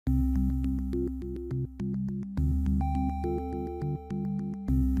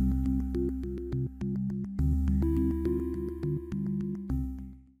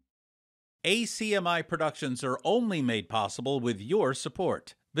ACMi productions are only made possible with your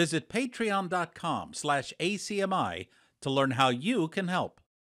support. Visit patreon.com/ACMi to learn how you can help.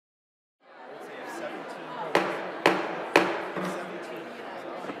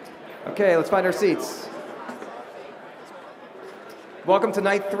 Okay, let's find our seats. Welcome to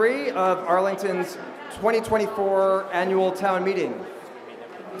night 3 of Arlington's 2024 annual town meeting.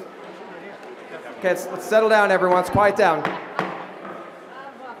 Okay, let's settle down, everyone. Let's quiet down.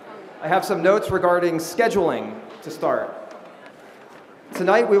 I have some notes regarding scheduling to start.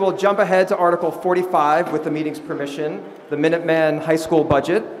 Tonight we will jump ahead to Article 45 with the meeting's permission, the Minuteman High School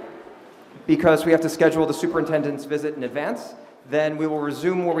budget, because we have to schedule the superintendent's visit in advance. Then we will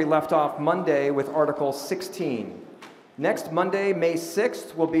resume where we left off Monday with Article 16. Next Monday, May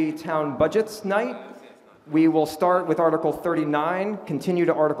 6th, will be Town Budgets Night. We will start with Article 39, continue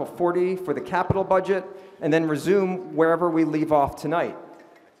to Article 40 for the capital budget, and then resume wherever we leave off tonight.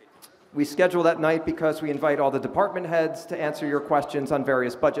 We schedule that night because we invite all the department heads to answer your questions on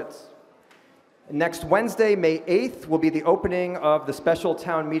various budgets. Next Wednesday, May 8th, will be the opening of the special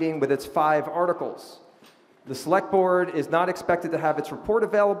town meeting with its 5 articles. The Select Board is not expected to have its report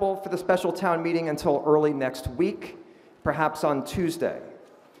available for the special town meeting until early next week, perhaps on Tuesday.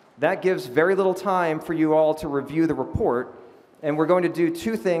 That gives very little time for you all to review the report, and we're going to do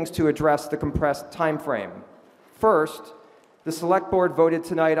 2 things to address the compressed time frame. First, the Select Board voted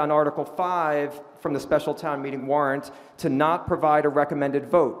tonight on Article 5 from the special town meeting warrant to not provide a recommended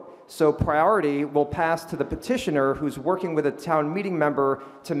vote. So priority will pass to the petitioner who's working with a town meeting member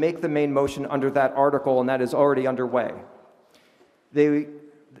to make the main motion under that article, and that is already underway. The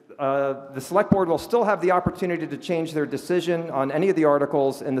Select Board will still have the opportunity to change their decision on any of the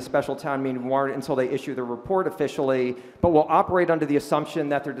articles in the special town meeting warrant until they issue the report officially, but will operate under the assumption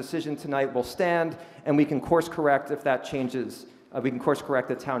that their decision tonight will stand, and we can course correct if that changes. We can course correct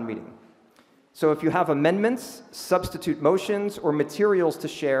at town meeting. So if you have amendments, substitute motions, or materials to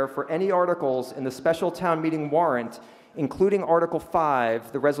share for any articles in the special town meeting warrant, including Article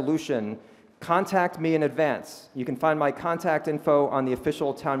 5, the resolution, contact me in advance. You can find my contact info on the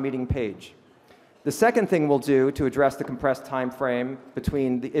official town meeting page. The second thing we'll do to address the compressed time frame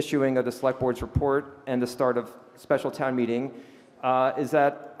between the issuing of the Select Board's report and the start of special town meeting is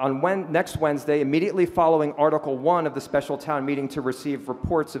that on next Wednesday, immediately following Article 1 of the special town meeting to receive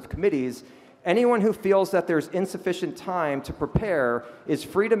reports of committees, anyone who feels that there's insufficient time to prepare is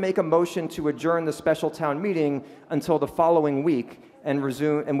free to make a motion to adjourn the special town meeting until the following week and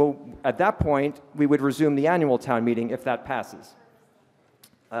resume, and at that point, we would resume the annual town meeting if that passes.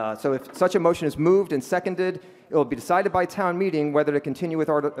 So if such a motion is moved and seconded, it will be decided by town meeting whether to continue with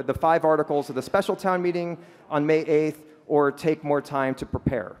the 5 articles of the special town meeting on May 8th or take more time to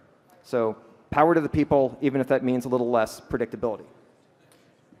prepare. So power to the people, even if that means a little less predictability.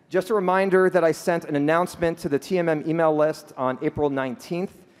 Just a reminder that I sent an announcement to the TMM email list on April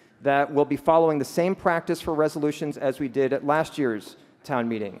 19th that we'll be following the same practice for resolutions as we did at last year's town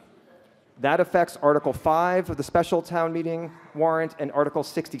meeting. That affects Article 5 of the special town meeting warrant and Article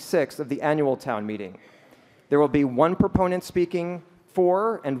 66 of the annual town meeting. There will be 1 proponent speaking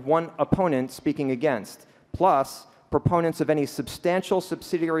for and 1 opponent speaking against, plus proponents of any substantial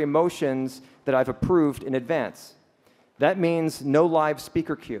subsidiary motions that I've approved in advance. That means no live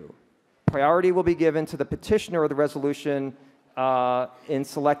speaker queue. Priority will be given to the petitioner of the resolution in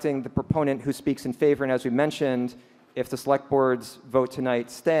selecting the proponent who speaks in favor. And as we mentioned, if the Select Board's vote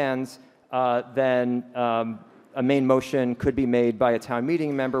tonight stands, then a main motion could be made by a town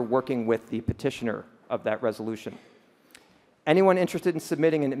meeting member working with the petitioner of that resolution. Anyone interested in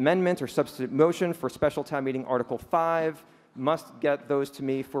submitting an amendment or substitute motion for special town meeting Article 5 must get those to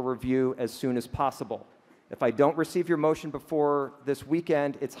me for review as soon as possible. If I don't receive your motion before this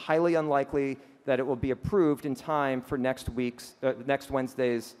weekend, it's highly unlikely that it will be approved in time for next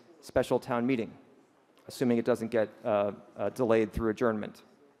Wednesday's special town meeting, assuming it doesn't get delayed through adjournment.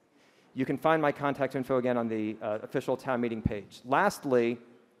 You can find my contact info again on the official town meeting page. Lastly,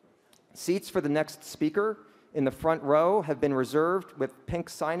 seats for the next speaker in the front row have been reserved with pink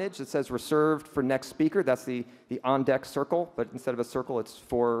signage that says reserved for next speaker. That's the on-deck circle, but instead of a circle, it's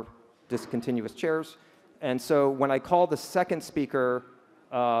 4 discontinuous chairs. And so when I call the second speaker,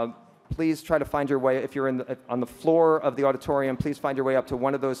 please try to find your way, if you're on the floor of the auditorium, please find your way up to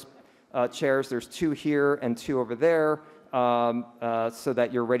one of those chairs. There's 2 here and 2 over there, so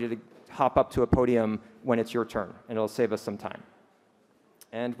that you're ready to hop up to a podium when it's your turn, and it'll save us some time.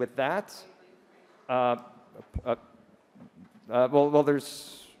 And with that,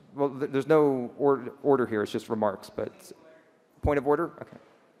 there's no order here, it's just remarks, but point of order? Okay.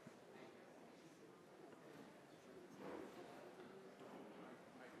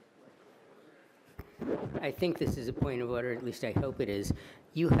 I think this is a point of order, at least I hope it is.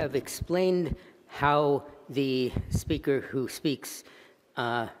 You have explained how the speaker who speaks,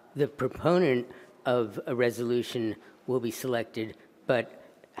 the proponent of a resolution will be selected, but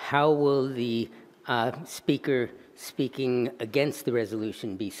how will the speaker speaking against the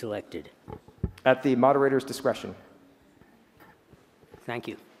resolution be selected? At the moderator's discretion. Thank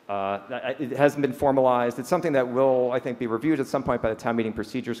you. It hasn't been formalized. It's something that will, I think, be reviewed at some point by the Town Meeting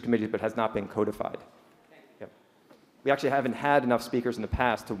Procedures Committee, but has not been codified. Yep. We actually haven't had enough speakers in the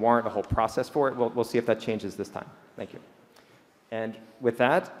past to warrant a whole process for it. We'll see if that changes this time. Thank you. And with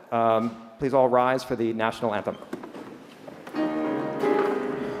that, please all rise for the national anthem.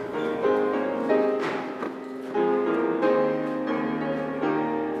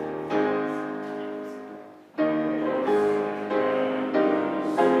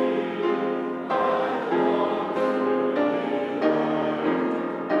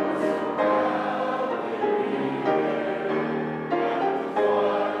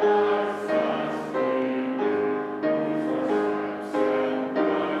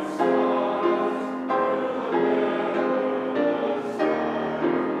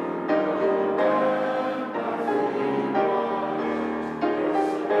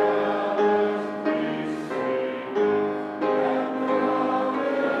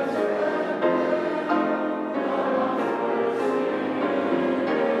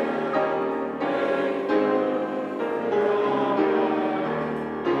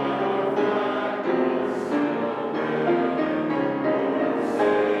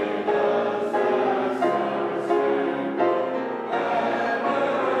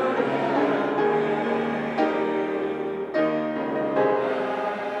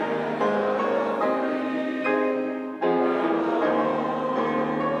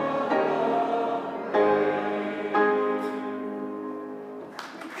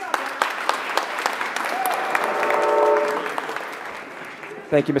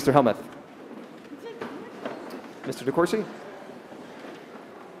 Thank you, Mr. Helmuth. Mr. DeCourcy?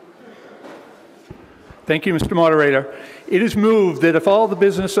 Thank you, Mr. Moderator. It is moved that if all the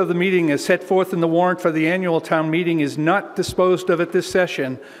business of the meeting as set forth in the warrant for the annual town meeting is not disposed of at this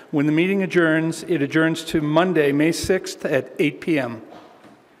session, when the meeting adjourns, it adjourns to Monday, May 6th at 8 p.m.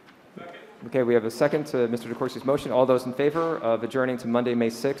 Okay, we have a second to Mr. DeCourcy's motion. All those in favor of adjourning to Monday, May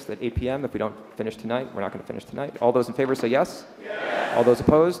 6th at 8 p.m. If we don't finish tonight, we're not going to finish tonight. All those in favor say yes. Yes. All those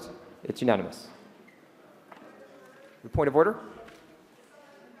opposed? It's unanimous. The point of order?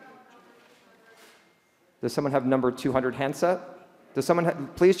 Does someone have number 200 handset? Does someone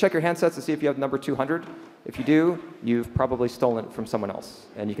please check your handsets to see if you have number 200. If you do, you've probably stolen it from someone else,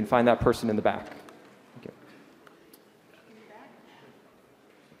 and you can find that person in the back. Okay.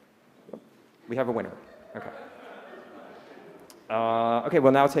 We have a winner. Okay. Okay,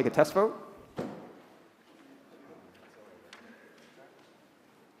 we'll now take a test vote.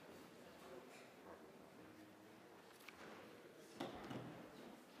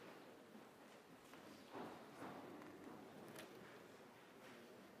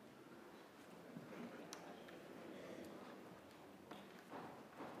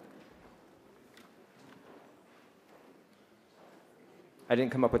 I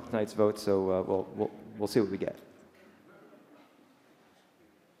didn't come up with tonight's vote, so we'll see what we get.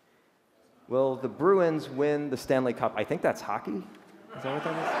 Will the Bruins win the Stanley Cup? I think that's hockey. Is that what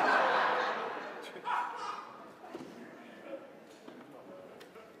that is?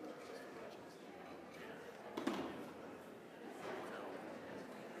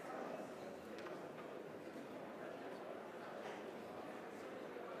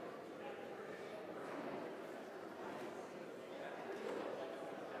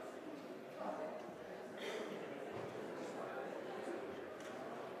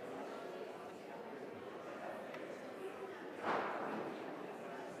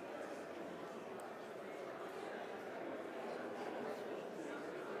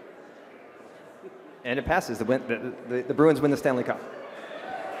 And it passes. The Bruins win the Stanley Cup.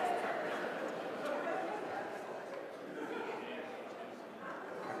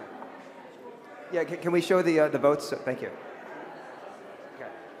 Yeah, can we show the votes? Thank you. Okay.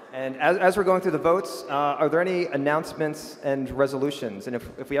 And as we're going through the votes, are there any announcements and resolutions? And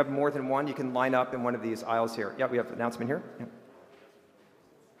if we have more than one, you can line up in one of these aisles here. Yeah, we have an announcement here. Yeah.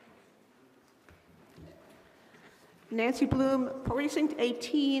 Nancy Bloom, Precinct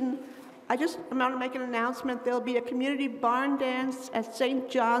 18. I just want to make an announcement. There'll be a community barn dance at St.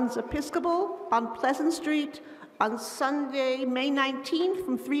 John's Episcopal on Pleasant Street on Sunday, May 19th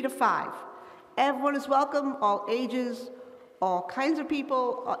from 3 to 5. Everyone is welcome, all ages, all kinds of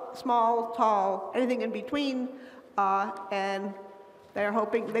people, small, tall, anything in between. And They're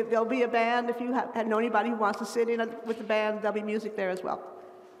hoping there'll be a band. If you know anybody who wants to sit in with the band, there'll be music there as well.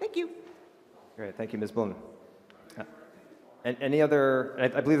 Thank you. Great, thank you, Ms. Bloom. And any other,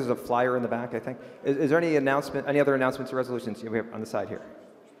 I believe there's a flyer in the back, I think. Is there any other announcements or resolutions we have on the side here?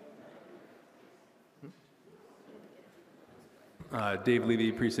 Dave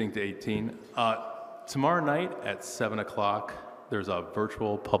Levy, Precinct 18. Tomorrow night at 7 o'clock, there's a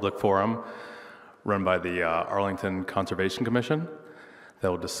virtual public forum run by the Arlington Conservation Commission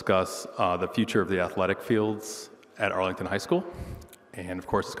that will discuss the future of the athletic fields at Arlington High School. And of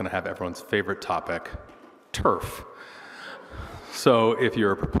course, it's going to have everyone's favorite topic, turf. So if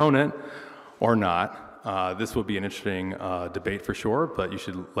you're a proponent or not, this will be an interesting debate for sure, but you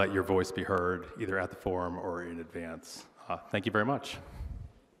should let your voice be heard either at the forum or in advance. Thank you very much.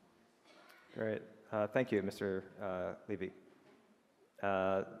 Great. Thank you, Mr. Levy.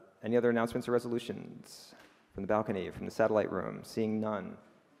 Any other announcements or resolutions from the balcony, from the satellite room? Seeing none.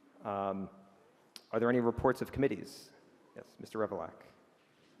 Are there any reports of committees? Yes, Mr. Revelak.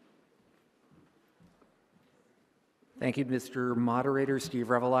 Thank you, Mr. Moderator. Steve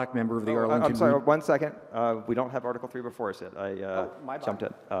Revelak, member of the Arlington. I'm sorry, 1 second. We don't have Article 3 before us yet. my bad. Jumped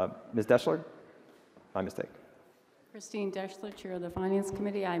it. Ms. Deschler? My mistake. Christine Deschler, Chair of the Finance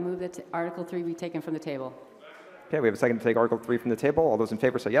Committee. I move that Article 3 be taken from the table. Okay, we have a second to take Article 3 from the table. All those in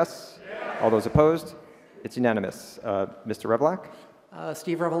favor say yes. All those opposed? It's unanimous. Mr. Revelak?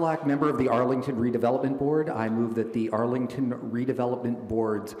 Steve Revelak, member of the Arlington Redevelopment Board. I move that the Arlington Redevelopment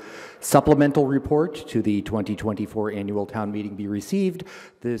Board's supplemental report to the 2024 annual town meeting be received.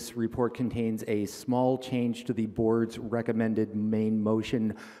 This report contains a small change to the board's recommended main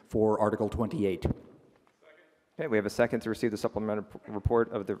motion for Article 28. Okay, we have a second to receive the supplemental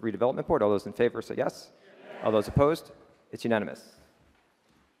report of the Redevelopment Board. All those in favor say yes. All those opposed? It's unanimous.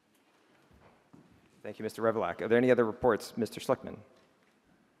 Thank you, Mr. Revelak. Are there any other reports? Mr. Schlickman.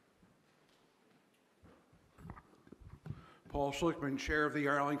 Paul Schlickman, Chair of the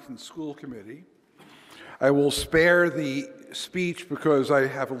Arlington School Committee. I will spare the speech because I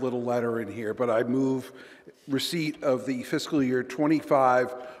have a little letter in here, but I move receipt of the fiscal year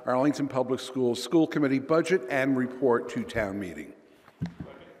 25 Arlington Public Schools School Committee budget and report to town meeting.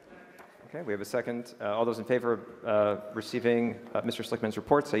 Okay, we have a second. All those in favor of receiving Mr. Schlickman's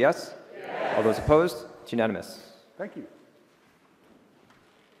report say yes. Yes. All those opposed? It's unanimous. Thank you.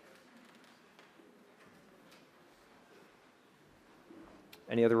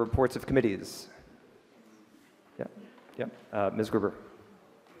 Any other reports of committees? Yep. Ms. Gruber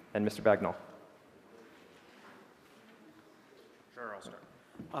and Mr. Bagnall. Sure, I'll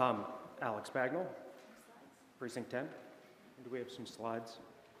start. Alex Bagnall, Precinct 10. Do we have some slides?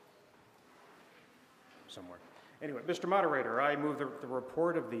 Somewhere. Anyway, Mr. Moderator, I move that the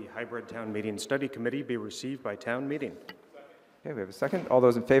report of the Hybrid Town Meeting Study Committee be received by town meeting. Okay, we have a second. All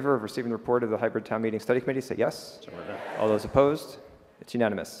those in favor of receiving the report of the Hybrid Town Meeting Study Committee say yes. All those opposed? It's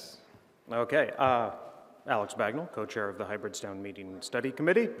unanimous. Okay. Alex Bagnall, co-chair of the Hybrid Town Meeting Study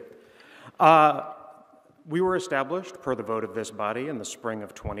Committee. We were established per the vote of this body in the spring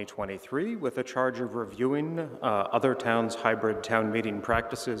of 2023 with a charge of reviewing other towns' hybrid town meeting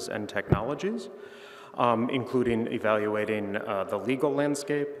practices and technologies, including evaluating the legal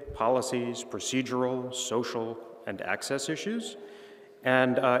landscape, policies, procedural, social, and access issues,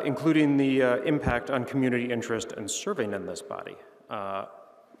 and including the impact on community interest and serving in this body.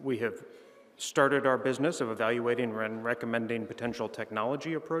 We have started our business of evaluating and recommending potential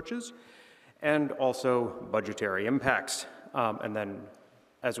technology approaches and also budgetary impacts. And then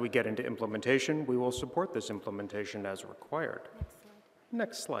as we get into implementation, we will support this implementation as required.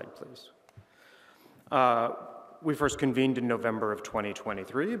 Next slide, please. We first convened in November of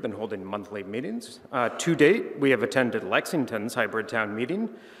 2023, have been holding monthly meetings. To date, we have attended Lexington's hybrid town meeting,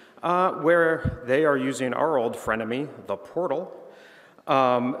 where they are using our old frenemy, the portal.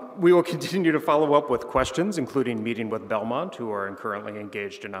 We will continue to follow up with questions, including meeting with Belmont, who are currently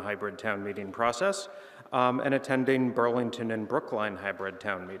engaged in a hybrid town meeting process, and attending Burlington and Brookline hybrid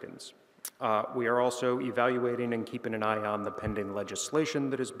town meetings. We are also evaluating and keeping an eye on the pending legislation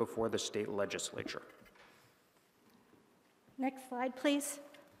that is before the state legislature. Next slide, please.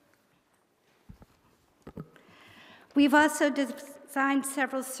 We've also designed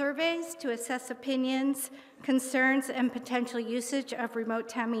several surveys to assess opinions, concerns, and potential usage of remote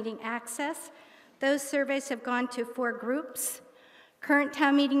town meeting access. Those surveys have gone to 4 groups: current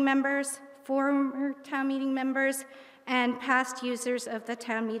town meeting members, former town meeting members, and past users of the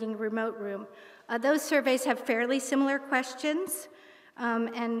town meeting remote room. Those surveys have fairly similar questions,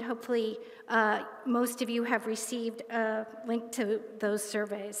 and hopefully most of you have received a link to those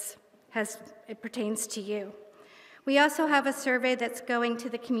surveys as it pertains to you. We also have a survey that's going to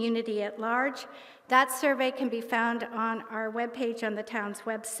the community at large. That survey can be found on our webpage on the town's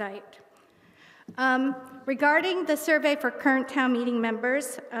website. Regarding the survey for current town meeting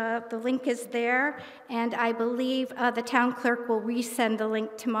members, the link is there, and I believe the town clerk will resend the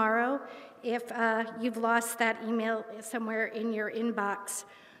link tomorrow if you've lost that email somewhere in your inbox.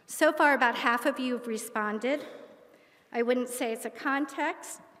 So far, about half of you have responded. I wouldn't say it's a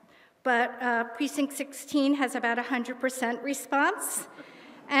context, but Precinct 16 has about 100% response,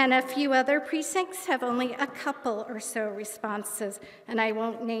 and a few other precincts have only a couple or so responses, and I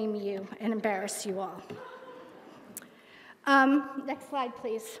won't name you and embarrass you all. Next slide,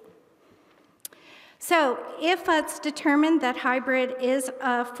 please. So if it's determined that hybrid is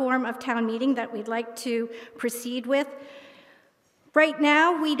a form of town meeting that we'd like to proceed with, right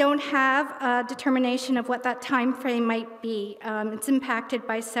now we don't have a determination of what that time frame might be. It's impacted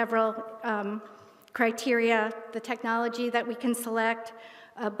by several criteria, the technology that we can select,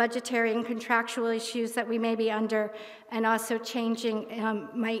 budgetary and contractual issues that we may be under, and also changing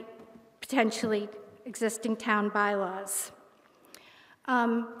might potentially existing town bylaws.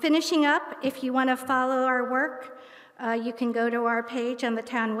 Finishing up, if you want to follow our work, you can go to our page on the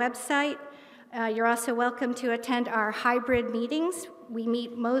town website. You're also welcome to attend our hybrid meetings. We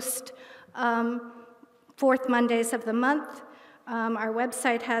meet most fourth Mondays of the month. Our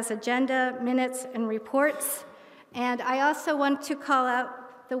website has agenda, minutes, and reports. And I also want to call out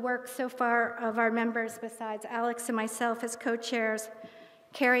the work so far of our members besides Alex and myself as co-chairs: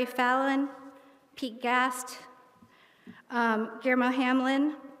 Carrie Fallon, Pete Gast, Guillermo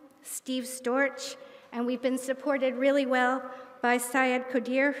Hamlin, Steve Storch, and we've been supported really well by Syed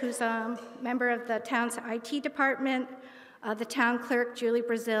Kodir, who's a member of the town's IT department, the town clerk, Julie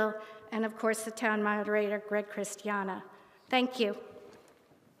Brazil, and of course the town moderator, Greg Christiana. Thank you.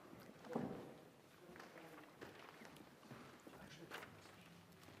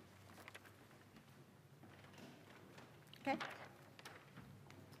 Okay.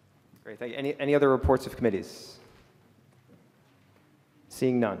 Great, thank you. Any other reports of committees?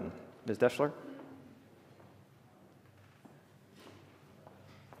 Seeing none. Ms. Deschler?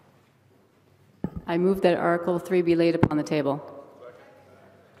 I move that Article 3 be laid upon the table.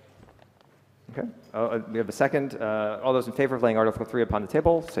 Okay, we have a second. All those in favor of laying Article 3 upon the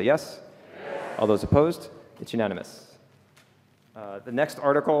table, say yes. Yes. All those opposed? It's unanimous. The next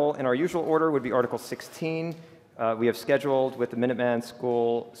article in our usual order would be Article 16. We have scheduled with the Minuteman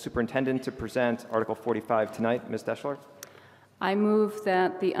School Superintendent to present Article 45 tonight. Ms. Deschler? I move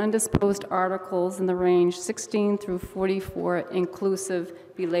that the undisposed articles in the range 16 through 44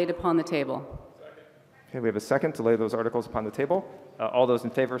 inclusive be laid upon the table. Okay, we have a second to lay those articles upon the table. All those in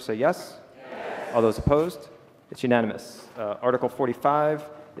favor say yes. Yes. All those opposed? It's unanimous. Article 45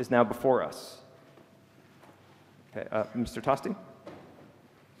 is now before us. Okay, Mr. Tosti?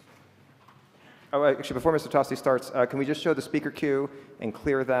 Oh, actually, before Mr. Tosti starts, can we just show the speaker queue and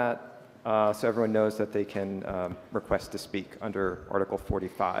clear that so everyone knows that they can request to speak under Article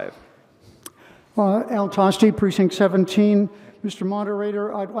 45? Al Tosti, Precinct 17. Mr.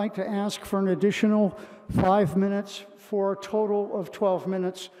 Moderator, I'd like to ask for an additional 5 minutes for a total of 12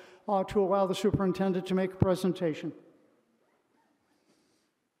 minutes to allow the superintendent to make a presentation.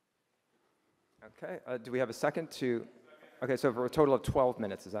 Okay, do we have a second to? Okay, so for a total of 12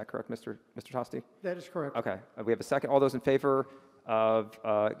 minutes, is that correct, Mr. Tosti? That is correct. Okay, we have a second. All those in favor of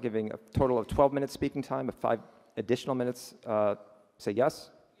giving a total of 12 minutes speaking time, of 5 additional minutes, say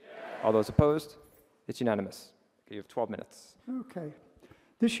yes. Yes. All those opposed? It's unanimous. Okay, you have 12 minutes. Okay.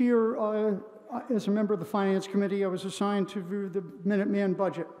 This year, as a member of the Finance Committee, I was assigned to review the Minuteman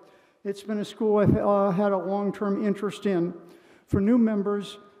budget. It's been a school I've had a long-term interest in. For new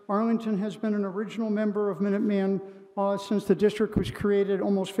members, Arlington has been an original member of Minuteman since the district was created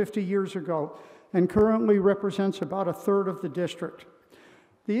almost 50 years ago, and currently represents about a third of the district.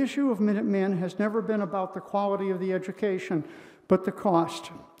 The issue of Minuteman has never been about the quality of the education, but the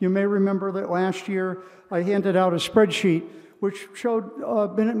cost. You may remember that last year I handed out a spreadsheet which showed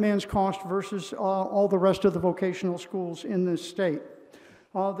Minuteman's cost versus all the rest of the vocational schools in this state.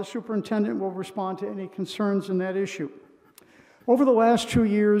 The superintendent will respond to any concerns in that issue. Over the last 2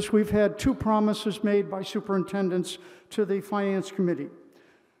 years, we've had 2 promises made by superintendents to the Finance Committee.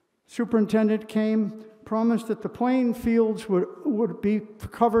 Superintendent came, promised that the playing fields would be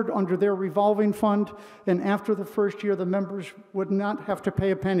covered under their revolving fund, and after the first year, the members would not have to pay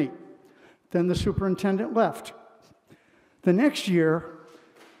a penny. Then the superintendent left. The next year,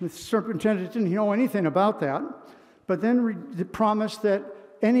 the superintendent didn't know anything about that, but then promised that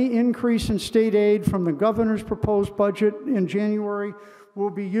any increase in state aid from the governor's proposed budget in January will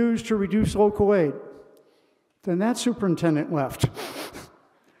be used to reduce local aid. Then that superintendent left.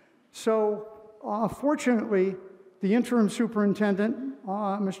 So fortunately, the interim superintendent,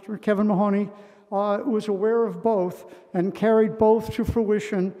 Mr. Kevin Mahoney, was aware of both and carried both to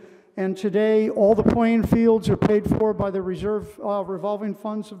fruition. And today, all the playing fields are paid for by the revolving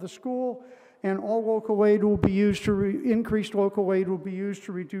funds of the school, and all local aid will be used to, increased local aid will be used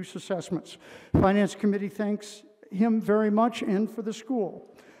to reduce assessments. Finance Committee thanks him very much and for the school.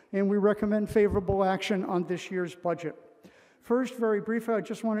 And we recommend favorable action on this year's budget. First, very briefly, I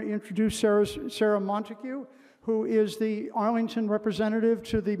just want to introduce Sarah Montague, who is the Arlington representative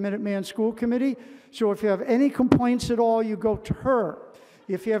to the Minuteman School Committee. So if you have any complaints at all, you go to her.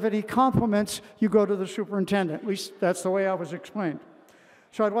 If you have any compliments, you go to the superintendent. At least that's the way I was explained.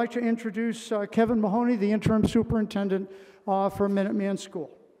 So I'd like to introduce Kevin Mahoney, the interim superintendent for Minuteman School.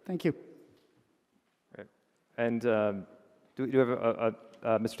 Thank you. Right. And do you have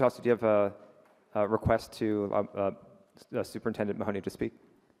Mr. Tosti, do you have a request to Superintendent Mahoney to speak?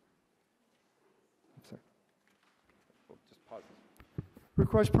 I'm sorry. We'll just pause.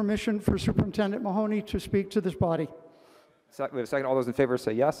 Request permission for Superintendent Mahoney to speak to this body. We have a second. All those in favor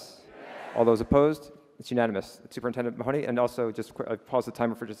say yes. Yes. All those opposed? It's unanimous. Superintendent Mahoney, and also just pause the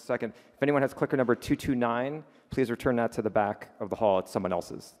timer for just a second. If anyone has clicker number 229, please return that to the back of the hall. It's someone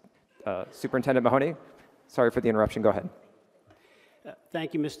else's. Superintendent Mahoney, sorry for the interruption. Go ahead.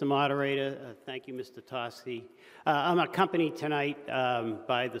 Thank you, Mr. Moderator. Thank you, Mr. Tosti. I'm accompanied tonight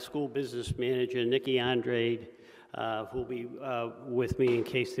by the school business manager, Nikki Andrade, who will be with me in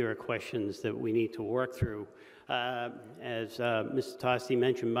case there are questions that we need to work through. As Mr. Tosti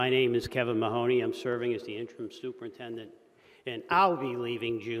mentioned, my name is Kevin Mahoney. I'm serving as the interim superintendent, and I'll be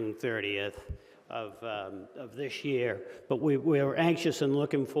leaving June 30th of this year. But we're anxious and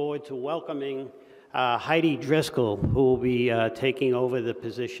looking forward to welcoming Heidi Driscoll, who will be taking over the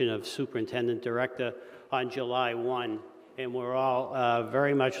position of superintendent director on July 1. And we're all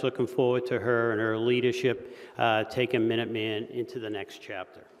very much looking forward to her and her leadership taking Minuteman into the next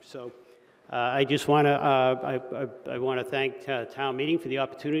chapter. So I just want to I want to thank Town Meeting for the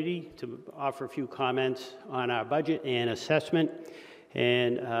opportunity to offer a few comments on our budget and assessment,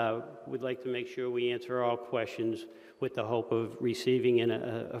 and we'd like to make sure we answer all questions with the hope of receiving an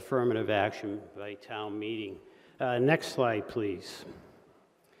affirmative action by Town Meeting. Next slide, please.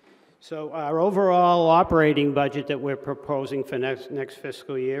 So our overall operating budget that we're proposing for next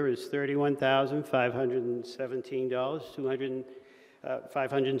fiscal year is $31,517,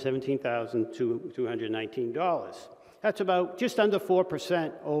 $517,219. That's about just under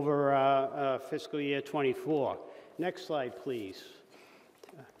 4% over fiscal year 24. Next slide, please.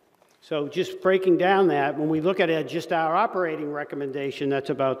 So just breaking down that, when we look at it, just our operating recommendation,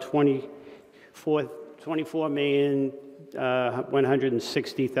 that's about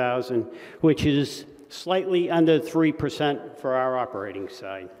 $24,160,000, which is slightly under 3% for our operating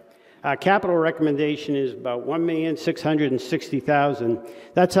side. Our capital recommendation is about $1,660,000.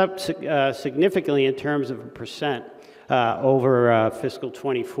 That's up significantly in terms of a percent over fiscal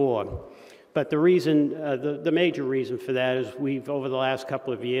 24. But the reason, the major reason for that is we've, over the last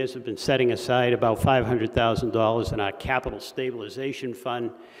couple of years, have been setting aside about $500,000 in our capital stabilization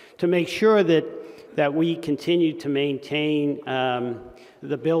fund to make sure that we continue to maintain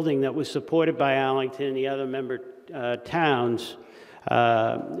the building that was supported by Arlington and the other member towns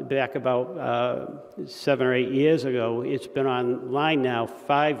back about 7 or 8 years ago. It's been online now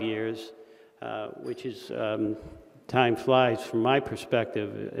 5 years, which is time flies from my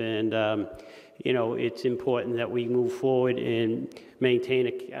perspective, and you know, it's important that we move forward and maintain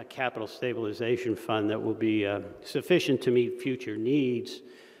a capital stabilization fund that will be sufficient to meet future needs.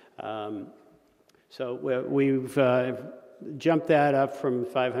 So we've jumped that up from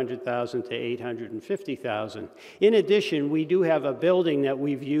 $500,000 to $850,000. In addition, we do have a building that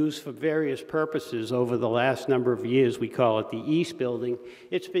we've used for various purposes over the last number of years. We call it the East Building.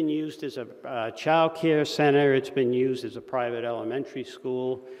 It's been used as a child care center. It's been used as a private elementary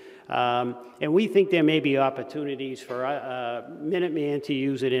school. And we think there may be opportunities for Minuteman to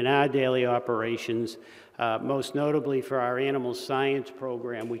use it in our daily operations, most notably for our animal science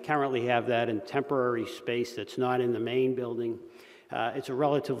program. We currently have that in temporary space that's not in the main building. It's a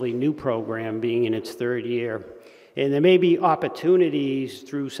relatively new program, being in its 3rd year. And there may be opportunities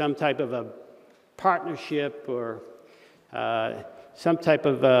through some type of a partnership or some type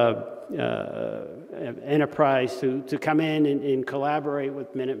of enterprise to come in and collaborate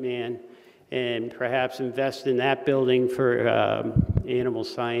with Minuteman and perhaps invest in that building for animal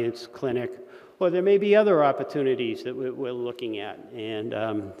science clinic. Or there may be other opportunities that we're looking at, and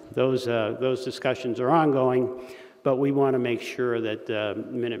those discussions are ongoing. but we want to make sure that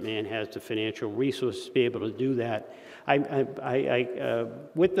Minuteman has the financial resources to be able to do that.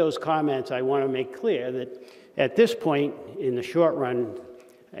 With those comments, I want to make clear that at this point, in the short run,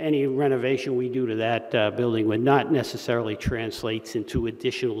 any renovation we do to that building would not necessarily translate into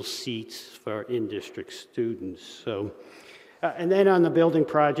additional seats for in-district students. So, and then on the building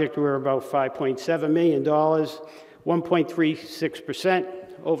project, we're about $5.7 million, 1.36%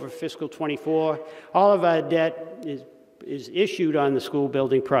 over fiscal 24. All of our debt is issued on the school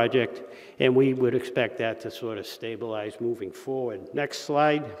building project, and we would expect that to sort of stabilize moving forward. Next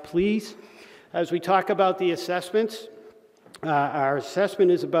slide, please. As we talk about the assessments, our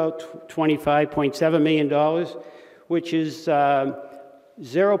assessment is about $25.7 million, which is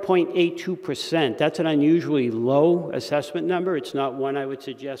 0.82%. That's an unusually low assessment number. It's not one I would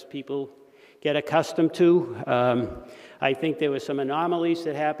suggest people get accustomed to. I think there were some anomalies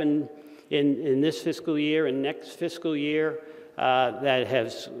that happened in this fiscal year and next fiscal year that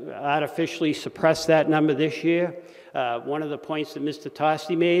has artificially suppressed that number this year. One of the points that Mr.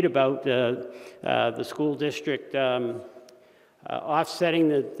 Tosti made about the school district offsetting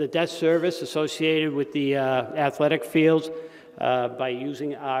the debt service associated with the athletic fields by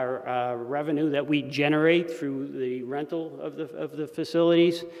using our revenue that we generate through the rental of the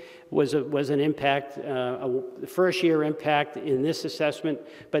facilities was an impact, the first year impact in this assessment,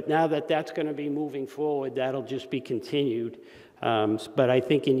 but now that that's going to be moving forward, that'll just be continued. But I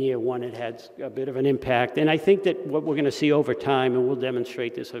think in year one it had a bit of an impact, and I think that what we're going to see over time, and we'll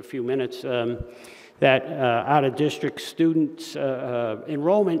demonstrate this in a few minutes, that out-of-district students'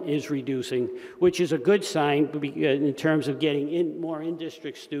 enrollment is reducing, which is a good sign in terms of getting more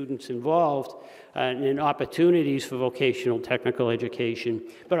in-district students involved and opportunities for vocational technical education.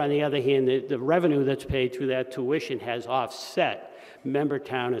 But on the other hand, the revenue that's paid through that tuition has offset member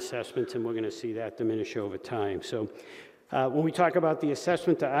town assessments, and we're going to see that diminish over time. So when we talk about the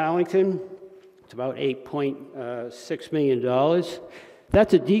assessment to Arlington, it's about $8.6 million.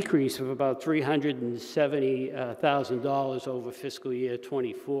 That's a decrease of about $370,000 over fiscal year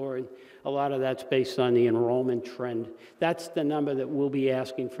 24, and a lot of that's based on the enrollment trend. That's the number that we'll be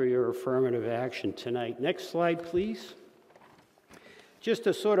asking for your affirmative action tonight. Next slide, please. Just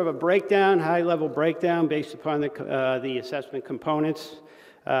a sort of a breakdown, high-level breakdown based upon the assessment components.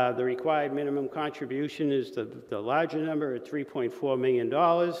 The required minimum contribution is the larger number at $3.4 million.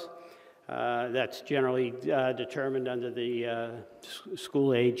 That's generally determined under the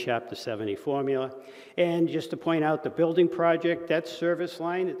school aid Chapter 70 formula. And just to point out, the building project debt service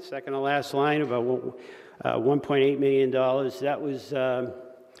line, it's second to last line, about $1.8 million. That was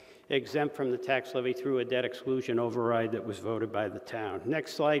exempt from the tax levy through a debt exclusion override that was voted by the town.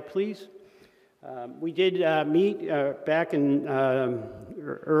 Next slide, please. We did meet back in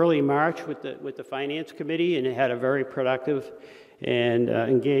early March with the Finance Committee, and it had a very productive and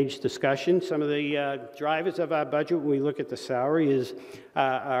engaged discussion. Some of the drivers of our budget, when we look at the salary, is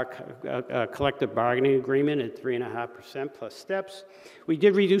our collective bargaining agreement at 3.5% plus steps. We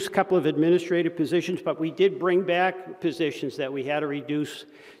did reduce a couple of administrative positions, but we did bring back positions that we had to reduce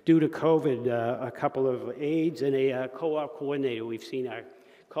due to COVID, a couple of aides and a co-op coordinator. We've seen our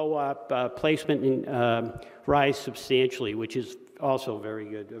co-op placement rise substantially, which is also very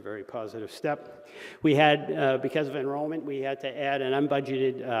good, a very positive step. We had, because of enrollment, we had to add an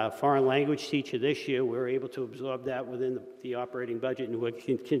unbudgeted foreign language teacher this year. We were able to absorb that within the operating budget, and we're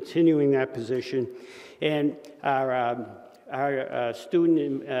continuing that position. And our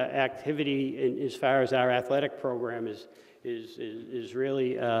student activity as far as our athletic program is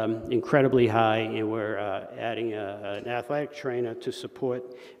really incredibly high, and we're adding an athletic trainer to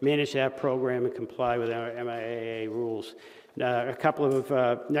manage that program and comply with our MIAA rules. A couple of,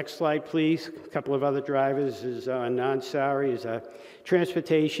 next slide please, a couple of other drivers is non-salary, is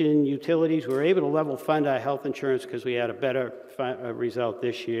transportation, utilities. We're able to level fund our health insurance because we had a better result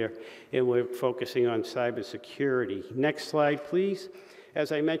this year, and we're focusing on cybersecurity. Next slide please.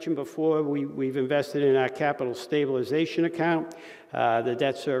 As I mentioned before, we've invested in our capital stabilization account, the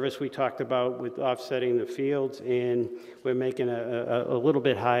debt service we talked about with offsetting the fields, and we're making a little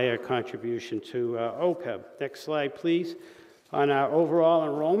bit higher contribution to OPEB. Next slide, please. On our overall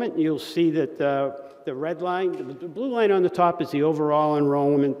enrollment, you'll see that the red line, the blue line on the top is the overall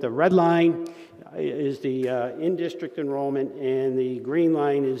enrollment. The red line is the in-district enrollment, and the green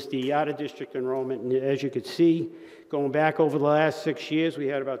line is the out-of-district enrollment. And as you can see, going back over the last 6 years, we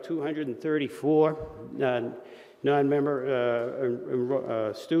had about 234 non-member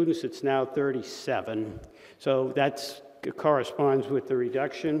students. It's now 37. So that corresponds with the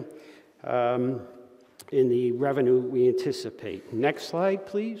reduction in the revenue we anticipate. Next slide,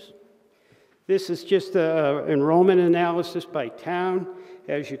 please. This is just an enrollment analysis by town.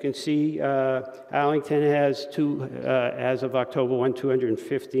 As you can see, Arlington has as of October 1,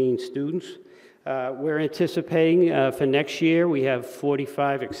 215 students. We're anticipating for next year, we have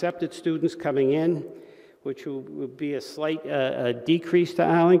 45 accepted students coming in, which will be a slight decrease to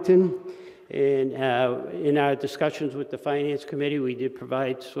Arlington. And in our discussions with the Finance Committee, we did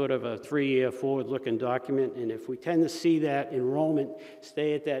provide sort of a 3-year forward-looking document, and if we tend to see that enrollment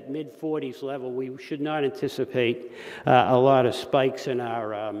stay at that mid-40s level, we should not anticipate a lot of spikes in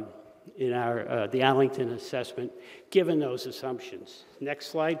the Arlington assessment, given those assumptions. Next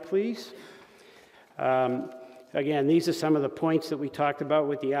slide, please. Again, these are some of the points that we talked about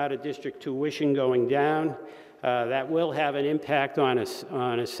with the out-of-district tuition going down. That will have an impact on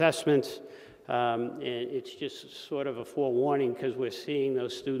assessments. And it's just sort of a forewarning because we're seeing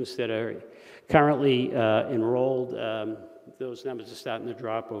those students that are currently enrolled, those numbers are starting to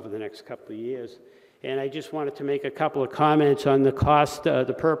drop over the next couple of years. And I just wanted to make a couple of comments on the cost,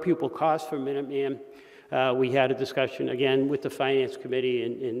 the per pupil cost for Minuteman. We had a discussion again with the Finance Committee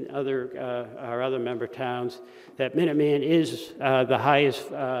and our other member towns that Minuteman is the highest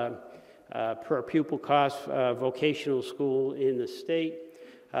per pupil cost vocational school in the state.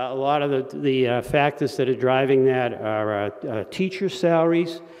 A lot of the factors that are driving that are teacher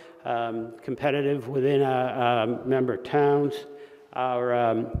salaries, competitive within our member towns,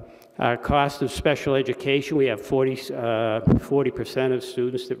 our cost of special education. We have 40% of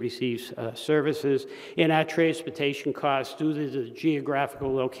students that receive services, and our transportation costs due to the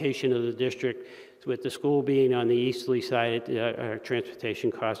geographical location of the district, with the school being on the easterly side, our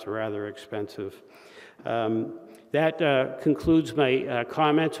transportation costs are rather expensive. That concludes my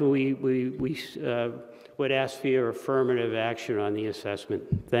comments. We would ask for your affirmative action on the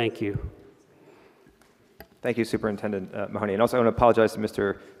assessment. Thank you. Thank you, Superintendent Mahoney. And also I want to apologize to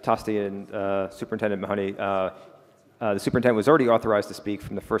Mr. Tosti and Superintendent Mahoney. The superintendent was already authorized to speak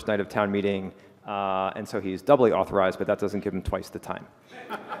from the first night of town meeting, and so he's doubly authorized, but that doesn't give him twice the time.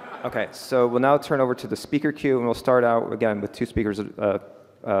 Okay, so we'll now turn over to the speaker queue, and we'll start out again with 2 speakers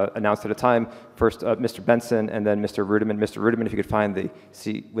announced at a time. First, Mr. Benson, and then Mr. Rudiman. Mr. Rudiman, if you could find the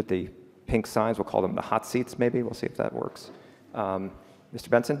seat with the pink signs, we'll call them the hot seats, maybe. We'll see if that works. Mr.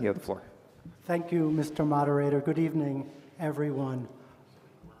 Benson, you have the floor. Thank you, Mr. Moderator. Good evening, everyone.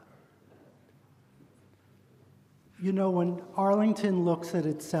 You know, when Arlington looks at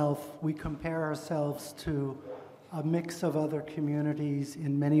itself, we compare ourselves to a mix of other communities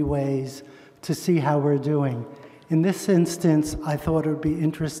in many ways to see how we're doing. In this instance, I thought it would be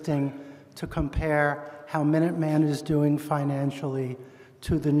interesting to compare how Minuteman is doing financially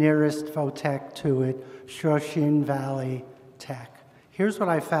to the nearest VOTEC to it, Shawshene Valley Tech. Here's what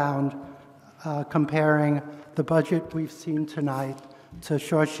I found comparing the budget we've seen tonight to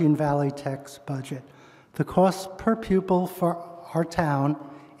Shawshene Valley Tech's budget. The cost per pupil for our town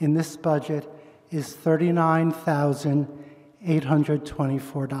in this budget is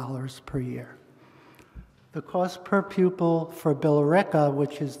 $39,824 per year. The cost per pupil for Billerica,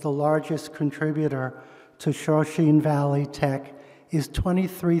 which is the largest contributor to Shawshene Valley Tech, is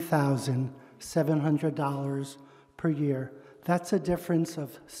 $23,700 per year. That's a difference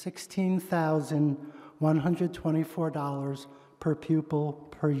of $16,124 per pupil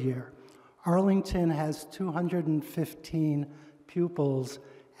per year. Arlington has 215 pupils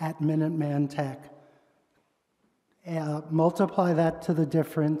at Minuteman Tech. Multiply that to the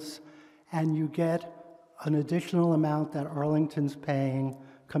difference, and you get an additional amount that Arlington's paying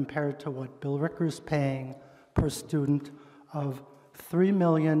compared to what Billerica's paying per student of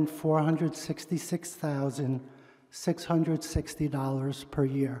 $3,466,660 per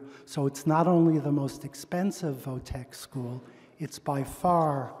year. So it's not only the most expensive VOTEC school, it's by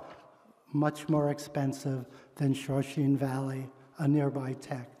far much more expensive than Shawshene Valley, a nearby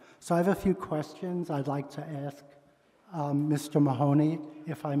tech. So I have a few questions I'd like to ask Mr. Mahoney,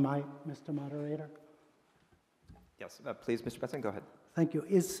 if I might, Mr. Moderator. Yes, please, Mr. Benson, go ahead. Thank you.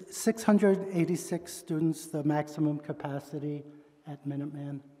 Is 686 students the maximum capacity at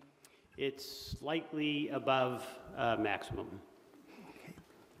Minuteman? It's slightly above maximum. Okay.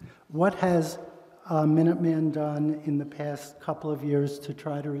 What has Minuteman done in the past couple of years to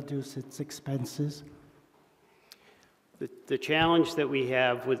try to reduce its expenses? The challenge that we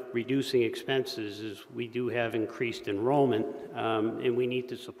have with reducing expenses is we do have increased enrollment, and we need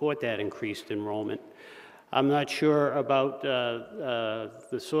to support that increased enrollment. I'm not sure about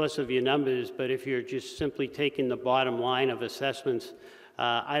the source of your numbers, but if you're just simply taking the bottom line of assessments,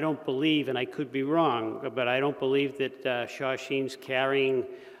 I don't believe, and I could be wrong, but I don't believe that Shawshene's carrying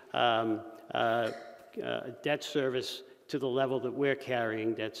debt service to the level that we're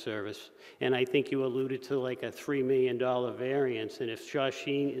carrying debt service. And I think you alluded to like a $3 million variance, and if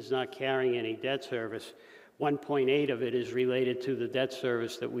Shawshene is not carrying any debt service, 1.8 of it is related to the debt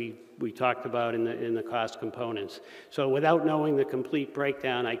service that we talked about in the cost components. So without knowing the complete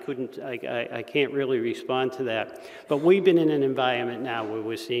breakdown, I can't really respond to that. But we've been in an environment now where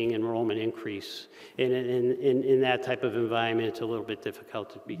we're seeing enrollment increase. In that type of environment, it's a little bit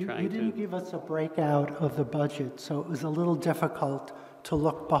difficult to be trying to. You didn't give us a breakout of the budget, so it was a little difficult to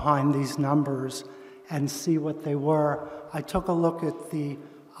look behind these numbers and see what they were. I took a look at the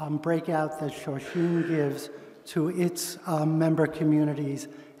breakout that Shawshene gives to its member communities,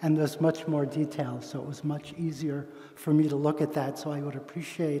 and there's much more detail, so it was much easier for me to look at that. So I would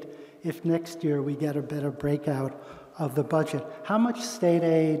appreciate if next year we get a better breakout of the budget. How much state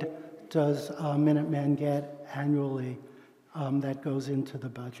aid does Minuteman get annually that goes into the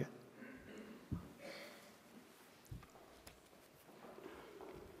budget?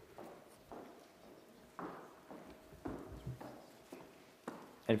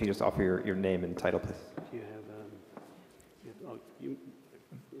 And if you just offer your name and title, please. Do you have,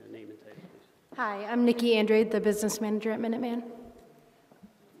 name and title, please? Hi, I'm Nikki Andrade, the business manager at Minuteman. Do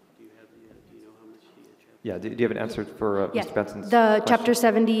you know how much Yeah, do you have an answer for Yes. Mr. Benson's The question? Chapter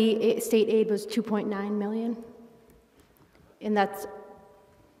 70 state aid was $2.9 million, and that's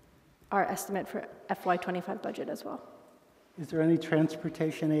our estimate for FY25 budget as well. Is there any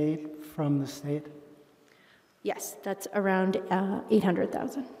transportation aid from the state? Yes, that's around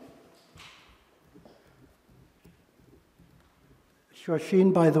 $800,000.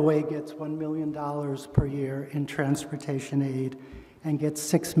 Shawshene, by the way, gets $1 million per year in transportation aid and gets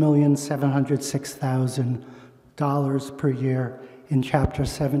 $6,706,000 per year in Chapter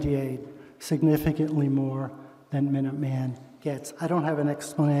 78, significantly more than Minuteman gets. I don't have an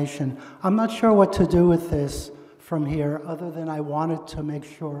explanation. I'm not sure what to do with this from here, other than I wanted to make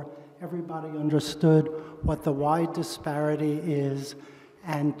sure everybody understood what the wide disparity is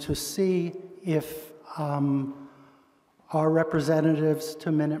and to see if our representatives to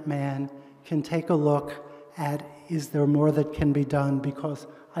Minuteman can take a look at, is there more that can be done? Because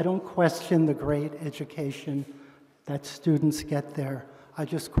I don't question the great education that students get there. I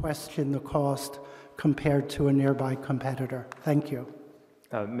just question the cost compared to a nearby competitor. Thank you.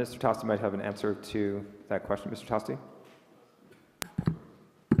 Mr. Tosti might have an answer to that question. Mr. Tosti?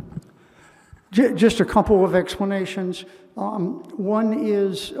 Just a couple of explanations. One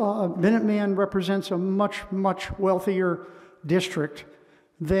is Minuteman represents a much, much wealthier district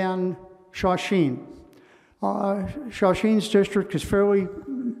than Shawshene. Shawshene's district is fairly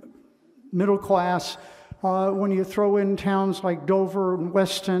middle class. When you throw in towns like Dover and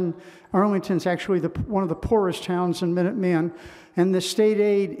Weston, Arlington's actually one of the poorest towns in Minuteman, and the state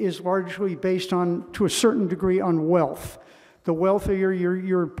aid is largely based on, to a certain degree, on wealth. The wealthier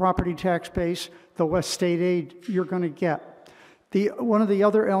your property tax base, the less state aid you're going to get. One of the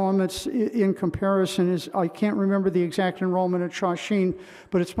other elements in comparison is, I can't remember the exact enrollment at Shawshene,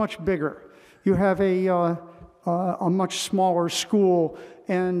 but it's much bigger. You have a much smaller school,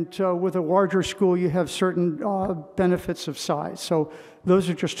 and with a larger school, you have certain benefits of size. So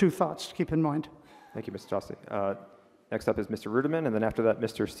those are just two thoughts to keep in mind. Thank you, Mr. Tosti. Next up is Mr. Ruderman, and then after that,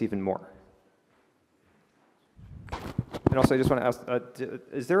 Mr. Stephen Moore. And also, I just want to ask,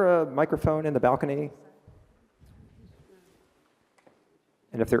 is there a microphone in the balcony?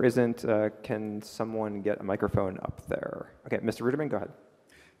 And if there isn't, can someone get a microphone up there? Okay, Mr. Ruderman, go ahead.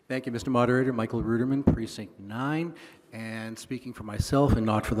 Thank you, Mr. Moderator. Michael Ruderman, Precinct 9, and speaking for myself and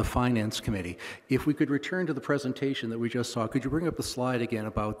not for the Finance Committee. If we could return to the presentation that we just saw, could you bring up the slide again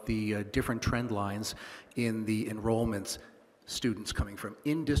about the different trend lines in the enrollments, students coming from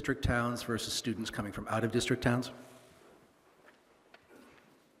in-district towns versus students coming from out-of-district towns?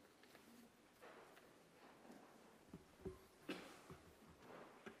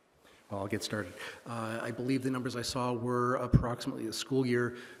 Well, I'll get started. I believe the numbers I saw were approximately the school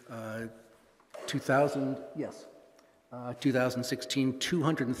year 2016,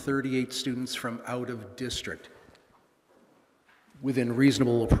 238 students from out of district, within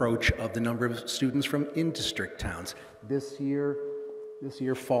reasonable approach of the number of students from in-district towns. This year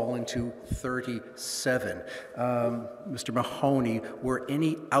fallen to 37. Mr. Mahoney, were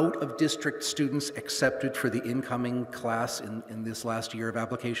any out-of-district students accepted for the incoming class in this last year of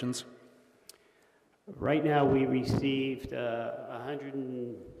applications? Right now, we received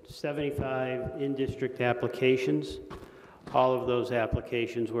 175 in-district applications. All of those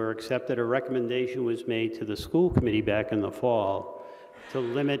applications were accepted. A recommendation was made to the school committee back in the fall to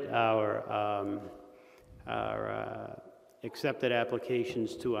limit our accepted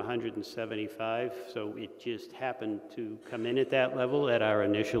applications to 175, so it just happened to come in at that level at our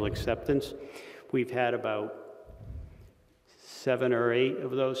initial acceptance. We've had about 7 or 8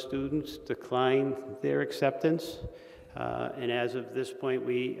 of those students decline their acceptance. And as of this point,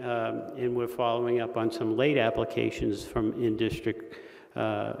 we're following up on some late applications from in-district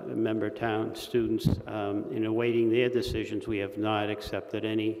member town students. In awaiting their decisions, we have not accepted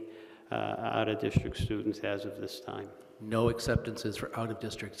any out-of-district students as of this time. No acceptances for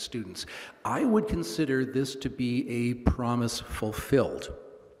out-of-district students. I would consider this to be a promise fulfilled.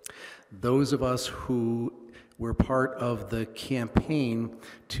 Those of us who were part of the campaign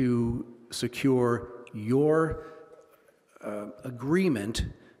to secure your agreement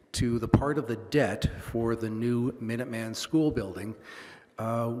to the part of the debt for the new Minuteman School building,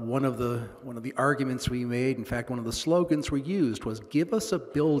 one of the arguments we made, in fact, one of the slogans we used was, give us a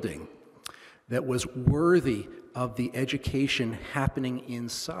building that was worthy of the education happening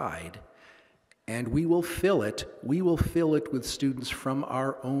inside, and we will fill it with students from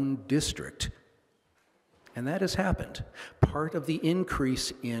our own district. And that has happened. Part of the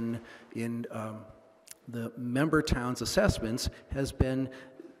increase in the member towns' assessments has been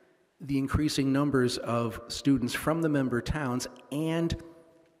the increasing numbers of students from the member towns, and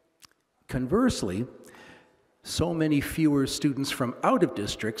conversely, so many fewer students from out of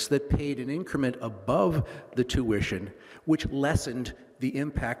districts that paid an increment above the tuition, which lessened the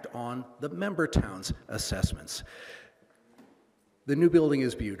impact on the member towns' assessments. The new building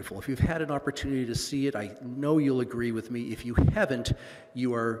is beautiful. If you've had an opportunity to see it, I know you'll agree with me. If you haven't,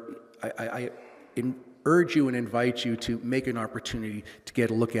 I urge you and invite you to make an opportunity to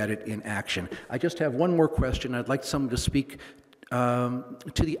get a look at it in action. I just have one more question. I'd like someone to speak to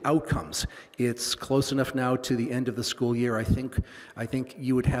the outcomes. It's close enough now to the end of the school year. I think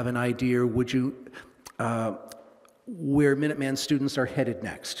you would have an idea, would you, where Minuteman students are headed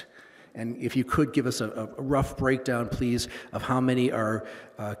next. And if you could give us a rough breakdown, please, of how many are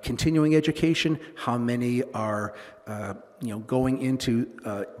continuing education, how many are going into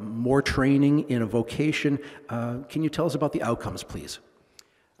more training in a vocation. Can you tell us about the outcomes, please?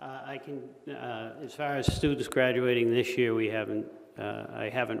 I can, as far as students graduating this year, I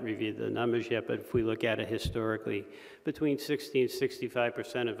haven't reviewed the numbers yet, but if we look at it historically, between 60 and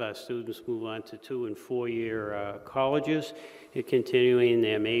 65% of our students move on to 2- and 4-year colleges, continuing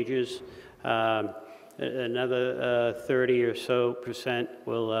their majors. Another 30 or so percent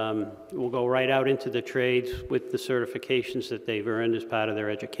will go right out into the trades with the certifications that they've earned as part of their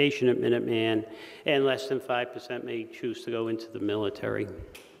education at Minuteman, and less than 5% may choose to go into the military.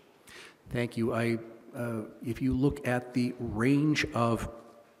 Thank you. If you look at the range of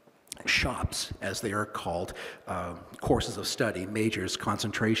shops, as they are called, courses of study, majors,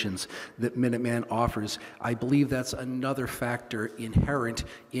 concentrations that Minuteman offers, I believe that's another factor inherent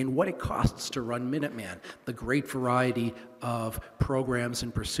in what it costs to run Minuteman. The great variety of programs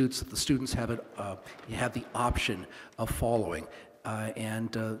and pursuits that the students have the option of following.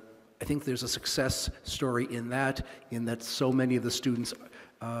 And I think there's a success story in that so many of the students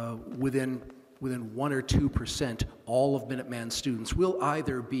within 1 or 2%, all of Minuteman students will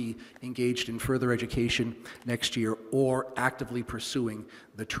either be engaged in further education next year or actively pursuing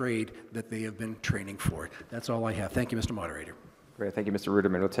the trade that they have been training for. That's all I have. Thank you, Mr. Moderator. Great, thank you, Mr.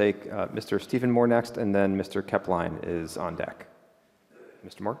 Ruderman. We'll take Mr. Stephen Moore next, and then Mr. Kepline is on deck.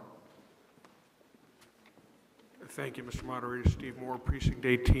 Mr. Moore? Thank you, Mr. Moderator. Steve Moore, Precinct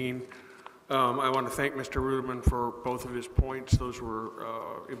 18. I want to thank Mr. Ruderman for both of his points. Those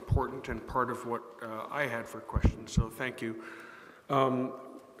were important and part of what I had for questions, so thank you.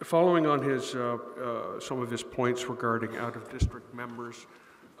 Following on his some of his points regarding out-of-district members,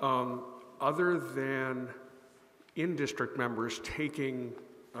 other than in-district members taking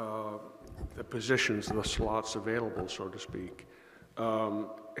the positions, the slots available, so to speak,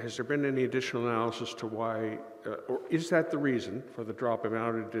 has there been any additional analysis to why, or is that the reason for the drop of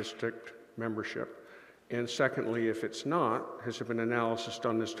out-of-district membership? And secondly, if it's not, has there been analysis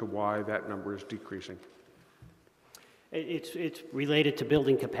done as to why that number is decreasing? It's related to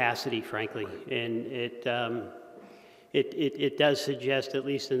building capacity, frankly, and it does suggest, at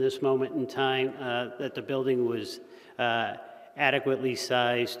least in this moment in time, that the building was adequately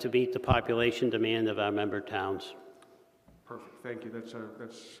sized to meet the population demand of our member towns. Perfect, thank you. That's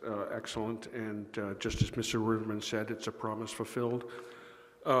excellent, and just as Mr. Ruderman said, it's a promise fulfilled.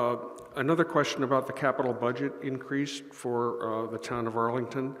 Another question about the capital budget increase for the town of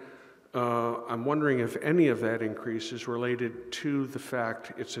Arlington. I'm wondering if any of that increase is related to the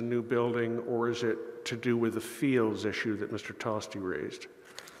fact it's a new building, or is it to do with the fields issue that Mr. Tosti raised?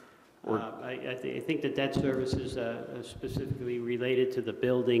 I think the debt service is specifically related to the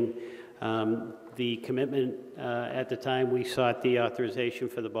building. The commitment at the time we sought the authorization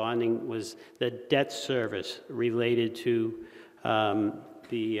for the bonding was the debt service related to the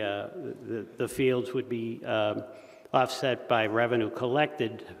fields would be offset by revenue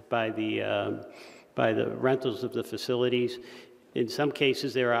collected by the rentals of the facilities. In some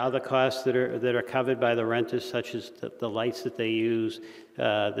cases, there are other costs that are covered by the renters, such as the lights that they use,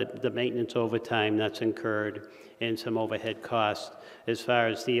 the maintenance overtime that's incurred, and some overhead costs. As far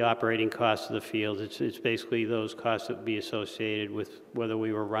as the operating costs of the field, it's basically those costs that would be associated with whether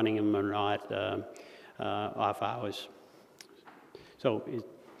we were running them or not off hours. So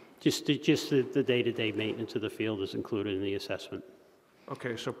just the day-to-day maintenance of the field is included in the assessment.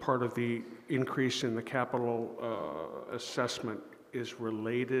 Okay, so part of the increase in the capital assessment is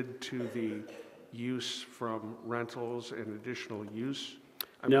related to the use from rentals and additional use?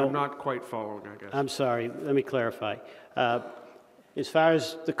 No. I'm not quite following, I guess. I'm sorry, let me clarify. As far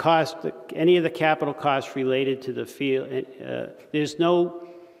as the cost, any of the capital costs related to the field, there's no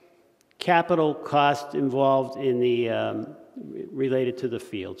capital cost involved in the related to the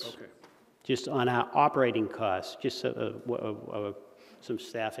fields. Okay. Just on our operating costs, just some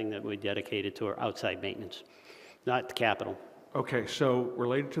staffing that we dedicated to our outside maintenance, not capital. Okay, so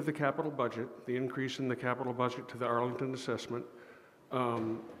related to the capital budget, the increase in the capital budget to the Arlington assessment,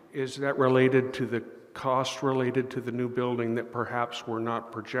 is that related to the costs related to the new building that perhaps were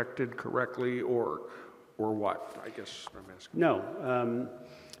not projected correctly, or what? I guess I'm asking. No,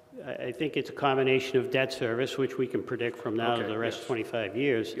 I think it's a combination of debt service, which we can predict from now to the rest of 25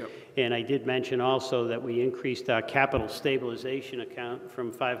 years. Yep. And I did mention also that we increased our capital stabilization account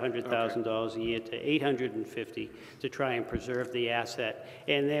from $500,000 a year to $850 to try and preserve the asset.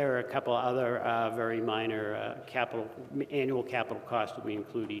 And there are a couple other very minor annual capital costs that we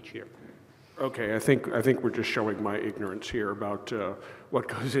include each year. Okay, I think we're just showing my ignorance here about what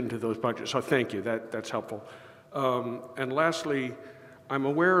goes into those budgets. So thank you, that's helpful. And lastly, I'm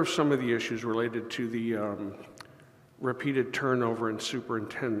aware of some of the issues related to the repeated turnover in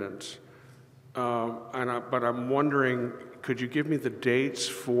superintendents. But I'm wondering, could you give me the dates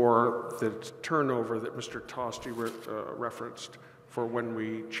for the turnover that Mr. Tosti referenced for when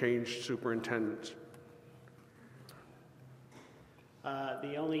we changed superintendents?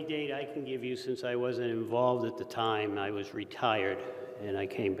 The only date I can give you, since I wasn't involved at the time, I was retired and I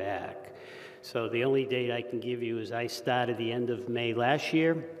came back. So the only date I can give you is I started the end of May last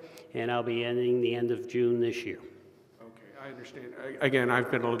year, and I'll be ending the end of June this year. Okay, I understand. Again,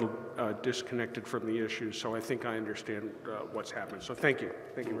 I've been a little disconnected from the issues, so I think I understand what's happened. So thank you.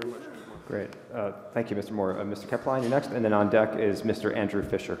 Thank you very much. Great. Thank you, Mr. Moore. Mr. Kepline, you're next, and then on deck is Mr. Andrew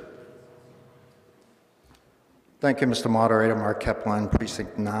Fisher. Thank you, Mr. Moderator. Mark Kepline,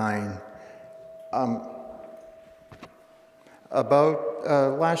 Precinct 9.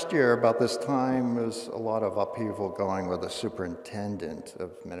 About last year, about this time, there was a lot of upheaval going with the superintendent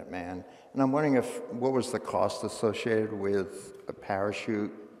of Minuteman. And I'm wondering what was the cost associated with a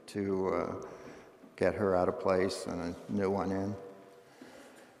parachute to get her out of place and a new one in?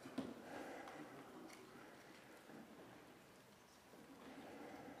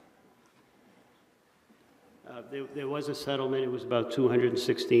 There was a settlement. It was about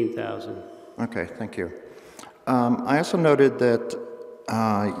 $216,000. Okay, thank you. I also noted that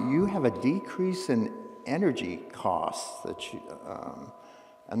you have a decrease in energy costs,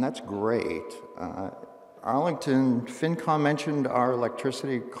 and that's great. Arlington, FinCom mentioned our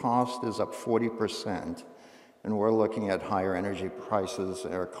electricity cost is up 40%, and we're looking at higher energy prices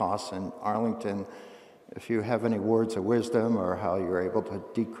or costs in Arlington. If you have any words of wisdom or how you're able to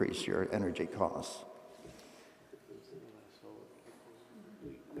decrease your energy costs.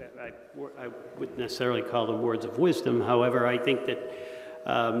 I wouldn't necessarily call them words of wisdom. However, I think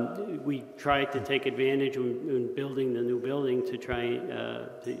that we tried to take advantage in building the new building to try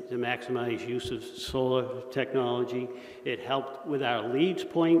to maximize use of solar technology. It helped with our leads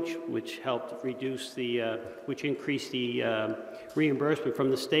point, which helped reduce which increased the reimbursement from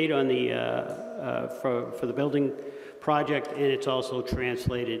the state on for the building project, and it's also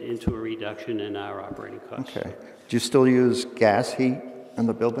translated into a reduction in our operating costs. Okay. Do you still use gas heat in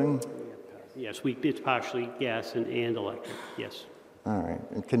the building? Yes, it's partially gas and electric, yes. All right.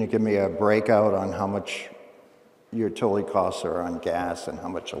 And can you give me a breakout on how much your utility costs are on gas and how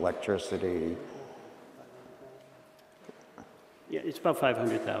much electricity? Yeah, it's about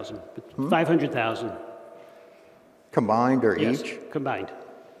 $500,000. 500,000. Combined or yes, each? Combined.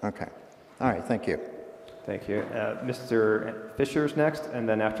 Okay. All right, thank you. Thank you. Mr. Fisher's next, and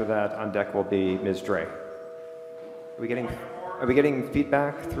then after that on deck will be Ms. Dre. Are we getting... Are we getting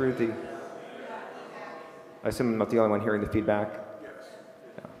feedback through the? I assume I'm not the only one hearing the feedback.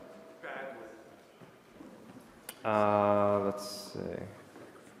 Let's see.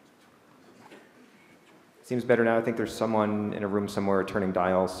 Seems better now. I think there's someone in a room somewhere turning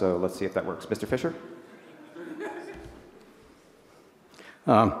dials, so let's see if that works. Mr. Fisher?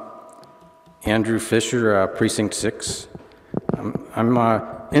 Andrew Fisher, Precinct 6.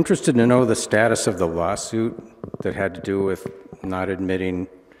 I'm interested to know the status of the lawsuit that had to do with not admitting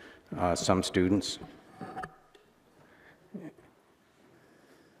some students.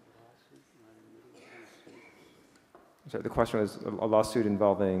 So the question was a lawsuit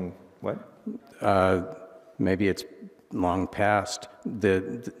involving what? Maybe it's long past.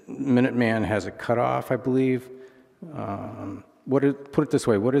 The Minuteman has a cutoff, I believe. Put it this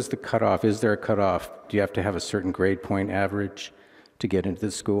way, what is the cutoff? Is there a cutoff? Do you have to have a certain grade point average to get into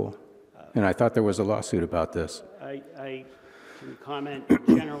the school? And I thought there was a lawsuit about this. I can comment,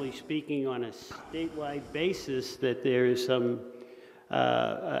 generally speaking, on a statewide basis that there is some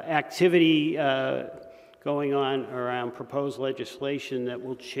activity going on around proposed legislation that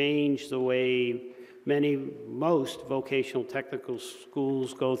will change the way most vocational technical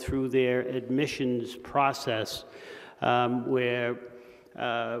schools go through their admissions process, where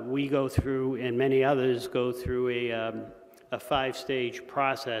we go through, and many others go through a five-stage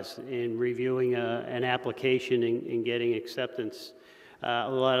process in reviewing an application and getting acceptance. A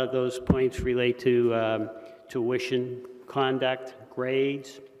lot of those points relate to tuition, conduct,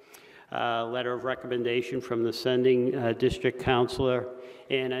 grades, letter of recommendation from the sending district counselor,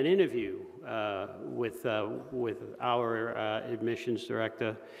 and an interview with our admissions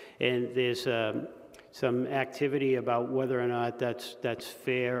director. And there's some activity about whether or not that's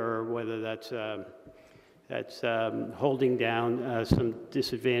fair, or whether that's holding down some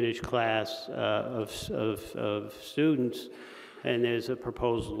disadvantaged class of students. And there's a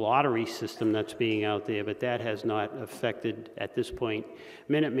proposed lottery system that's being out there, but that has not affected, at this point,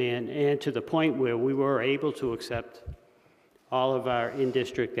 Minuteman, and to the point where we were able to accept all of our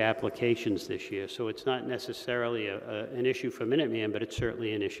in-district applications this year. So it's not necessarily an issue for Minuteman, but it's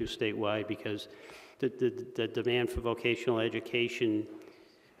certainly an issue statewide, because the demand for vocational education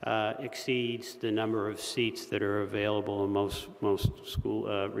exceeds the number of seats that are available in most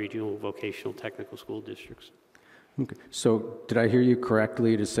school regional vocational technical school districts. Okay. So did I hear you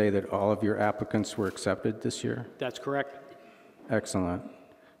correctly to say that all of your applicants were accepted this year? That's correct. Excellent.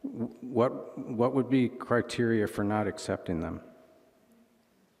 What would be criteria for not accepting them?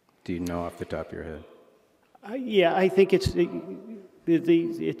 Do you know off the top of your head? Yeah, I think it's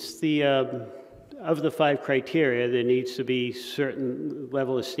of the five criteria, there needs to be certain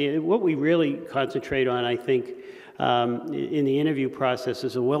level of standard. What we really concentrate on, I think, in the interview process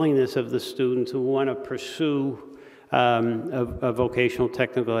is a willingness of the students who want to pursue a vocational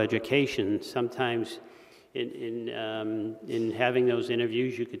technical education. Sometimes in having those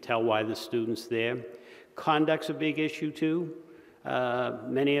interviews, you could tell why the student's there. Conduct's a big issue too.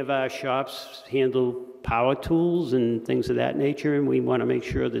 Many of our shops handle power tools and things of that nature, and we want to make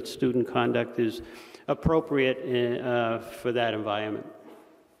sure that student conduct is appropriate for that environment.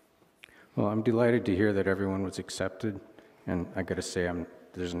 Well, I'm delighted to hear that everyone was accepted, and I got to say,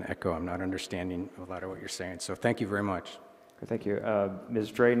 there's an echo. I'm not understanding a lot of what you're saying, so thank you very much. Thank you. Ms.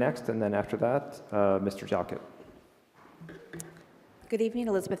 Dre next, and then after that, Mr. Jalkut. Good evening,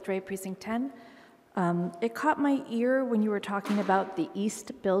 Elizabeth Dre, Precinct 10. It caught my ear when you were talking about the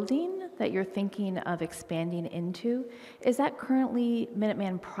east building that you're thinking of expanding into. Is that currently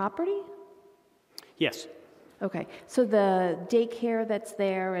Minuteman property? Yes. Okay, so the daycare that's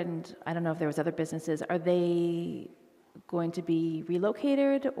there, and I don't know if there was other businesses, are they going to be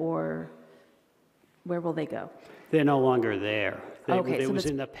relocated, or where will they go? They're no longer there. Okay, it so was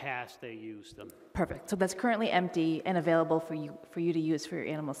in the past they used them. Perfect. So that's currently empty and available for you to use for your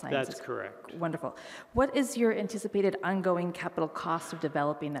animal sciences. That's correct. Wonderful. What is your anticipated ongoing capital cost of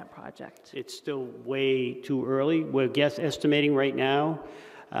developing that project? It's still way too early. We're estimating right now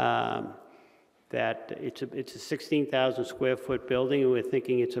that it's a 16,000 square foot building, and we're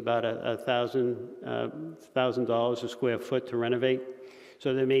thinking it's about $1,000 a square foot to renovate.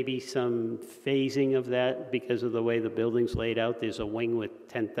 So there may be some phasing of that because of the way the building's laid out. There's a wing with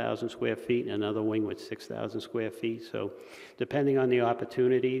 10,000 square feet and another wing with 6,000 square feet. So depending on the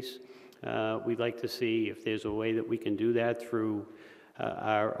opportunities, we'd like to see if there's a way that we can do that through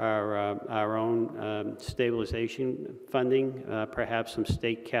our own stabilization funding, perhaps some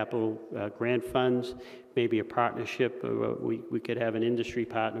state capital grant funds, maybe a partnership. We could have an industry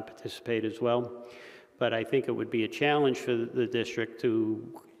partner participate as well. But I think it would be a challenge for the district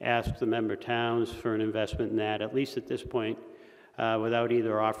to ask the member towns for an investment in that. At least at this point, without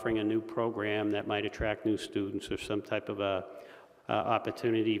either offering a new program that might attract new students or some type of a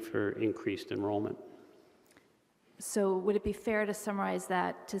opportunity for increased enrollment. So would it be fair to summarize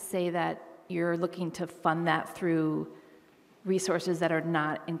that to say that you're looking to fund that through resources that are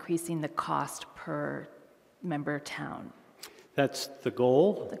not increasing the cost per member town? That's the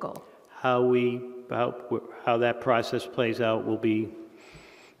goal. The goal. How that process plays out will be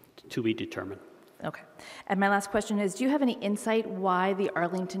to be determined. Okay. And my last question is, do you have any insight why the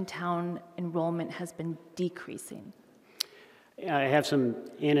Arlington town enrollment has been decreasing? I have some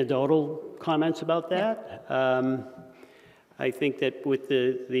anecdotal comments about that. I think that with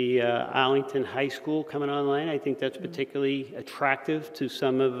the Arlington High School coming online, I think that's particularly attractive to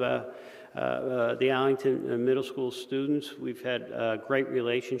some of the Arlington Middle School students. We've had great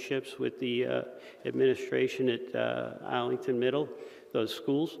relationships with the administration at Arlington Middle, those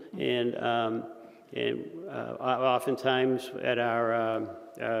schools, and oftentimes at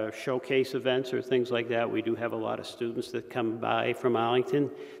our showcase events or things like that, we do have a lot of students that come by from Arlington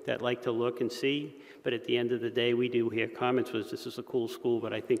that like to look and see. But at the end of the day, we do hear comments was, this is a cool school,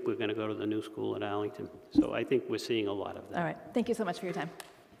 but I think we're going to go to the new school in Arlington. So I think we're seeing a lot of that. All right. Thank you so much for your time.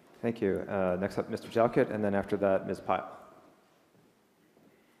 Thank you. Next up, Mr. Jalkut, and then after that, Ms. Pyle.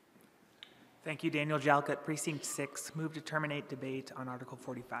 Thank you, Daniel Jalkut, Precinct 6. Move to terminate debate on Article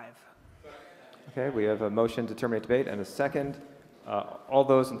 45. Okay, we have a motion to terminate debate and a second. All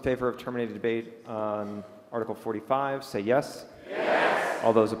those in favor of terminating debate on Article 45, say yes. Yes.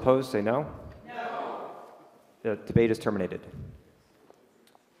 All those opposed, say no. No. The debate is terminated.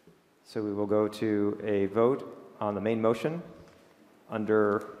 So we will go to a vote on the main motion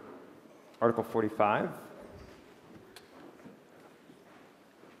under Article 45,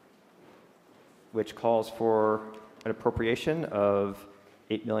 which calls for an appropriation of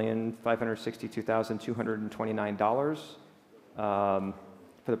 $8,562,229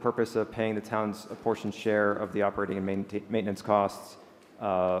 for the purpose of paying the town's apportioned share of the operating and maintenance costs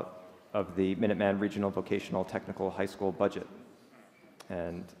of the Minuteman Regional Vocational Technical High School budget.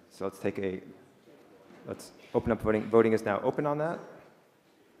 And so let's open up voting. Voting is now open on that.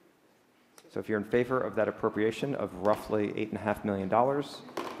 So if you're in favor of that appropriation of roughly $8.5 million,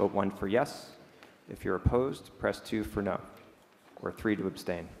 vote 1 for yes. If you're opposed, press 2 for no, or 3 to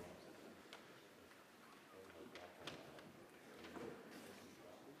abstain.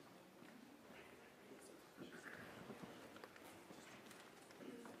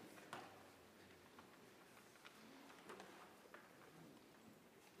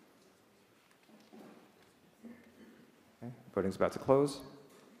 Okay, voting's about to close.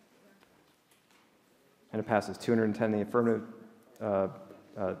 And it passes 210 in the affirmative, 2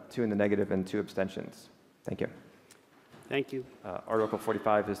 in the negative, and 2 abstentions. Thank you. Thank you. Article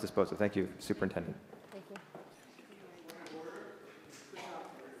 45 is disposed of. Thank you, Superintendent. Thank you.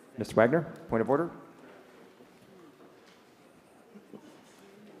 Mr. Wagner, point of order.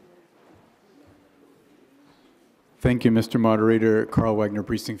 Thank you, Mr. Moderator. Carl Wagner,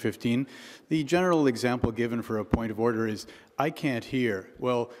 Precinct 15. The general example given for a point of order is, I can't hear.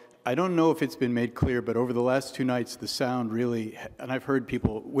 Well, I don't know if it's been made clear, but over the last 2 nights, the sound really, and I've heard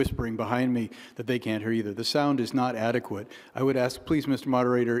people whispering behind me that they can't hear either. The sound is not adequate. I would ask, please, Mr.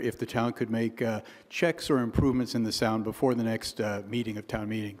 Moderator, if the town could make checks or improvements in the sound before the next meeting of town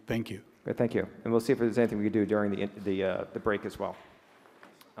meeting. Thank you. Great, thank you. And we'll see if there's anything we can do during the break as well.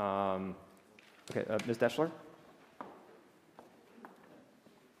 Okay, Ms. Deschler?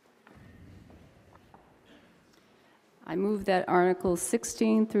 I move that Articles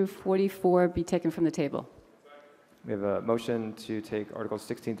 16 through 44 be taken from the table. We have a motion to take Articles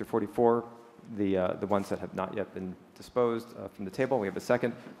 16 through 44, the ones that have not yet been disposed from the table. We have a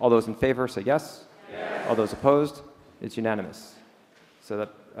second. All those in favor say yes. Yes. All those opposed? It's unanimous. So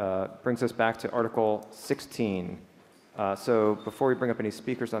that brings us back to Article 16. So before we bring up any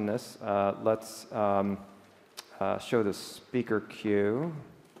speakers on this, let's show the speaker queue.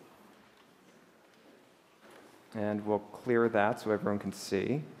 And we'll clear that so everyone can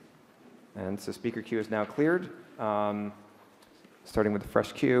see. And so speaker queue is now cleared, starting with a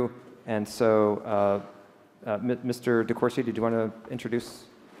fresh queue. And so, Mr. DeCourcy, did you want to introduce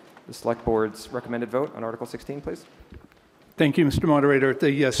the Select Board's recommended vote on Article 16, please? Thank you, Mr. Moderator.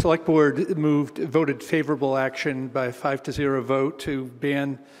 The Select Board voted favorable action by a 5-0 vote to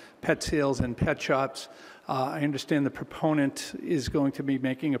ban pet sales and pet shops. I understand the proponent is going to be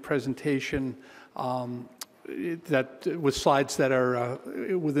making a presentation with slides that are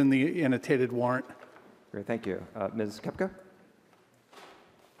within the annotated warrant. Great, thank you. Ms. Kepka?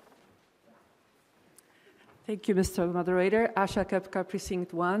 Thank you, Mr. Moderator. Asha Kepka,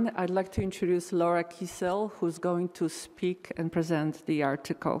 Precinct 1. I'd like to introduce Laura Kiesel, who's going to speak and present the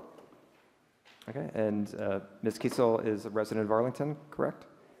article. Okay, and Ms. Kiesel is a resident of Arlington, correct?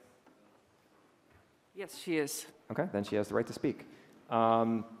 Yes, she is. Okay, then she has the right to speak.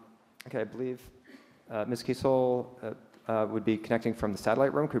 Okay, I believe Ms. Kiesel would be connecting from the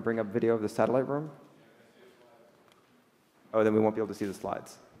satellite room. Could we bring up video of the satellite room? Oh, then we won't be able to see the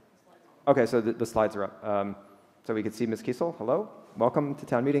slides. Okay, so the slides are up. So we can see Ms. Kiesel. Hello, welcome to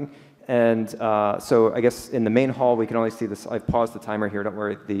town meeting. And so I guess in the main hall, we can only see this. I've paused the timer here, don't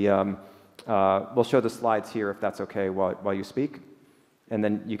worry. We'll show the slides here if that's okay while you speak. And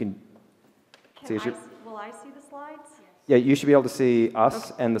then you can see. Will I see the slides? Yeah, you should be able to see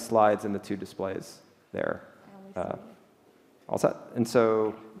us and the slides in the two displays there. All set? And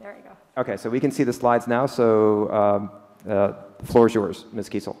so, there you go. Okay, so we can see the slides now. So the floor is yours, Ms.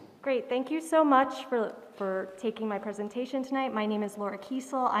 Kiesel. Great, thank you so much for taking my presentation tonight. My name is Laura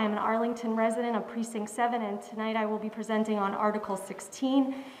Kiesel. I am an Arlington resident of Precinct 7, and tonight I will be presenting on Article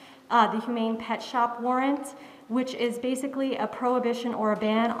 16, the Humane Pet Shop Warrant, which is basically a prohibition or a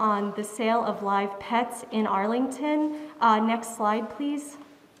ban on the sale of live pets in Arlington. Next slide, please.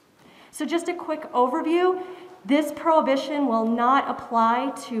 So just a quick overview. This prohibition will not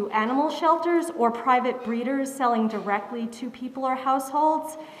apply to animal shelters or private breeders selling directly to people or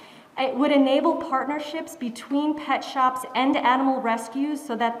households. It would enable partnerships between pet shops and animal rescues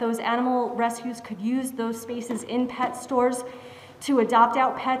so that those animal rescues could use those spaces in pet stores to adopt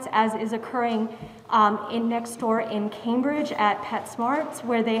out pets, as is occurring next door in Cambridge at PetSmart,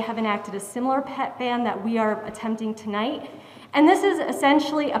 where they have enacted a similar pet ban that we are attempting tonight. And this is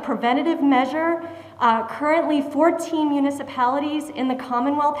essentially a preventative measure. Currently, 14 municipalities in the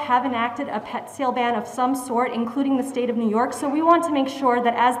Commonwealth have enacted a pet sale ban of some sort, including the state of New York. So we want to make sure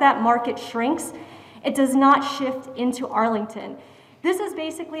that as that market shrinks, it does not shift into Arlington. This is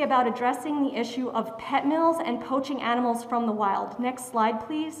basically about addressing the issue of pet mills and poaching animals from the wild. Next slide,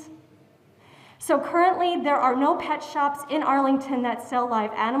 please. So currently, there are no pet shops in Arlington that sell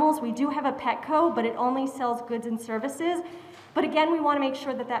live animals. We do have a Petco, but it only sells goods and services. But again, we want to make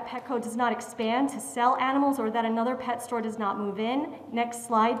sure that that Petco does not expand to sell animals or that another pet store does not move in. Next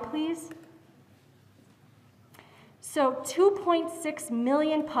slide, please. So 2.6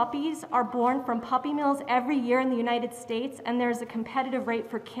 million puppies are born from puppy mills every year in the United States, and there's a competitive rate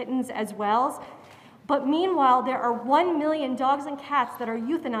for kittens as well. But meanwhile, there are 1 million dogs and cats that are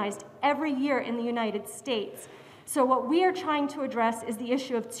euthanized every year in the United States. So what we are trying to address is the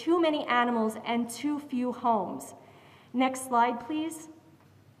issue of too many animals and too few homes. Next slide, please.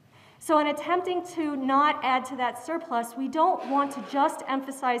 So in attempting to not add to that surplus, we don't want to just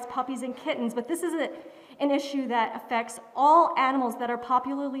emphasize puppies and kittens, but this is an issue that affects all animals that are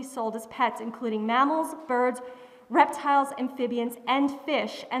popularly sold as pets, including mammals, birds, reptiles, amphibians, and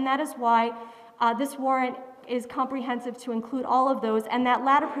fish. And that is why this warrant is comprehensive to include all of those, and that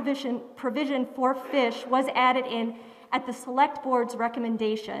latter provision for fish was added in at the Select Board's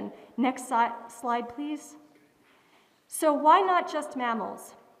recommendation. Next slide, please. So why not just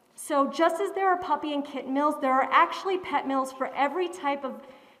mammals? So just as there are puppy and kitten mills, there are actually pet mills for every type of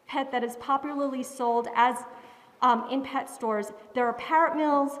pet that is popularly sold as in pet stores. There are parrot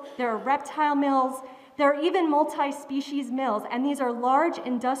mills, there are reptile mills, there are even multi-species mills, and these are large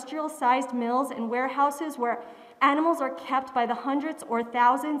industrial-sized mills and warehouses where animals are kept by the hundreds or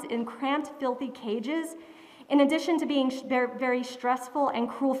thousands in cramped, filthy cages. In addition to being very stressful and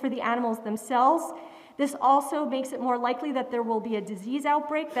cruel for the animals themselves, this also makes it more likely that there will be a disease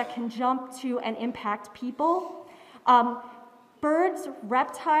outbreak that can jump to and impact people. Birds,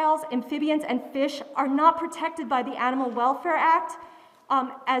 reptiles, amphibians, and fish are not protected by the Animal Welfare Act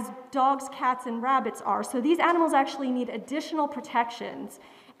as dogs, cats, and rabbits are. So these animals actually need additional protections.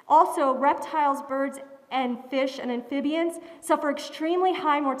 Also, reptiles, birds, and fish and amphibians suffer extremely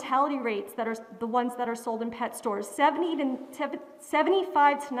high mortality rates that are the ones that are sold in pet stores. 75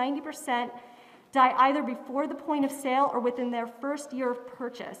 to 90% die either before the point of sale or within their first year of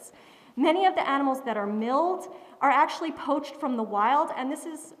purchase. Many of the animals that are milled are actually poached from the wild, and this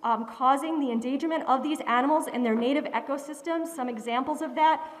is causing the endangerment of these animals in their native ecosystems. Some examples of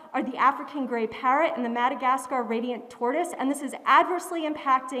that are the African gray parrot and the Madagascar radiant tortoise, and this is adversely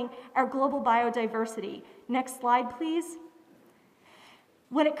impacting our global biodiversity. Next slide, please.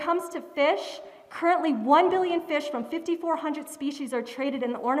 When it comes to fish, currently 1 billion fish from 5,400 species are traded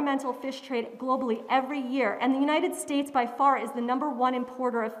in the ornamental fish trade globally every year, and the United States by far is the #1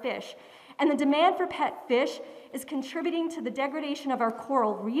 importer of fish. And the demand for pet fish is contributing to the degradation of our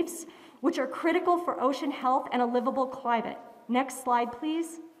coral reefs, which are critical for ocean health and a livable climate. Next slide,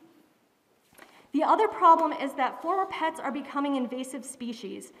 please. The other problem is that former pets are becoming invasive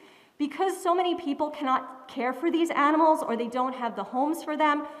species. Because so many people cannot care for these animals or they don't have the homes for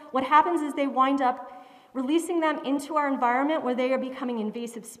them, what happens is they wind up releasing them into our environment where they are becoming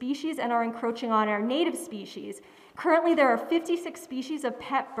invasive species and are encroaching on our native species. Currently, there are 56 species of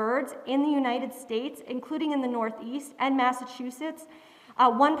pet birds in the United States, including in the Northeast and Massachusetts.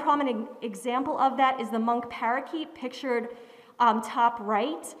 One prominent example of that is the monk parakeet, pictured top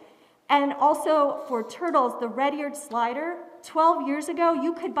right. And also for turtles, the red-eared slider. 12 years ago,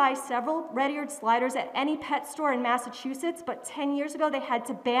 you could buy several red-eared sliders at any pet store in Massachusetts, but 10 years ago, they had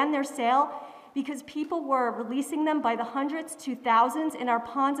to ban their sale because people were releasing them by the hundreds to thousands in our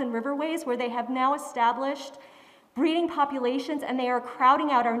ponds and riverways, where they have now established breeding populations, and they are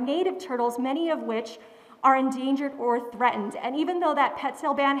crowding out our native turtles, many of which are endangered or threatened. And even though that pet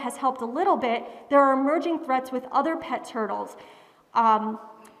sale ban has helped a little bit, there are emerging threats with other pet turtles.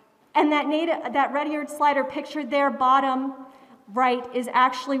 And that red-eared slider pictured there, bottom right, is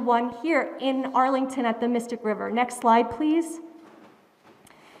actually one here in Arlington at the Mystic River. Next slide, please.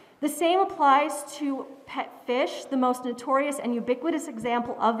 The same applies to pet fish. The most notorious and ubiquitous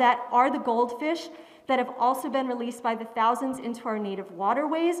example of that are the goldfish that have also been released by the thousands into our native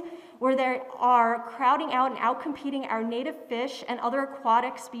waterways, where they are crowding out and outcompeting our native fish and other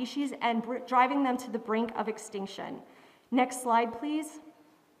aquatic species and driving them to the brink of extinction. Next slide, please.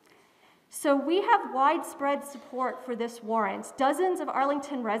 So we have widespread support for this warrant. Dozens of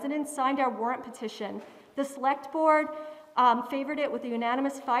Arlington residents signed our warrant petition. The Select Board favored it with a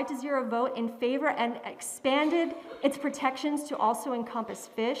unanimous 5-0 vote in favor and expanded its protections to also encompass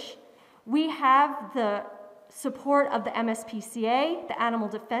fish. We have the support of the MSPCA, the Animal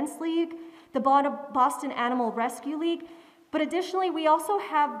Defense League, the Boston Animal Rescue League, but additionally, we also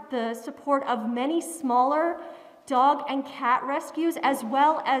have the support of many smaller dog and cat rescues, as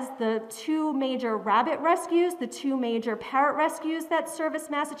well as the 2 major rabbit rescues, the 2 major parrot rescues that service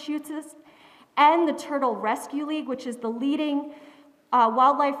Massachusetts, and the Turtle Rescue League, which is the leading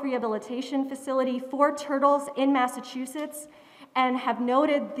wildlife rehabilitation facility for turtles in Massachusetts, and have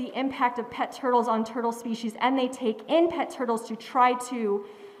noted the impact of pet turtles on turtle species, and they take in pet turtles to try to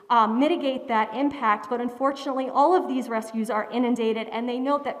mitigate that impact. But unfortunately, all of these rescues are inundated, and they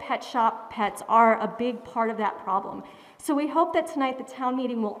note that pet shop pets are a big part of that problem. So we hope that tonight the town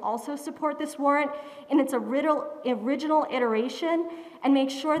meeting will also support this warrant in its original iteration and make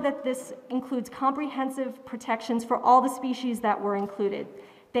sure that this includes comprehensive protections for all the species that were included.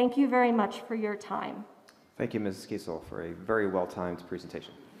 Thank you very much for your time. Thank you, Ms. Kiesel, for a very well-timed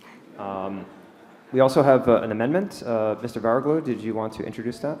presentation. We also have an amendment. Mr. Varaglu, did you want to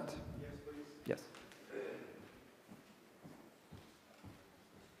introduce that? Yes, please. Yes.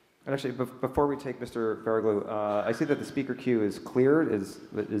 And actually, before we take Mr. Varaglu, I see that the speaker queue is cleared. Is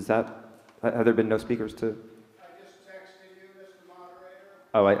that, have there been no speakers to? I just texted you, Mr.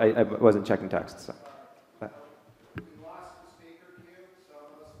 Moderator. Oh, I wasn't checking texts. So. We lost the speaker queue, so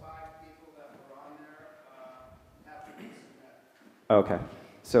those 5 people that were on there have to be submitted. Okay.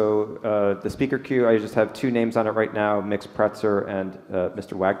 So the speaker queue, I just have 2 names on it right now, Mix Pretzer and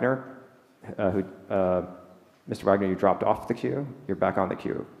Mr. Wagner. Mr. Wagner, you dropped off the queue. You're back on the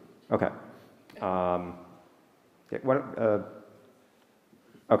queue. Okay.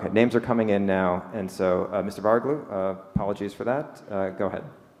 Okay, names are coming in now. And so, Mr. Varaglu, apologies for that. Go ahead.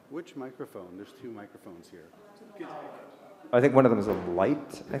 Which microphone? There's 2 microphones here. I think one of them is a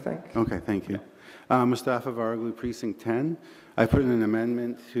light, I think. Okay, thank you. Mustafa Varaglu, Precinct 10. I put in an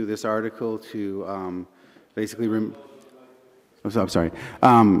amendment to this article to basically I'm sorry.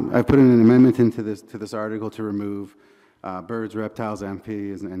 I put in an amendment into this article to remove birds, reptiles,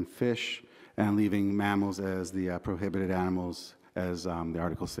 amphibians, and fish, and leaving mammals as the prohibited animals, as the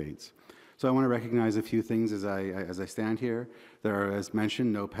article states. So I want to recognize a few things as I stand here. There are, as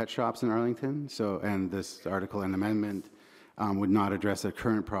mentioned, no pet shops in Arlington. And this article and amendment would not address a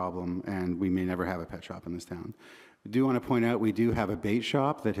current problem, and we may never have a pet shop in this town. I do want to point out we do have a bait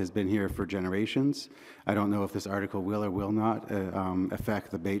shop that has been here for generations. I don't know if this article will or will not affect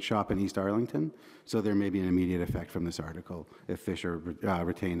the bait shop in East Arlington, so there may be an immediate effect from this article if fish are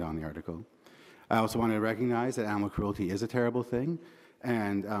retained on the article. I also want to recognize that animal cruelty is a terrible thing,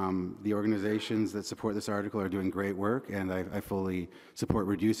 and the organizations that support this article are doing great work, and I fully support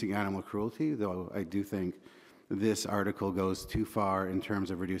reducing animal cruelty, though I do think this article goes too far in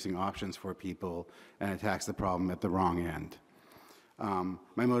terms of reducing options for people and attacks the problem at the wrong end.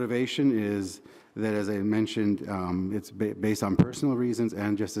 My motivation is that, as I mentioned, it's based on personal reasons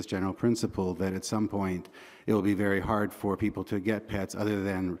and just this general principle that at some point it will be very hard for people to get pets other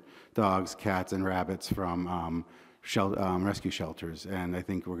than dogs, cats, and rabbits from rescue shelters, and I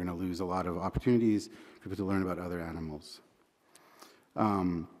think we're going to lose a lot of opportunities for people to learn about other animals.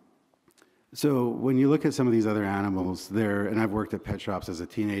 So when you look at some of these other animals, and I've worked at pet shops as a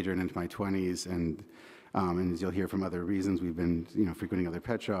teenager and into my 20s, and as you'll hear from other reasons, we've been frequenting other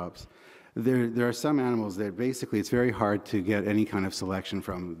pet shops. There are some animals that basically it's very hard to get any kind of selection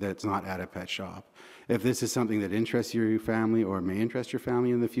from that's not at a pet shop. If this is something that interests your family or may interest your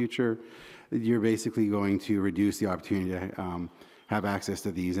family in the future, you're basically going to reduce the opportunity to have access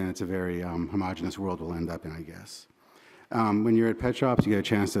to these, and it's a very homogeneous world we'll end up in, I guess. When you're at pet shops, you get a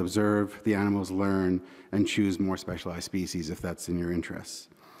chance to observe the animals, learn, and choose more specialized species if that's in your interests.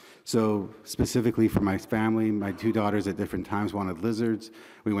 So specifically for my family, my 2 daughters at different times wanted lizards.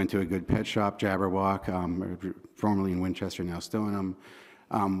 We went to a good pet shop, Jabberwock, formerly in Winchester, now Stoneham.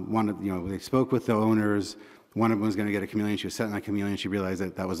 They spoke with the owners. One of them was going to get a chameleon. She was setting that chameleon. She realized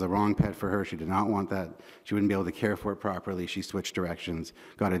that that was the wrong pet for her. She did not want that. She wouldn't be able to care for it properly. She switched directions,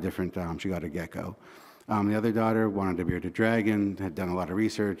 got a different, she got a gecko. The other daughter wanted a bearded dragon, had done a lot of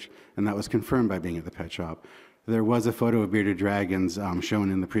research, and that was confirmed by being at the pet shop. There was a photo of bearded dragons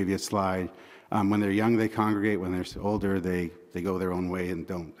shown in the previous slide. When they're young, they congregate. When they're older, they go their own way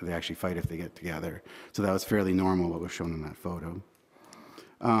and they actually fight if they get together. So that was fairly normal, what was shown in that photo.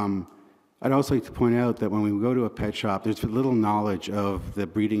 I'd also like to point out that when we go to a pet shop, there's little knowledge of the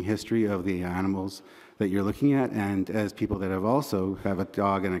breeding history of the animals that you're looking at, and as people that have a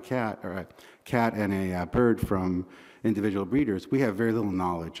dog and a cat, or a cat and a bird from individual breeders, we have very little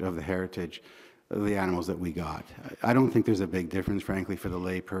knowledge of the heritage of the animals that we got. I don't think there's a big difference, frankly, for the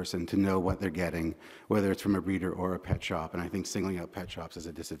lay person to know what they're getting, whether it's from a breeder or a pet shop, and I think singling out pet shops is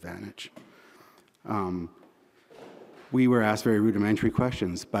a disadvantage. We were asked very rudimentary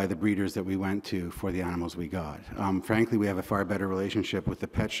questions by the breeders that we went to for the animals we got. Frankly, we have a far better relationship with the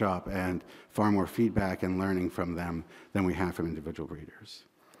pet shop and far more feedback and learning from them than we have from individual breeders.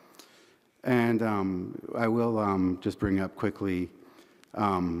 And I will just bring up quickly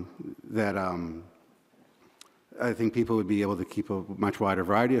that I think people would be able to keep a much wider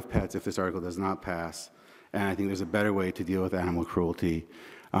variety of pets if this article does not pass. And I think there's a better way to deal with animal cruelty,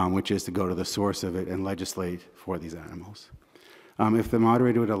 which is to go to the source of it and legislate for these animals. If the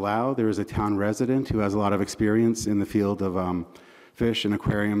moderator would allow, there is a town resident who has a lot of experience in the field of fish and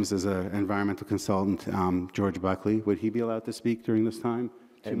aquariums as an environmental consultant, George Buckley. Would he be allowed to speak during this time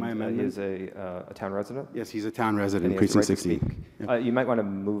to my amendment? He is a town resident? Yes, he's a town resident, precinct 16. Yep. You might want to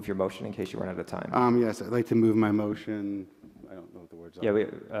move your motion in case you run out of time. Yes, I'd like to move my motion. I don't know what the words are.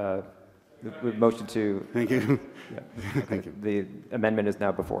 Yeah, we motion to... Thank you. Yeah. Okay. Thank you. The amendment is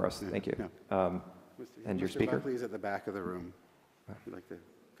now before us. Thank you. Yeah. And your Mr. speaker? Buckley is at the back of the room. If you'd like to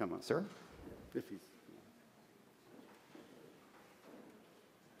come up. Sir? If he's...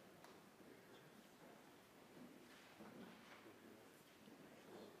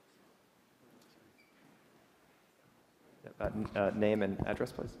 Name and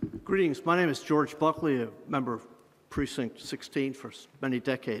address, please. Greetings. My name is George Buckley, a member of Precinct 16 for many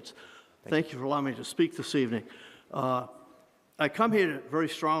decades. Thank you for allowing me to speak this evening. I come here to very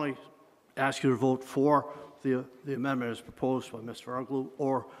strongly ask you to vote for the amendment as proposed by Mr. Uglu,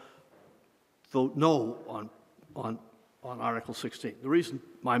 or vote no on Article 16.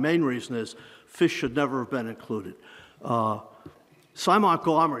 My main reason is fish should never have been included. Simon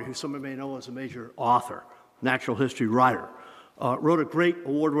Montgomery, who some of you may know as a major author, natural history writer, wrote a great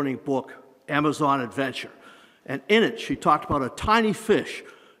award-winning book, Amazon Adventure. And in it, she talked about a tiny fish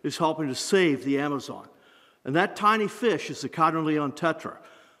is helping to save the Amazon. And that tiny fish is the Cardinal Leon tetra.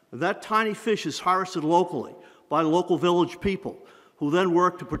 And that tiny fish is harvested locally by local village people who then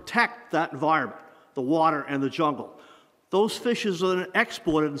work to protect that environment, the water and the jungle. Those fishes are then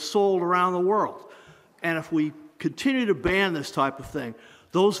exported and sold around the world. And if we continue to ban this type of thing,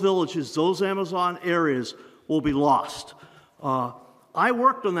 those villages, those Amazon areas will be lost. I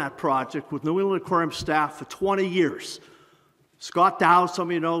worked on that project with New England Aquarium staff for 20 years. Scott Dow, some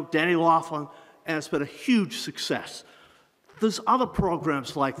of you know, Danny Laughlin, and it's been a huge success. There's other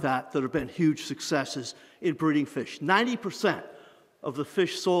programs like that that have been huge successes in breeding fish. 90% of the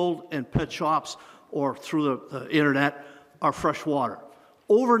fish sold in pet shops or through the internet are freshwater.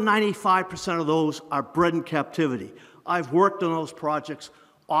 Over 95% of those are bred in captivity. I've worked on those projects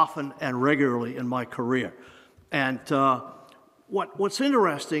often and regularly in my career. And what's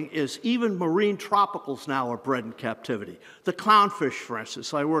interesting is even marine tropicals now are bred in captivity. The clownfish, for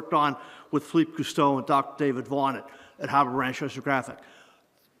instance, I worked on with Philippe Cousteau and Dr. David Vaughn at Harbor Ranch Oceanographic.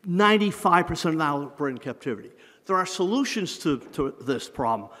 95% now are bred in captivity. There are solutions to this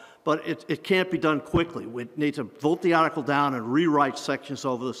problem. but it can't be done quickly. We need to vote the article down and rewrite sections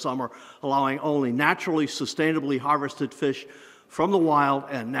over the summer, allowing only naturally, sustainably harvested fish from the wild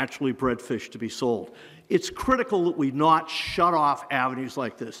and naturally bred fish to be sold. It's critical that we not shut off avenues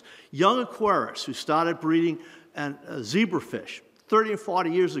like this. Young aquarists who started breeding zebrafish 30 and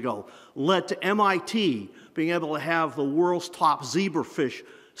 40 years ago led to MIT being able to have the world's top zebrafish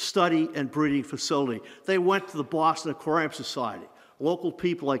study and breeding facility. They went to the Boston Aquarium Society, local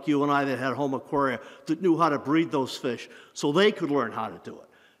people like you and I that had home aquaria that knew how to breed those fish so they could learn how to do it.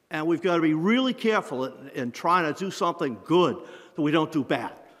 And we've got to be really careful in trying to do something good that we don't do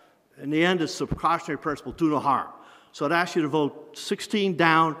bad. In the end, it's the precautionary principle, do no harm. So I'd ask you to vote 16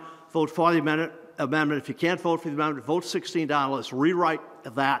 down, vote for the amendment. If you can't vote for the amendment, vote 16 down. Let's rewrite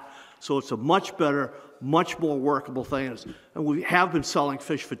that so it's a much better, much more workable thing. And we have been selling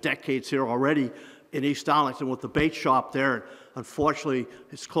fish for decades here already in East Arlington with the bait shop there. And unfortunately,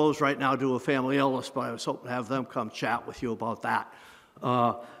 it's closed right now due to a family illness, but I was hoping to have them come chat with you about that.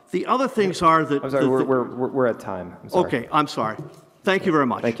 The other things are that... I'm sorry, we're at time. I'm sorry. Okay, I'm sorry. Thank you very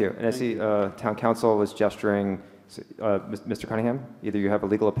much. Thank you. And I see Town Council was gesturing. Mr. Cunningham, either you have a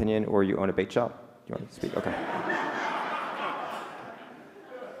legal opinion or you own a bait shop. Do you want to speak? Okay.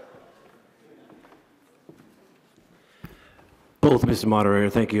 Both, Mr. Moderator.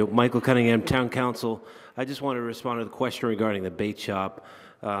 Thank you. Michael Cunningham, Town Council. I just want to respond to the question regarding the bait shop.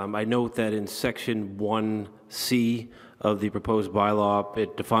 I note that in Section 1C of the proposed bylaw,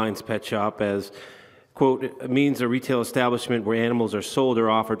 it defines pet shop as, quote, "It means a retail establishment where animals are sold or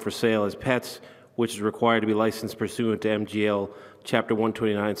offered for sale as pets, which is required to be licensed pursuant to MGL Chapter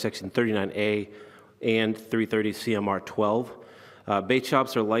 129, Section 39A and 330 CMR 12. Bait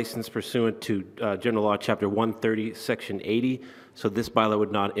shops are licensed pursuant to General Law Chapter 130, Section 80, so this bylaw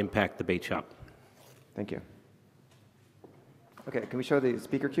would not impact the bait shop." Thank you. Okay, can we show the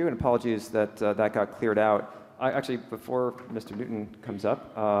speaker queue? And apologies that that got cleared out. Actually, before Mr. Newton comes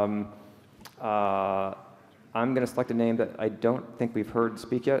up, I'm going to select a name that I don't think we've heard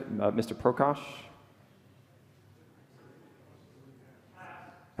speak yet. Mr. Prokosh?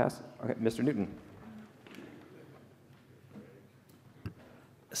 Pass? Okay, Mr. Newton.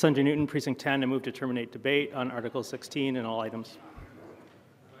 Sanjay Newton, Precinct 10. I move to terminate debate on Article 16 and all items.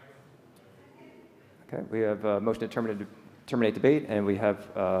 Okay, we have a motion to terminate debate, and we have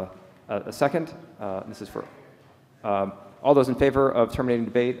a second. This is for all those in favor of terminating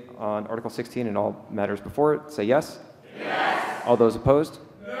debate on Article 16 and all matters before it, say yes. Yes. All those opposed?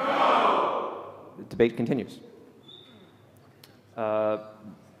 No. The debate continues.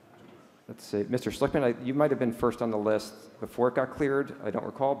 Let's see, Mr. Schlickman, you might have been first on the list before it got cleared. I don't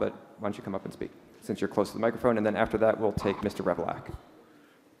recall, but why don't you come up and speak, since you're close to the microphone, and then after that, we'll take Mr. Revelak.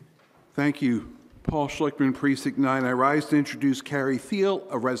 Thank you. Paul Schlickman, Precinct 9. I rise to introduce Carrie Thiel,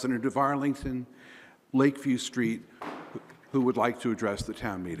 a resident of Arlington, Lakeview Street, who would like to address the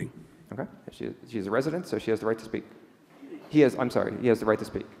town meeting. Okay, she's a resident, so she has the right to speak. He has the right to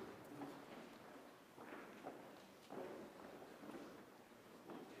speak.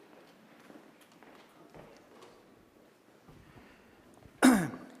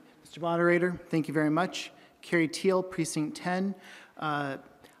 Mr. Moderator, thank you very much. Carrie Thiel, Precinct 10. I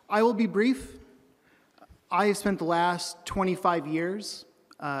will be brief. I have spent the last 25 years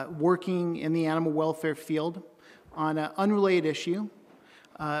working in the animal welfare field on an unrelated issue.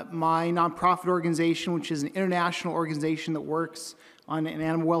 My nonprofit organization, which is an international organization that works on an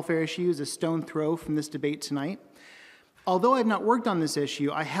animal welfare issue, is a stone throw from this debate tonight. Although I've not worked on this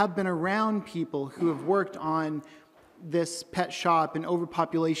issue, I have been around people who have worked on this pet shop and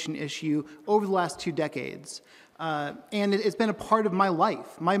overpopulation issue over the last 2 decades. And it's been a part of my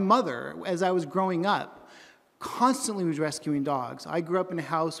life. My mother, as I was growing up, constantly was rescuing dogs. I grew up in a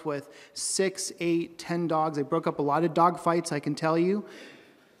house with 6, 8, 10 dogs. I broke up a lot of dog fights, I can tell you.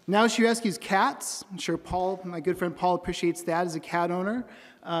 Now she rescues cats. I'm sure Paul, my good friend Paul, appreciates that as a cat owner.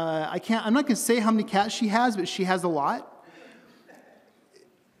 I'm not going to say how many cats she has, but she has a lot.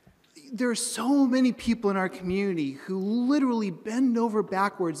 There are so many people in our community who literally bend over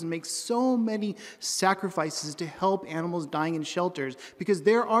backwards and make so many sacrifices to help animals dying in shelters, because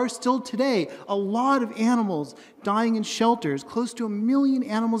there are still today a lot of animals dying in shelters. Close to 1 million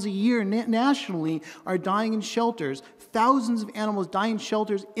animals a year nationally are dying in shelters. Thousands of animals die in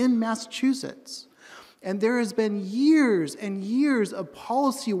shelters in Massachusetts. And there has been years and years of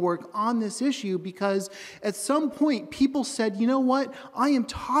policy work on this issue, because at some point people said, you know what, I am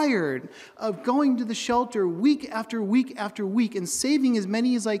tired of going to the shelter week after week after week and saving as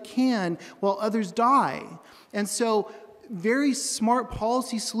many as I can while others die. And so very smart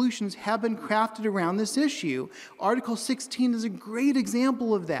policy solutions have been crafted around this issue. Article 16 is a great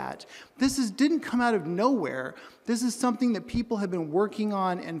example of that. Didn't come out of nowhere. This is something that people have been working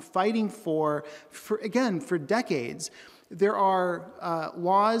on and fighting for decades. There are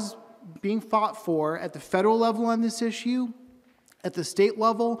laws being fought for at the federal level on this issue, at the state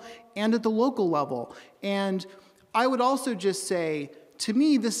level, and at the local level. And I would also just say, to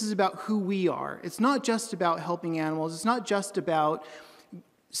me, this is about who we are. It's not just about helping animals. It's not just about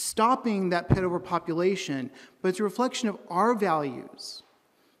stopping that pet overpopulation, but it's a reflection of our values.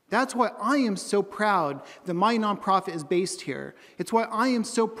 That's why I am so proud that my nonprofit is based here. It's why I am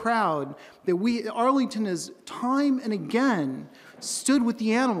so proud that Arlington has time and again stood with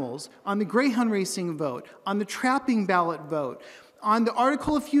the animals on the greyhound racing vote, on the trapping ballot vote, on the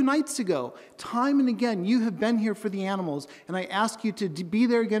article a few nights ago. Time and again, you have been here for the animals, and I ask you to be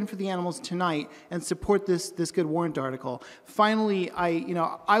there again for the animals tonight and support this good warrant article. Finally,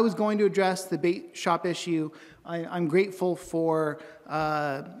 I was going to address the bait shop issue. I'm grateful for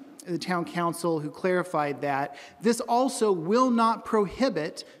the town council who clarified that. This also will not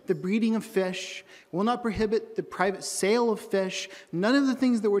prohibit the breeding of fish, will not prohibit the private sale of fish. None of the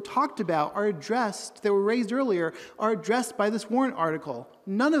things that were talked about are addressed, that were raised earlier, are addressed by this warrant article.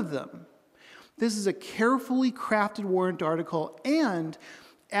 None of them. This is a carefully crafted warrant article, and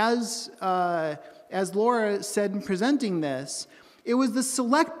as Laura said in presenting this, it was the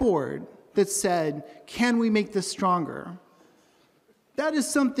select board that said, can we make this stronger? That is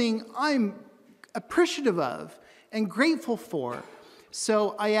something I'm appreciative of and grateful for.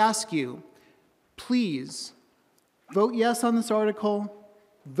 So I ask you, please vote yes on this article,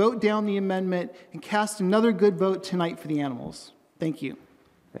 vote down the amendment, and cast another good vote tonight for the animals. Thank you.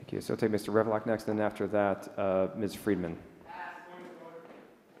 Thank you. So I'll take Mr. Revlock next, and after that, Ms. Friedman.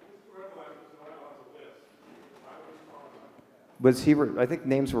 Was he, I think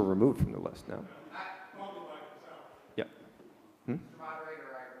names were removed from the list, no? Yeah.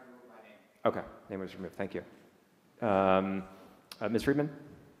 Okay, name was removed, thank you. Ms. Friedman?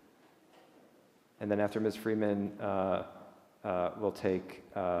 And then after Ms. Friedman, we'll take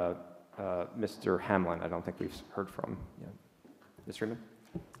Mr. Hamlin. I don't think we've heard from yet. Ms. Friedman?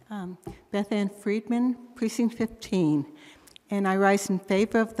 Beth Ann Friedman, Precinct 15. And I rise in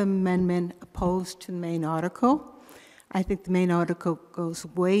favor of the amendment opposed to the main article. I think the main article goes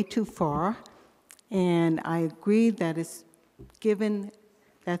way too far. And I agree that it's given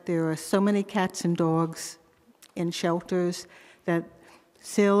that there are so many cats and dogs in shelters that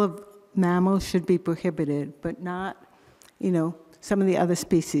sale of mammals should be prohibited, but not, some of the other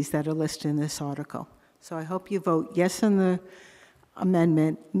species that are listed in this article. So I hope you vote yes on the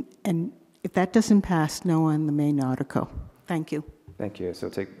amendment, and if that doesn't pass, no on the main article. Thank you. Thank you. So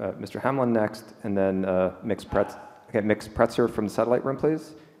take Mr. Hamlin next, and then Mix Pretzer from the satellite room,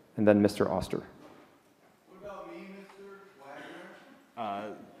 please, and then Mr. Oster.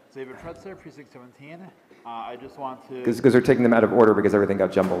 David Pretzer, Precinct 17. I just want to... Because they're taking them out of order because everything got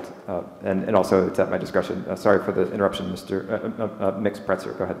jumbled. And also, it's at my discretion. Sorry for the interruption, Mr. Mix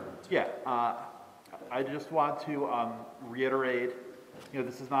Pretzer. Go ahead. Yeah. I just want to reiterate,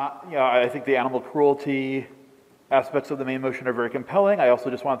 this is not... I think the animal cruelty aspects of the main motion are very compelling. I also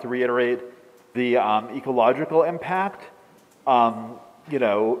just want to reiterate the ecological impact.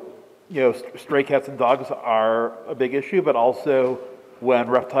 Stray cats and dogs are a big issue, but also when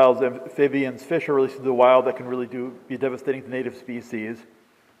reptiles, amphibians, fish are released into the wild, that can really be devastating to native species.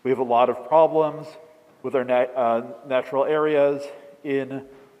 We have a lot of problems with our natural areas in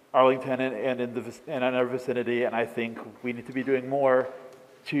Arlington and in our vicinity, and I think we need to be doing more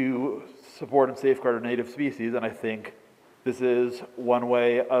to support and safeguard our native species, and I think this is one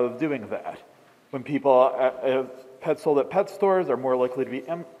way of doing that. When people have pets sold at pet stores, are more likely to be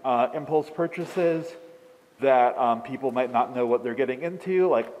impulse purchases that people might not know what they're getting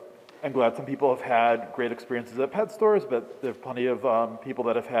into. I'm glad some people have had great experiences at pet stores, but there are plenty of people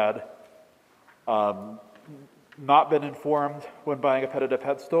that have had not been informed when buying a pet at a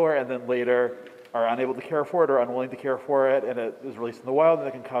pet store, and then later are unable to care for it or unwilling to care for it, and it is released in the wild, and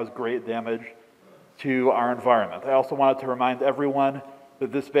it can cause great damage to our environment. I also wanted to remind everyone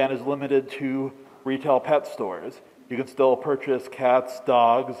that this ban is limited to retail pet stores. You can still purchase cats,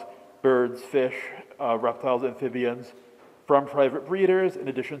 dogs, birds, fish, reptiles, amphibians from private breeders in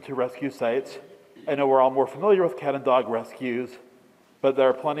addition to rescue sites. I know we're all more familiar with cat and dog rescues, but there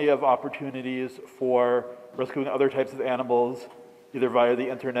are plenty of opportunities for rescuing other types of animals, either via the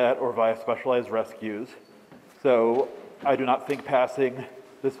internet or via specialized rescues. So I do not think passing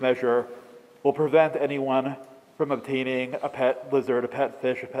this measure will prevent anyone from obtaining a pet lizard, a pet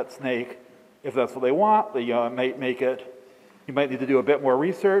fish, a pet snake. If that's what they want, they might make it You might need to do a bit more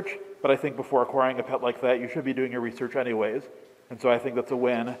research, but I think before acquiring a pet like that, you should be doing your research anyways. And so I think that's a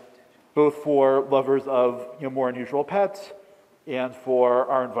win, both for lovers of more unusual pets and for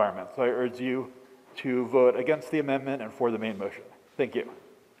our environment. So I urge you to vote against the amendment and for the main motion. Thank you.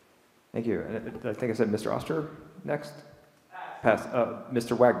 Thank you. And I think I said Mr. Oster next. Pass.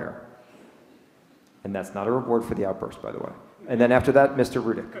 Mr. Wagner. And that's not a reward for the outburst, by the way. And then after that, Mr.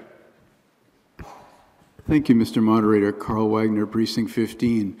 Rudick. Thank you, Mr. Moderator. Carl Wagner, Precinct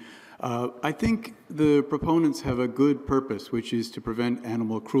 15. I think the proponents have a good purpose, which is to prevent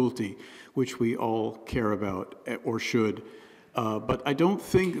animal cruelty, which we all care about, or should. But I don't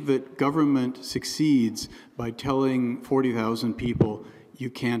think that government succeeds by telling 40,000 people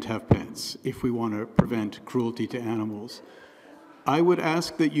you can't have pets if we want to prevent cruelty to animals. I would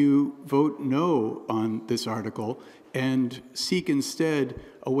ask that you vote no on this article and seek instead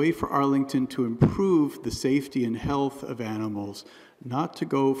a way for Arlington to improve the safety and health of animals, not to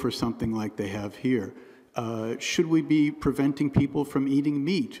go for something like they have here. Should we be preventing people from eating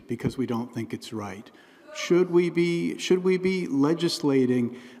meat because we don't think it's right? Should we be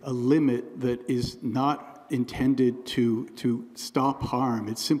legislating a limit that is not intended to stop harm?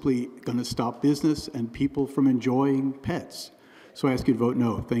 It's simply going to stop business and people from enjoying pets. So I ask you to vote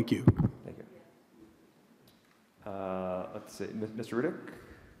no. Thank you. Thank you. Let's see, Mr. Rudick?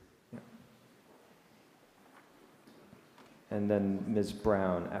 Yeah. And then Ms.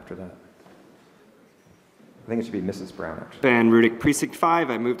 Brown after that. I think it should be Mrs. Brown, actually. Ben Rudick, Precinct 5.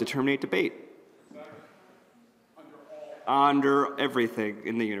 I move to terminate debate. Under everything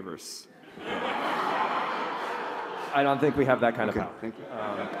in the universe. I don't think we have that kind of power. Thank you.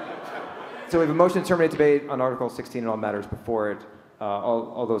 So we have a motion to terminate debate on Article 16 and all matters before it.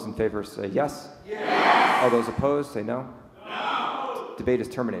 All those in favor say yes. Yes. All those opposed say no. No. Debate is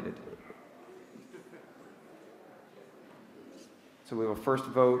terminated. So we will first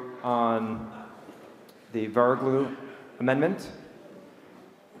vote on the Varaglu amendment.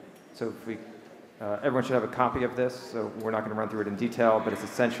 So if we, everyone should have a copy of this, so we're not going to run through it in detail, but it's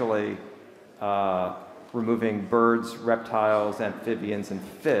essentially removing birds, reptiles, amphibians, and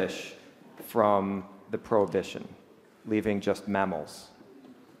fish from the prohibition, leaving just mammals.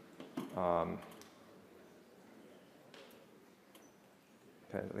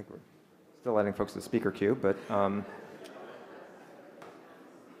 Okay, I think we're still letting folks to the speaker queue, but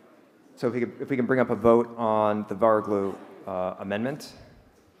so if we can bring up a vote on the Varaglu amendment.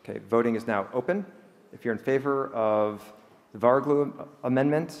 Okay, voting is now open. If you're in favor of the Varaglu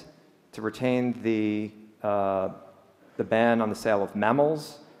amendment to retain the ban on the sale of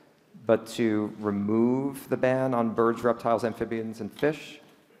mammals, but to remove the ban on birds, reptiles, amphibians, and fish,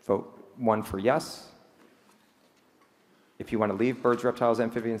 vote 1 for yes. If you want to leave birds, reptiles,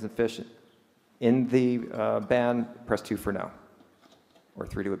 amphibians, and fish in the ban, press 2 for no, or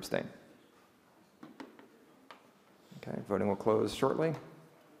 3 to abstain. Okay, voting will close shortly.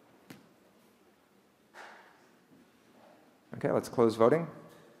 Okay, let's close voting.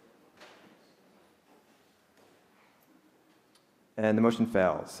 And the motion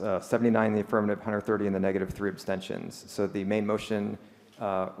fails. 79 in the affirmative, 130 in the negative, 3 abstentions. So the main motion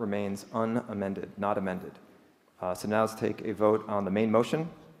remains unamended, not amended. So now let's take a vote on the main motion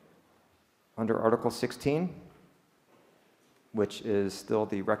under Article 16, which is still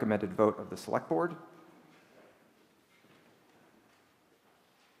the recommended vote of the Select Board.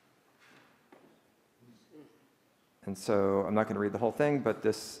 And so I'm not going to read the whole thing, but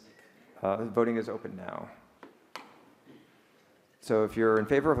this voting is open now. So if you're in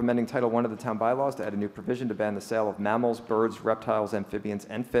favor of amending Title I of the town bylaws to add a new provision to ban the sale of mammals, birds, reptiles, amphibians,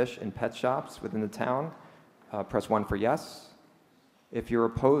 and fish in pet shops within the town, press 1 for yes. If you're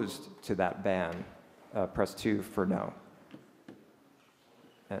opposed to that ban, press 2 for no,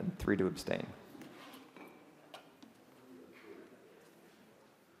 and 3 to abstain.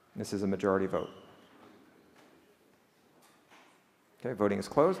 This is a majority vote. Okay, voting is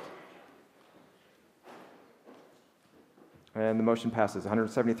closed. And the motion passes.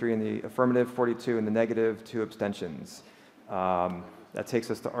 173 in the affirmative, 42 in the negative, 2 abstentions. That takes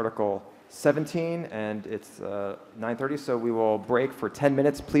us to Article 17, and it's 9:30, so we will break for 10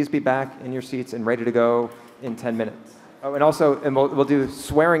 minutes. Please be back in your seats and ready to go in 10 minutes. Oh, and also, we'll do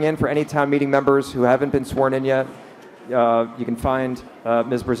swearing in for any town meeting members who haven't been sworn in yet. You can find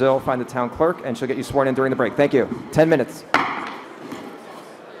Ms. Brazil, find the town clerk, and she'll get you sworn in during the break. Thank you. 10 minutes.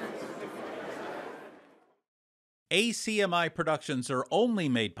 ACMi productions are only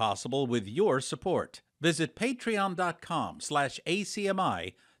made possible with your support. Visit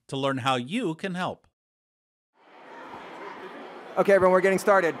patreon.com/ACMi to learn how you can help. Okay, everyone, we're getting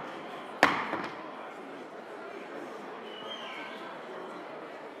started.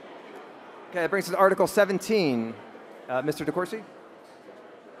 Okay, that brings us to Article 17. Mr. DeCoursey?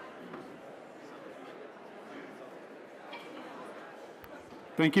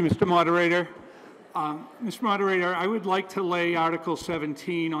 Thank you, Mr. Moderator. Mr. Moderator, I would like to lay Article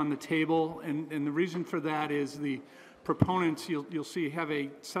 17 on the table, and the reason for that is the proponents, you'll see, have a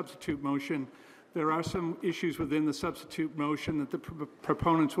substitute motion. There are some issues within the substitute motion that the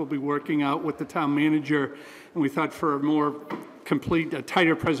proponents will be working out with the town manager, and we thought for a more complete, a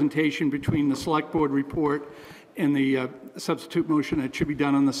tighter presentation between the select board report and the substitute motion, it should be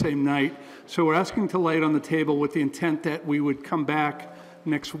done on the same night. So we're asking to lay it on the table with the intent that we would come back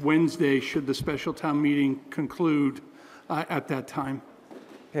next Wednesday should the special town meeting conclude at that time.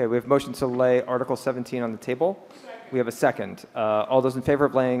 Okay, we have motion to lay Article 17 on the table. We have a second. All those in favor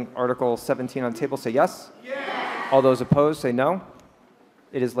of laying Article 17 on the table say yes. Yes. All those opposed say no.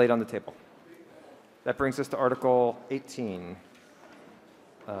 It is laid on the table. That brings us to Article 18.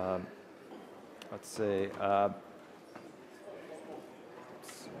 Let's see.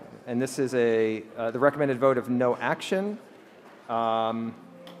 And this is the recommended vote of no action. And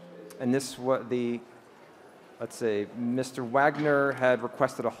this was let's see, Mr. Wagner had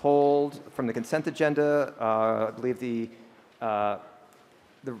requested a hold from the consent agenda. I believe the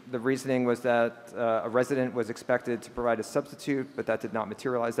reasoning was that a resident was expected to provide a substitute, but that did not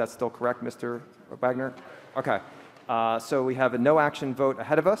materialize. That's still correct, Mr. Wagner? Okay. So we have a no action vote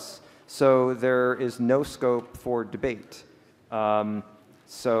ahead of us. So there is no scope for debate.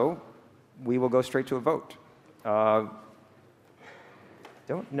 So we will go straight to a vote.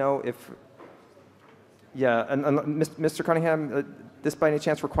 Don't know if, yeah, and Mr. Cunningham, this by any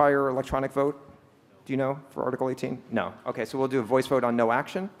chance require electronic vote? Do you know for Article 18? No. Okay, so we'll do a voice vote on no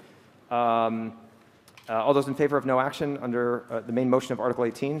action. All those in favor of no action under the main motion of Article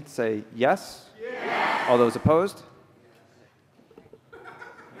 18 say yes. Yes. All those opposed?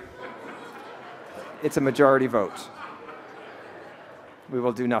 It's a majority vote. We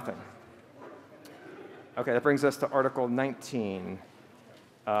will do nothing. Okay, that brings us to Article 19.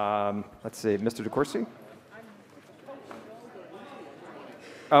 Let's see, Mr. DeCoursey?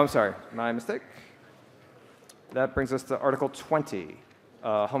 Oh, I'm sorry, my mistake. That brings us to Article 20,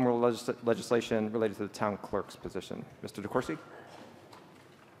 home rule legislation related to the town clerk's position. Mr. DeCoursey?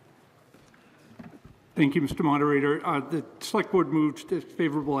 Thank you, Mr. Moderator. The Select Board moved to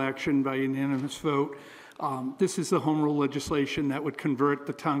favorable action by unanimous vote. This is the home rule legislation that would convert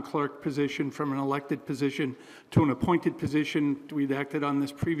the town clerk position from an elected position to an appointed position. We'd acted on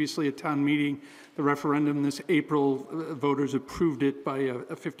this previously at town meeting. The referendum this April, voters approved it by a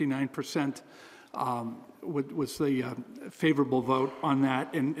 59%. Was the favorable vote on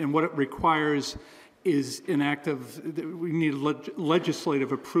that. And what it requires is an act of, we need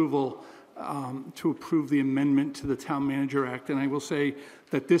legislative approval to approve the amendment to the Town Manager Act. And I will say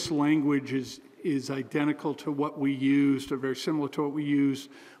that this language is identical to what we used, or very similar to what we used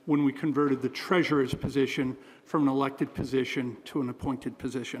when we converted the treasurer's position from an elected position to an appointed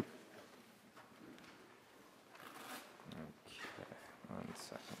position. Okay, 1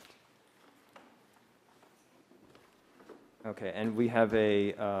 second. Okay, and we have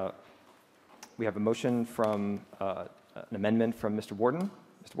a motion from an amendment from Mr. Warden.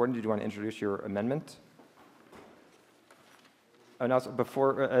 Mr. Warden, did you want to introduce your amendment? And also,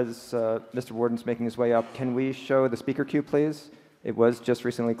 before, as Mr. Warden's making his way up, can we show the speaker queue, please? It was just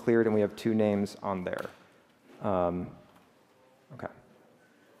recently cleared, and we have 2 names on there. Okay.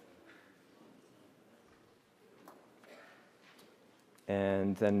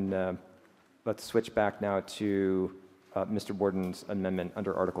 And then let's switch back now to Mr. Warden's amendment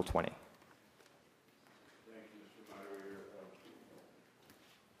under Article 20. Thank you, Mr. Moderator.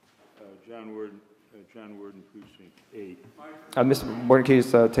 John Warden, Precinct 8. Mr. Warden, can you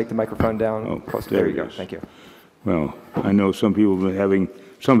just take the microphone down? Oh, there you go. Thank you. Well, I know some people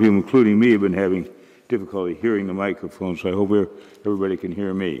including me, have been having difficulty hearing the microphone, so I hope everybody can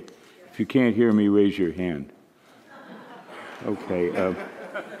hear me. If you can't hear me, raise your hand. Okay.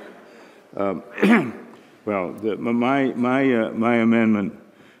 Well, my amendment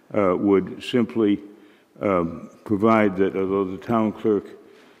would simply provide that although the town clerk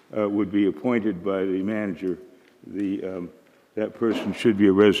would be appointed by the manager, that person should be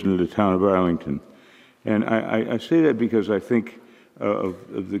a resident of the town of Arlington. And I say that because I think of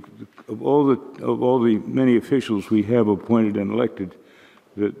all the many officials we have appointed and elected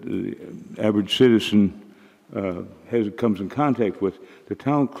that the average citizen comes in contact with, the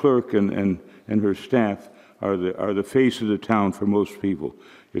town clerk and her staff are the face of the town for most people.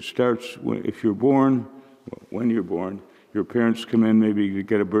 It starts if you're born, when you're born, your parents come in maybe to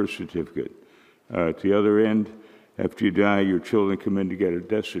get a birth certificate. At the other end, after you die, your children come in to get a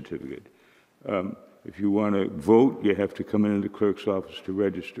death certificate. If you want to vote, you have to come into the clerk's office to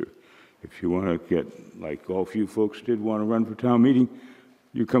register. If you want to get, like all of you folks did, want to run for town meeting,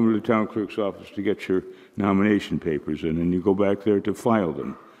 you come to the town clerk's office to get your nomination papers, and then you go back there to file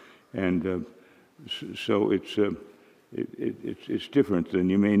them. And so it's different. And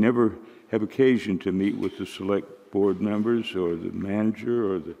you may never have occasion to meet with the select board members or the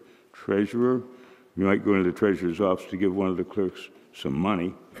manager or the treasurer. You might go into the treasurer's office to give one of the clerks some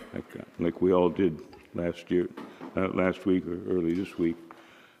money, like we all did last week or early this week.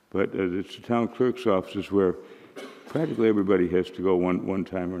 But it's the town clerk's offices where practically everybody has to go one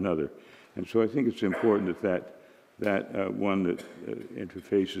time or another. And so I think it's important that one that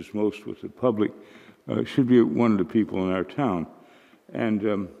interfaces most with the public should be one of the people in our town.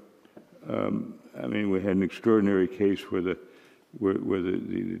 And I mean, we had an extraordinary case where the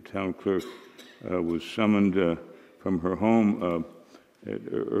town clerk was summoned from her home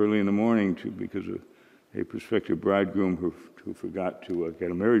early in the morning because of a prospective bridegroom who forgot to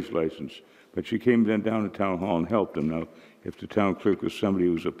get a marriage license. But she came then down to town hall and helped him. Now, if the town clerk was somebody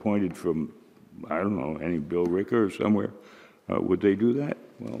who was appointed from, I don't know, any Bill Ricker or somewhere, would they do that?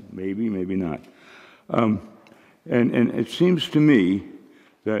 Well, maybe, maybe not. And it seems to me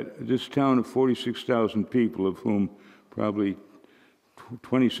that this town of 46,000 people, of whom probably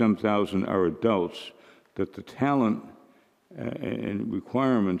 20-some thousand are adults, that the talent and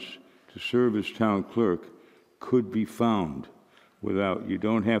requirements to serve as town clerk could be found without, you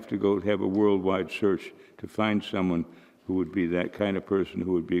don't have to go have a worldwide search to find someone who would be that kind of person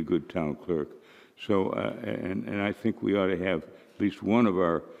who would be a good town clerk. So, and I think we ought to have at least one of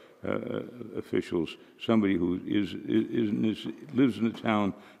our officials, somebody who lives in the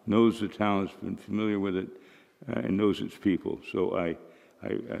town, knows the town, has been familiar with it, and knows its people. So I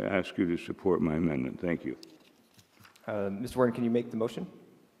ask you to support my amendment. Thank you. Mr. Warden, can you make the motion?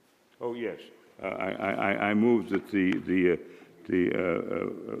 Oh, yes. I move that the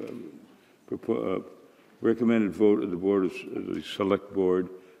recommended vote of the Select Board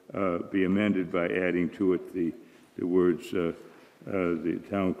be amended by adding to it the words, the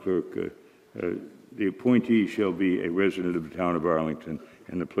town clerk, the appointee shall be a resident of the town of Arlington,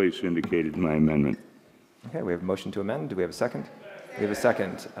 and the place indicated in my amendment. Okay, we have a motion to amend. Do we have a second? We have a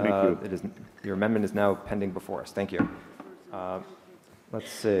second. Thank you. Your amendment is now pending before us. Thank you. Let's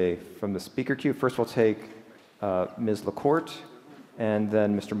see, from the speaker queue, first we'll take Ms. LaCourte and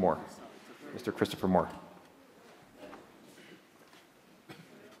then Mr. Moore, Mr. Christopher Moore.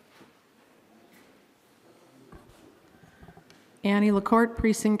 Annie LaCourte,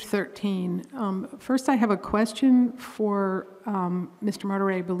 Precinct 13. First, I have a question for Mr.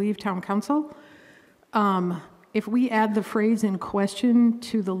 Moderator, I believe, Town Council. If we add the phrase "in question"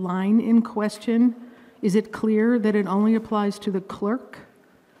 to the line "in question," is it clear that it only applies to the clerk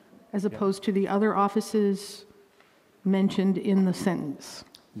as opposed to the other offices mentioned in the sentence?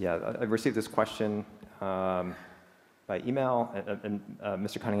 Yeah, I received this question by email, and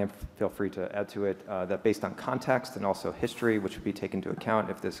Mr. Cunningham, feel free to add to it, that based on context and also history, which would be taken into account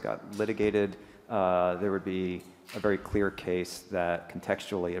if this got litigated, there would be a very clear case that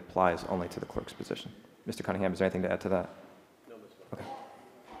contextually applies only to the clerk's position. Mr. Cunningham, is there anything to add to that? No, Ms. Okay.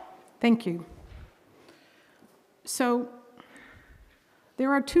 Thank you. So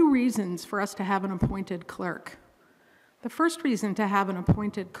there are two reasons for us to have an appointed clerk. The first reason to have an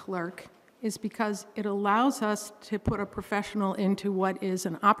appointed clerk is because it allows us to put a professional into what is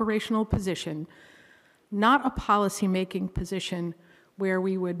an operational position, not a policy-making position where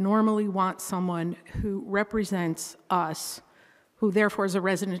we would normally want someone who represents us, who therefore is a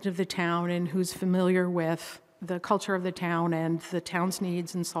resident of the town and who's familiar with the culture of the town and the town's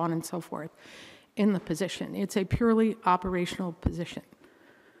needs and so on and so forth in the position. It's a purely operational position.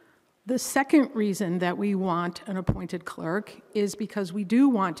 The second reason that we want an appointed clerk is because we do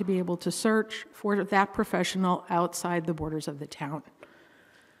want to be able to search for that professional outside the borders of the town.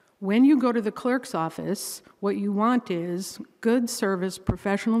 When you go to the clerk's office, what you want is good service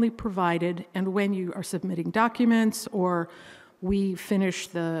professionally provided, and when you are submitting documents or we finish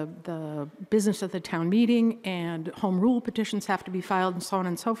the business of the town meeting and home rule petitions have to be filed and so on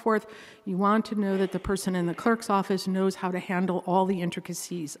and so forth, you want to know that the person in the clerk's office knows how to handle all the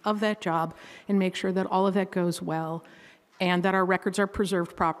intricacies of that job and make sure that all of that goes well and that our records are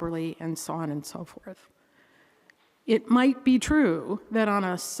preserved properly and so on and so forth. It might be true that on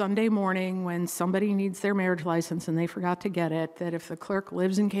a Sunday morning when somebody needs their marriage license and they forgot to get it, that if the clerk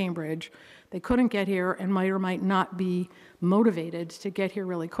lives in Cambridge, they couldn't get here and might or might not be motivated to get here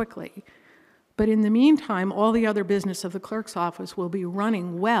really quickly. But in the meantime, all the other business of the clerk's office will be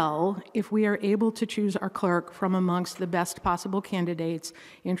running well if we are able to choose our clerk from amongst the best possible candidates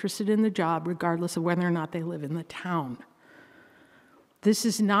interested in the job, regardless of whether or not they live in the town. This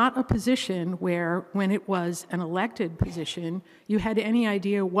is not a position where, when it was an elected position, you had any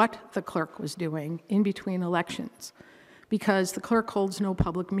idea what the clerk was doing in between elections, because the clerk holds no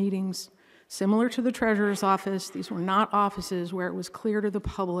public meetings. Similar to the treasurer's office, these were not offices where it was clear to the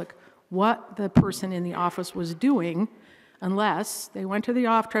public what the person in the office was doing, unless they went to the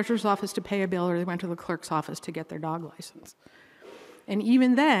treasurer's office to pay a bill or they went to the clerk's office to get their dog license. And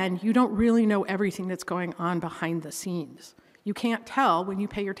even then, you don't really know everything that's going on behind the scenes. You can't tell when you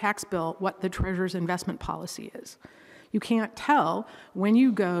pay your tax bill what the treasurer's investment policy is. You can't tell when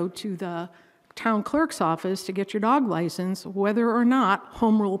you go to the town clerk's office to get your dog license whether or not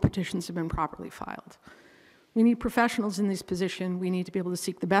home rule petitions have been properly filed. We need professionals in this position. We need to be able to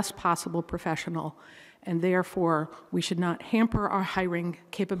seek the best possible professional, and therefore we should not hamper our hiring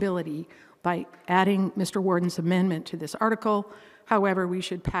capability by adding Mr. Warden's amendment to this article. However, we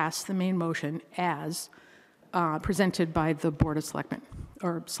should pass the main motion as presented by the Board of Selectmen,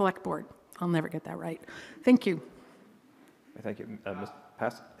 or Select Board. I'll never get that right. Thank you. Thank you, Mr.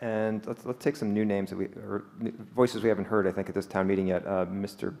 Pass. And let's take some new names, or voices we haven't heard, I think, at this town meeting yet.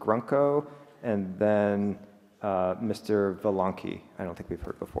 Mr. Grunko, and then Mr. Valanki. I don't think we've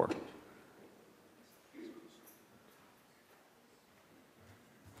heard before.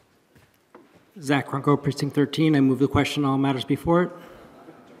 Zach Grunko, Precinct 13. I move the question on all matters before it.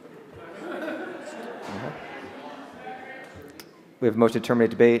 We have a motion to terminate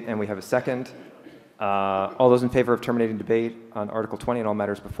debate, and we have a second. All those in favor of terminating debate on Article 20 and all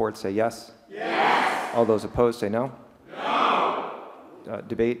matters before it say yes. Yes. All those opposed say no. No.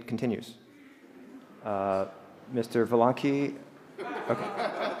 Debate continues. Mr. Valanki. Okay.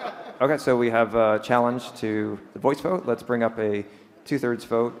 Okay, so we have a challenge to the voice vote. Let's bring up a 2/3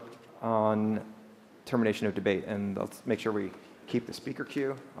 vote on termination of debate, and let's make sure we keep the speaker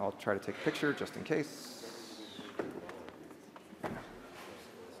queue. I'll try to take a picture just in case.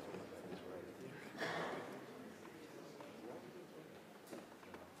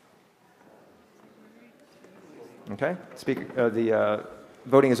 Okay, the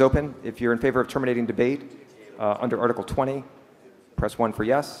voting is open. If you're in favor of terminating debate under Article 20, press 1 for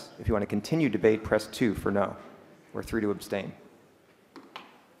yes. If you want to continue debate, press 2 for no, or 3 to abstain.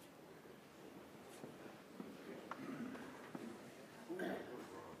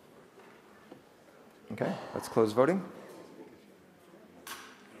 Okay, let's close voting.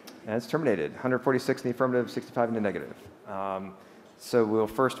 And it's terminated. 146 in the affirmative, 65 in the negative. So we'll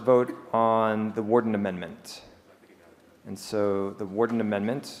first vote on the Warden Amendment. And so the Warden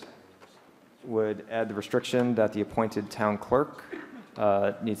Amendment would add the restriction that the appointed town clerk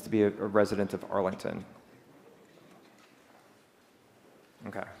needs to be a resident of Arlington.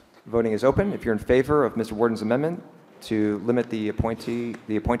 Okay. Voting is open. If you're in favor of Mr. Warden's amendment to limit the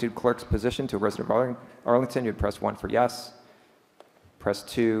appointed clerk's position to a resident of Arlington, you'd press 1 for yes. Press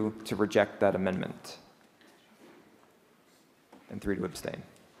 2 to reject that amendment. And 3 to abstain.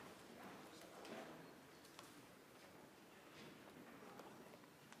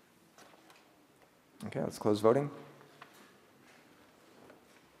 Okay, let's close voting.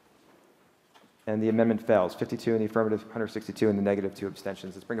 And the amendment fails. 52 in the affirmative, 162 in the negative, 2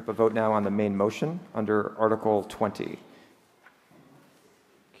 abstentions. Let's bring up a vote now on the main motion under Article 20.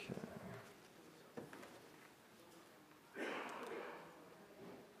 Okay.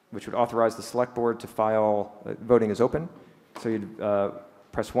 Which would authorize the Select Board to file, voting is open. So you'd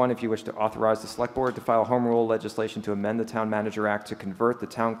press 1 if you wish to authorize the Select Board to file home rule legislation to amend the Town Manager Act to convert the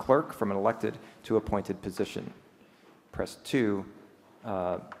town clerk from an elected to appointed position. Press 2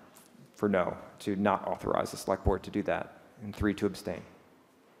 for no, to not authorize the Select Board to do that, and 3 to abstain.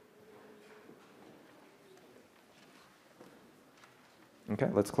 Okay,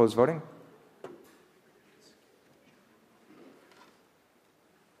 let's close voting.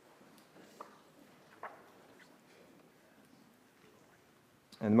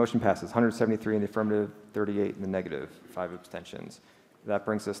 And the motion passes. 173 in the affirmative, 38 in the negative, 5 abstentions. That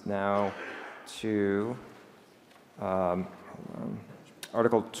brings us now to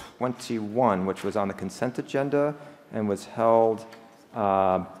Article 21, which was on the consent agenda and was held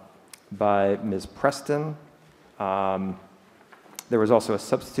by Ms. Preston. There was also a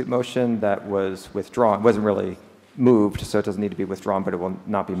substitute motion that was withdrawn. It wasn't really moved, so it doesn't need to be withdrawn, but it will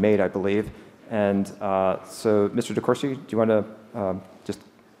not be made, I believe. And so, Mr. DeCourcy, do you want to just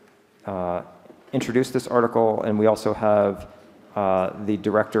introduce this article? And we also have the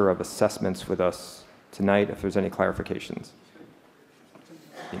Director of Assessments with us tonight, if there's any clarifications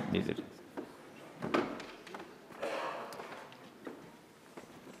needed.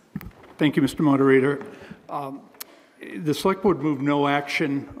 Thank you, Mr. Moderator. The Select Board moved no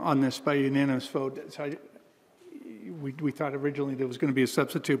action on this by unanimous vote. So we thought originally there was going to be a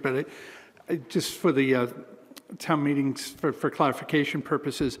substitute, but just for the town meetings, for clarification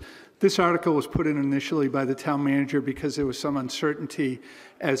purposes, this article was put in initially by the town manager because there was some uncertainty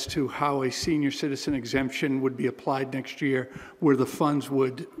as to how a senior citizen exemption would be applied next year, where the funds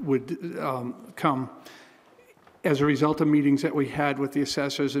would come. As a result of meetings that we had with the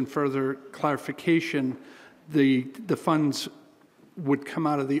assessors and further clarification, the funds would come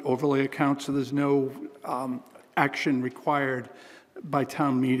out of the overlay account, so there's no action required by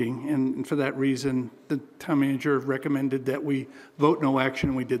town meeting. And for that reason, the town manager recommended that we vote no action,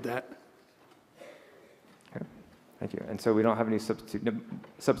 and we did that. Okay. Thank you. And so we don't have any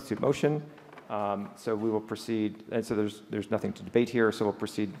substitute motion. So we will proceed, and so there's nothing to debate here, so we'll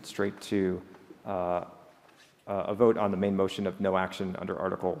proceed straight to a vote on the main motion of no action under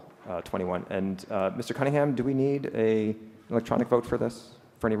Article 21. And Mr. Cunningham, do we need an electronic vote for this,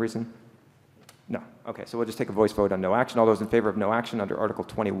 for any reason? No. Okay, so we'll just take a voice vote on no action. All those in favor of no action under Article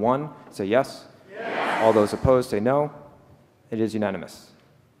 21, say yes. Yes. All those opposed, say no. It is unanimous.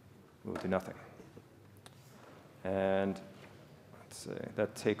 We'll do nothing. And let's see,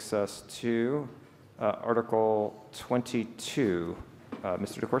 that takes us to Article 22.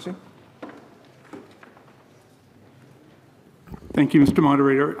 Mr. DeCoursey? Thank you, Mr.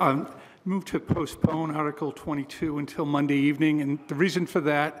 Moderator. Move to postpone Article 22 until Monday evening, and the reason for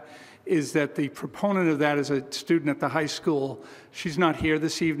that is that the proponent of that is a student at the high school. She's not here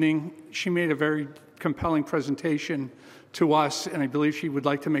this evening. She made a very compelling presentation to us, and I believe she would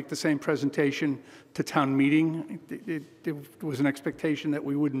like to make the same presentation to town meeting. It was an expectation that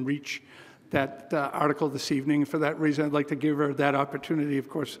we wouldn't reach that article this evening. For that reason, I'd like to give her that opportunity, of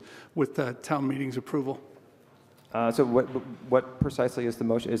course, with the town meeting's approval. So what precisely is the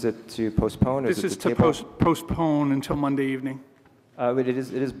motion? Is it to postpone? Or This is to postpone until Monday evening. It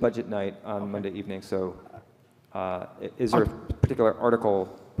is budget night on Monday evening, so is there a particular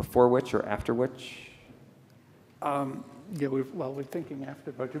article before which or after which? Yeah, we're thinking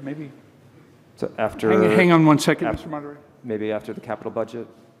after budget, maybe. So after. Hang on one second, Mr. Moderator. Maybe after the capital budget.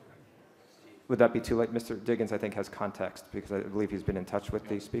 Would that be too late? Mr. Diggins, I think, has context because I believe he's been in touch with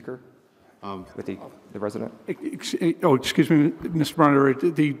the speaker, with the resident. Oh, excuse me, Mr.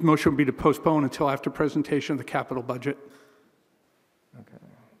 Moderator. The motion would be to postpone until after presentation of the capital budget. Okay.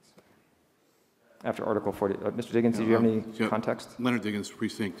 After Article 40. Mr. Diggins, did you have any context? Leonard Diggins,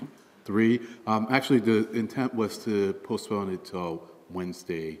 Precinct 3. Actually, the intent was to postpone it till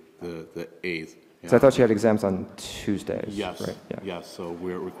Wednesday, the 8th. Yeah. So I thought you had exams on Tuesdays. Yes, right? Yeah. yes. So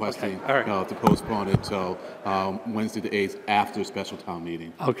we're requesting Okay. to postpone it till Wednesday the 8th after special town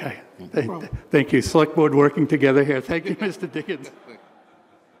meeting. Okay. Thank you. Select Board working together here. Thank you, Mr. Diggins.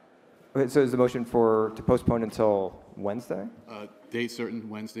 Okay, so is the motion to postpone until Wednesday? Date certain,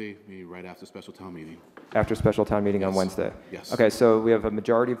 Wednesday, maybe right after special town meeting. After special town meeting on Wednesday? Yes. Okay, so we have a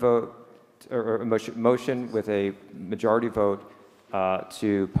majority vote, or a motion with a majority vote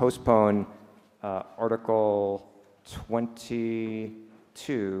to postpone Article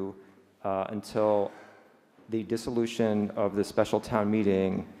 22 until the dissolution of the special town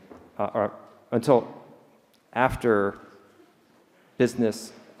meeting, or until after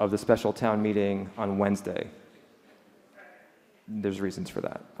business of the special town meeting on Wednesday. There's reasons for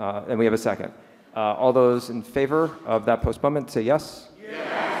that. And we have a second. All those in favor of that postponement say yes.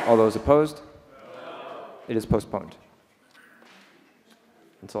 Yes. All those opposed? No. It is postponed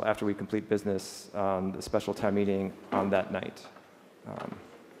until after we complete business on the special town meeting on that night. Okay.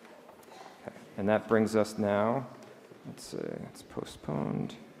 And that brings us now, let's see, it's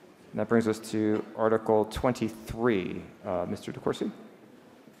postponed. And that brings us to Article 23. Mr. DeCoursey?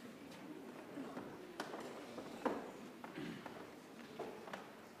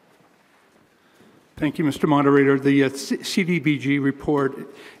 Thank you, Mr. Moderator. The CDBG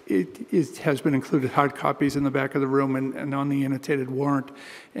report has been included hard copies in the back of the room and on the annotated warrant,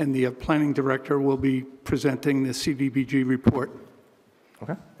 and the planning director will be presenting the CDBG report.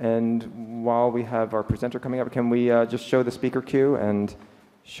 Okay. And while we have our presenter coming up, can we just show the speaker queue and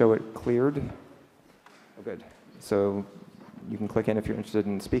show it cleared? Oh, good. So you can click in if you're interested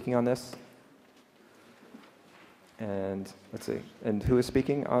in speaking on this. And let's see, and who is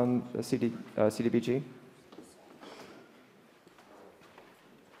speaking on the CDBG?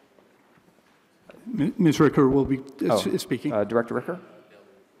 Ms. Ricker will be speaking. Director Ricker?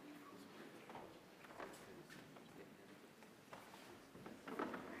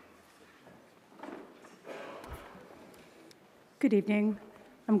 Good evening.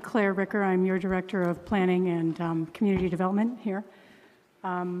 I'm Claire Ricker. I'm your Director of Planning and Community Development here.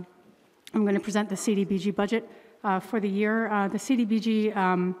 I'm going to present the CDBG budget for the year. The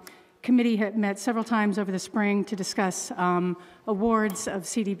CDBG committee had met several times over the spring to discuss awards of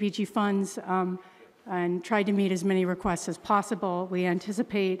CDBG funds and tried to meet as many requests as possible. We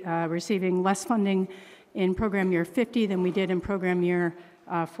anticipate receiving less funding in program year 50 than we did in program year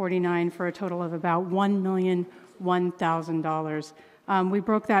 49 for a total of about $1,001,000. We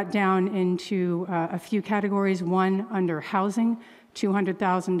broke that down into a few categories. One under housing,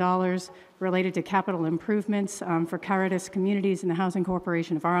 $200,000 related to capital improvements for Caritas Communities and the Housing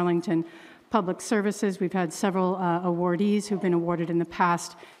Corporation of Arlington. Public services, we've had several awardees who've been awarded in the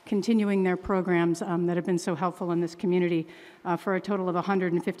past, continuing their programs that have been so helpful in this community for a total of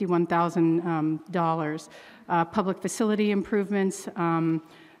 $151,000. Public facility improvements,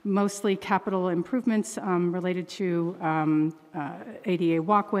 mostly capital improvements related to ADA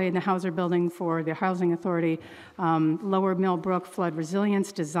walkway in the Hauser building for the Housing Authority, Lower Millbrook flood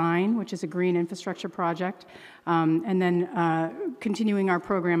resilience design, which is a green infrastructure project, and then continuing our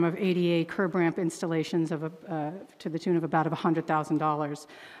program of ADA curb ramp installations of to the tune of about $100,000.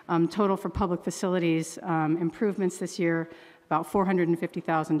 Total for public facilities improvements this year, about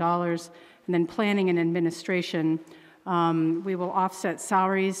 $450,000. And then planning and administration, we will offset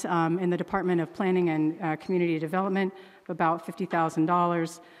salaries in the Department of Planning and Community Development of about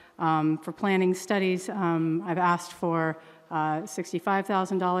 $50,000. For planning studies, I've asked for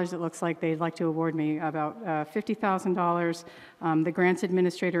 $65,000. It looks like they'd like to award me about $50,000. The grants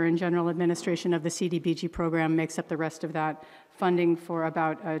administrator and general administration of the CDBG program makes up the rest of that funding for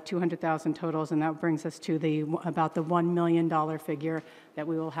about $200,000 totals, and that brings us to about the $1 million figure that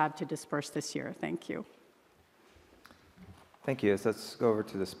we will have to disperse this year. Thank you. Thank you. So let's go over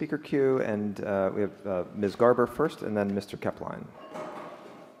to the speaker queue, and we have Ms. Garber first, and then Mr. Kepline.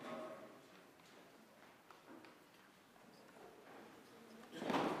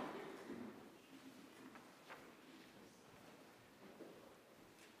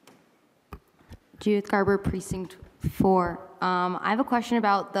 Judith Garber, Precinct 4. I have a question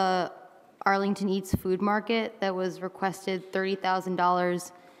about the Arlington Eats Food Market that was requested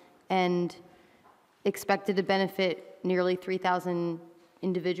 $30,000 and expected to benefit nearly 3,000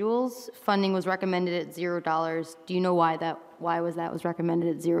 individuals. Funding was recommended at $0. Do you know why that was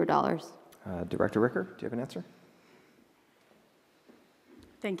recommended at $0? Director Ricker, do you have an answer?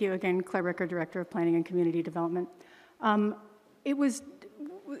 Thank you again, Claire Ricker, Director of Planning and Community Development.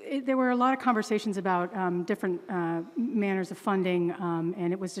 There were a lot of conversations about different manners of funding,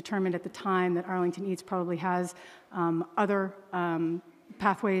 and it was determined at the time that Arlington Eats probably has other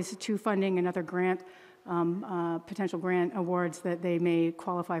pathways to funding and other potential grant awards that they may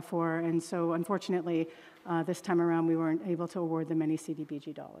qualify for. And so unfortunately, this time around, we weren't able to award them any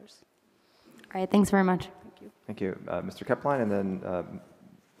CDBG dollars. All right, thanks very much. Thank you. Thank you. Mr. Kepline, and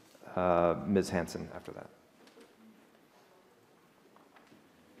then Ms. Hanson after that.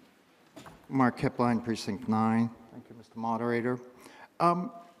 Mark Kepline, Precinct 9. Thank you, Mr. Moderator.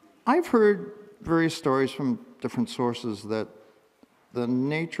 I've heard various stories from different sources that the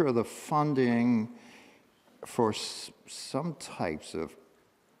nature of the funding for some types of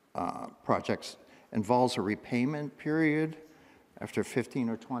projects involves a repayment period after 15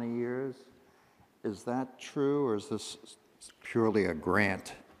 or 20 years. Is that true, or is this purely a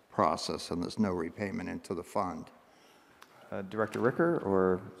grant process and there's no repayment into the fund? Director Ricker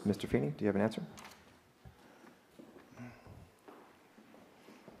or Mr. Feeney, do you have an answer?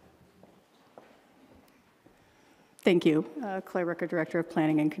 Thank you. Claire Ricker, Director of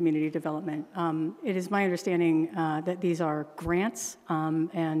Planning and Community Development. It is my understanding that these are grants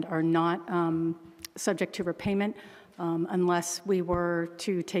and are not subject to repayment unless we were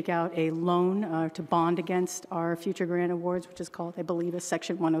to take out a loan to bond against our future grant awards, which is called, I believe, a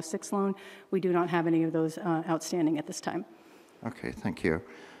Section 106 loan. We do not have any of those outstanding at this time. Okay, thank you.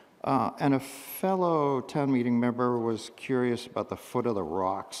 And a fellow town meeting member was curious about the Foot of the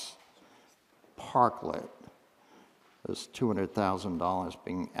Rocks parklet. There's $200,000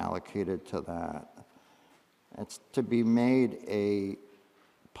 being allocated to that. It's to be made a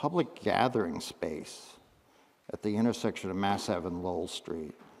public gathering space at the intersection of Mass Ave and Lowell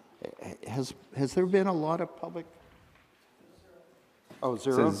Street. Has there been a lot of public? Oh,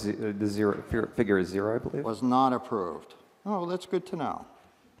 zero? The figure is zero, I believe. Was not approved. Oh, well, that's good to know.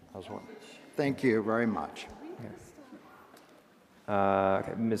 Thank you very much.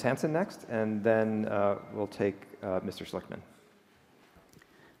 Okay, Ms. Hanson next, and then we'll take Mr. Schlickman.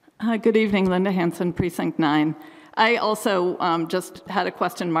 Good evening, Linda Hanson, Precinct 9. I also just had a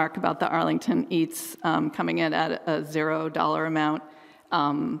question mark about the Arlington Eats coming in at a $0 amount.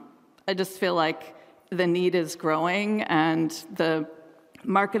 I just feel like the need is growing, and the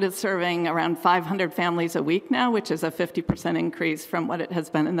market is serving around 500 families a week now, which is a 50% increase from what it has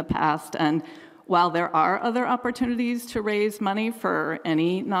been in the past. And while there are other opportunities to raise money for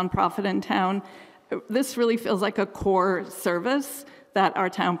any nonprofit in town, this really feels like a core service that our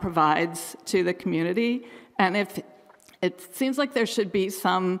town provides to the community. And if it seems like there should be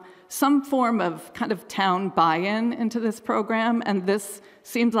some form of kind of town buy-in into this program, and this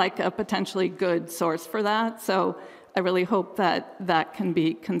seems like a potentially good source for that. So I really hope that that can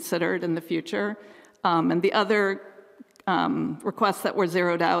be considered in the future. And the other requests that were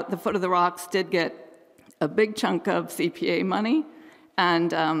zeroed out, the Foot of the Rocks did get a big chunk of CPA money,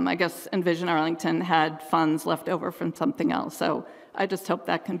 and I guess Envision Arlington had funds left over from something else. So I just hope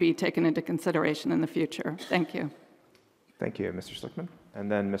that can be taken into consideration in the future. Thank you. Thank you, Mr. Schlickman.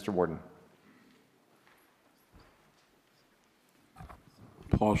 And then Mr. Warden.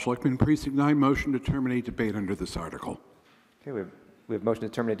 Paul Schlickman, Precinct 9, motion to terminate debate under this article. Okay, we have motion to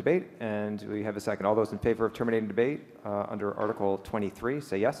terminate debate, and we have a second. All those in favor of terminating debate under Article 23,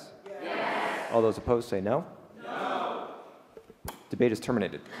 say yes. Yes. All those opposed, say no. No. Debate is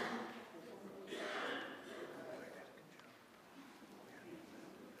terminated.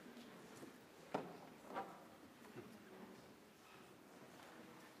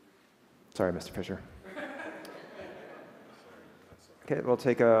 Sorry, Mr. Fisher. Okay, we'll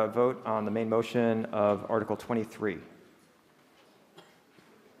take a vote on the main motion of Article 23.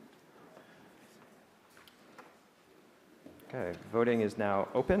 Okay, voting is now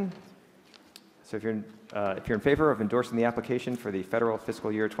open. So if you're in favor of endorsing the application for the federal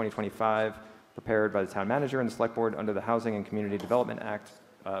fiscal year 2025 prepared by the town manager and the select board under the Housing and Community Development Act,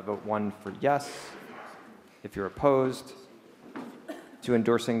 vote 1 for yes. If you're opposed to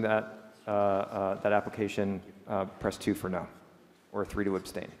endorsing that that application, press 2 for no, or 3 to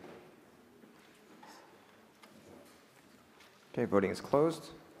abstain. Okay, voting is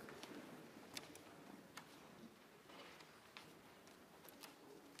closed.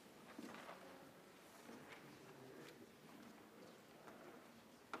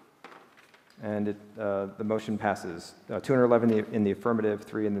 And the motion passes. 211 in the affirmative,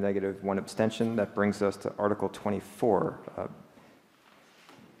 3 in the negative, 1 abstention. That brings us to Article 24.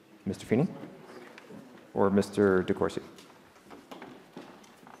 Mr. Feeney or Mr. DeCourcy?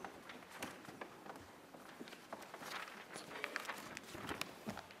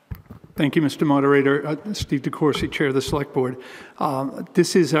 Thank you, Mr. Moderator. Steve DeCourcy, Chair of the Select Board.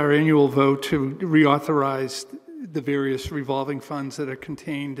 This is our annual vote to reauthorize the various revolving funds that are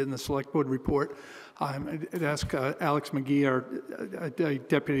contained in the Select Board report. I'd ask Alex McGee, our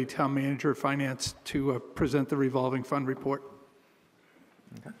Deputy Town Manager of Finance, to present the revolving fund report.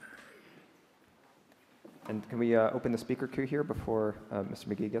 Okay. And can we open the speaker queue here before Mr.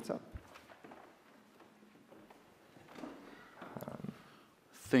 McGee gets up?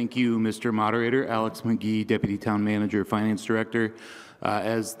 Thank you, Mr. Moderator. Alex McGee, Deputy Town Manager, Finance Director.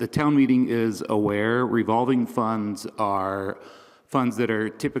 As the town meeting is aware, revolving funds are funds that are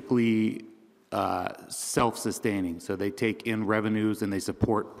typically self-sustaining. So they take in revenues and they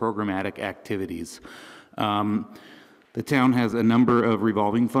support programmatic activities. The town has a number of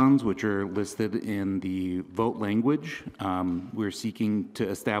revolving funds which are listed in the vote language. We're seeking to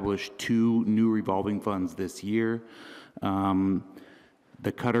establish 2 new revolving funds this year.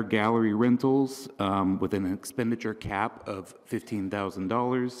 The Cutter Gallery rentals with an expenditure cap of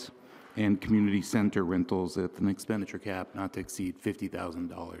 $15,000 and community center rentals with an expenditure cap not to exceed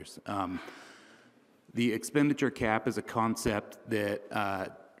 $50,000. The expenditure cap is a concept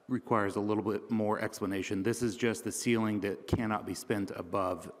that requires a little bit more explanation. This is just the ceiling that cannot be spent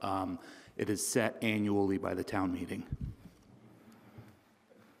above. It is set annually by the town meeting.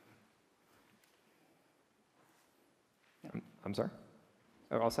 I'm sorry?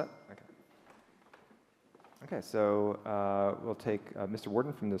 Oh, all set? Okay. Okay, so we'll take Mr.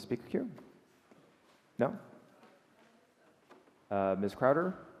 Warden from the speaker queue. No? Ms.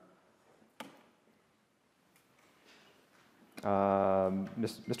 Crowder?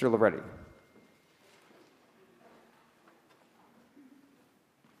 Mr. Loretti?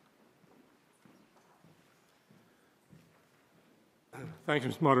 Thank you,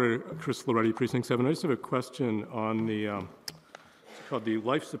 Mr. Moderator. Chris Loretti, Precinct 7. I just have a question on the, it's called the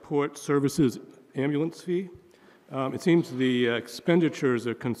Life Support Services Ambulance Fee. It seems the expenditures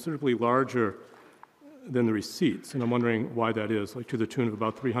are considerably larger than the receipts, and I'm wondering why that is, like to the tune of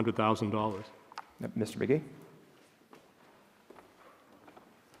about $300,000. Mr. McGee?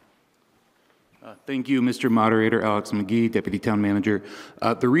 Thank you, Mr. Moderator. Alex McGee, Deputy Town Manager.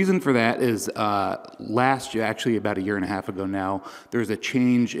 The reason for that is last year, actually about a year and a half ago now, there's a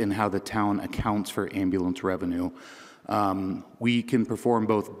change in how the town accounts for ambulance revenue. We can perform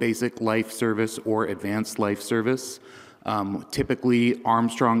both basic life service or advanced life service. Typically,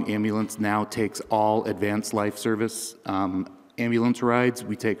 Armstrong Ambulance now takes all advanced life service ambulance rides.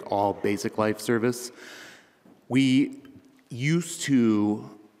 We take all basic life service. We used to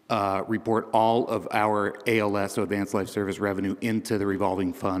report all of our ALS, so advanced life service revenue, into the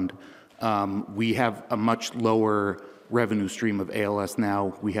revolving fund. We have a much lower revenue stream of ALS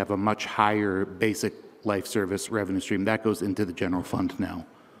now. We have a much higher basic life service revenue stream. That goes into the general fund now.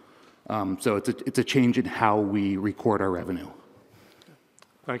 So it's a change in how we record our revenue.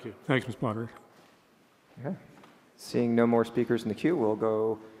 Thank you. Thanks, Mr. Moderator. Okay. Seeing no more speakers in the queue, we'll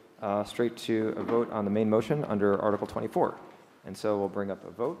go straight to a vote on the main motion under Article 24. And so we'll bring up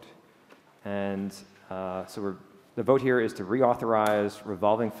a vote. And the vote here is to reauthorize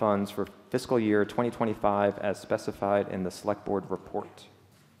revolving funds for fiscal year 2025 as specified in the Select Board report.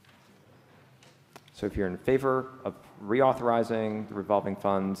 So if you're in favor of reauthorizing the revolving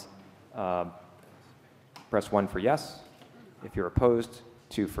funds, press 1 for yes. If you're opposed,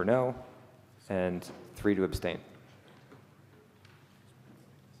 2 for no, and 3 to abstain.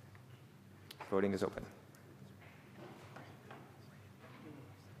 Voting is open.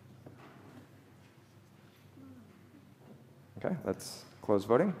 Okay, let's close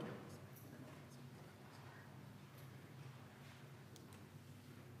voting.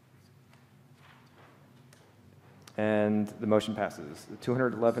 And the motion passes.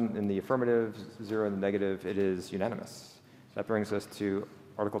 211 in the affirmative, 0 in the negative. It is unanimous. That brings us to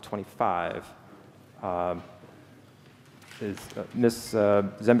Article 25. Ms.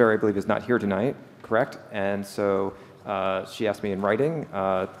 Zember, I believe, is not here tonight, correct? And so she asked me in writing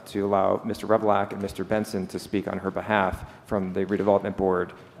to allow Mr. Revelack and Mr. Benson to speak on her behalf from the Redevelopment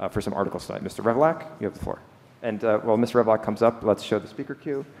Board for some articles tonight. Mr. Revelack, you have the floor. And while Mr. Revelack comes up, let's show the speaker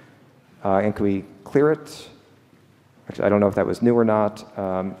queue. And can we clear it? Actually, I don't know if that was new or not.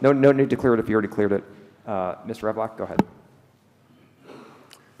 No need to clear it if you already cleared it. Mr. Revelack, go ahead.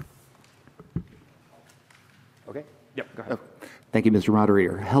 Okay. Yep, go ahead. Thank you, Mr.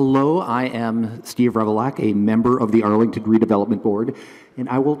 Moderator. Hello, I am Steve Revelack, a member of the Arlington Redevelopment Board, and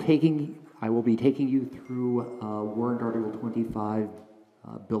I will be taking you through warrant Article 25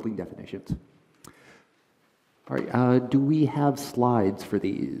 building definitions. All right, do we have slides for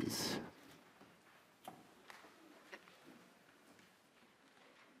these?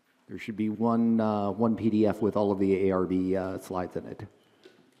 There should be one PDF with all of the ARB slides in it.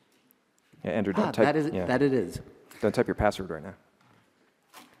 Yeah, Andrew, don't type. That it is. Don't type your password right now.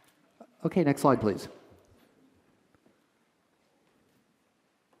 Okay, next slide, please.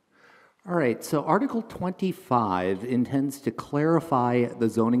 All right, so Article 25 intends to clarify the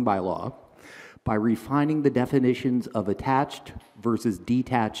zoning bylaw by refining the definitions of attached versus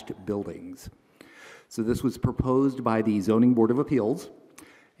detached buildings. So this was proposed by the Zoning Board of Appeals,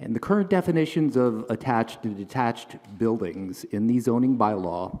 and the current definitions of attached and detached buildings in the zoning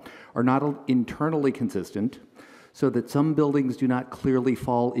bylaw are not internally consistent, so that some buildings do not clearly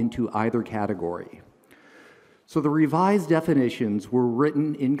fall into either category. So the revised definitions were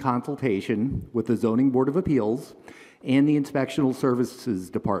written in consultation with the Zoning Board of Appeals and the Inspectional Services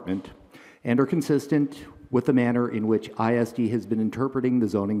Department, and are consistent with the manner in which ISD has been interpreting the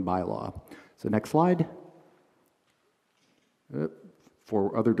zoning bylaw. So next slide.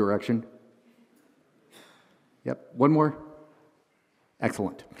 For other direction. Yep, one more.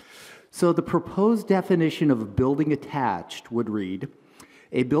 Excellent. So the proposed definition of a building attached would read,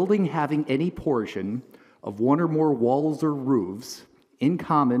 a building having any portion of one or more walls or roofs in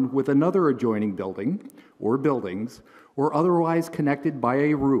common with another adjoining building or buildings, or otherwise connected by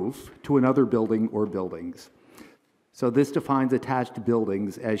a roof to another building or buildings. So this defines attached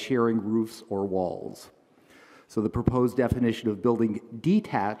buildings as sharing roofs or walls. So the proposed definition of building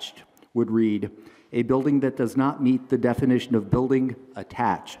detached would read, a building that does not meet the definition of building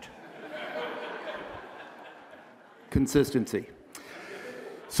attached. Consistency.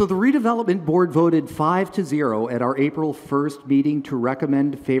 So the Redevelopment Board voted 5-0 at our April 1st meeting to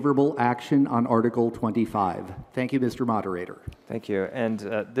recommend favorable action on Article 25. Thank you, Mr. Moderator. Thank you. And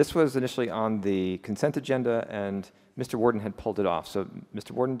this was initially on the consent agenda, and Mr. Warden had pulled it off. So,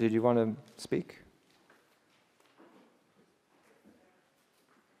 Mr. Warden, did you want to speak?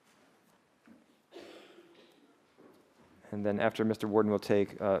 And then after Mr. Warden, we'll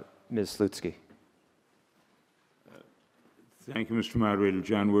take Ms. Slutsky. Thank you, Mr. Moderator.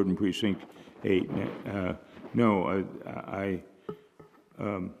 John Warden, Precinct 8. No,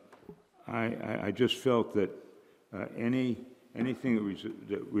 I just felt that anything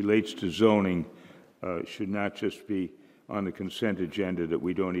that relates to zoning should not just be on the consent agenda that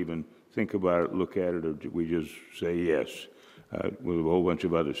we don't even think about it, look at it, or we just say yes with a whole bunch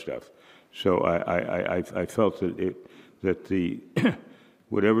of other stuff. So I felt that the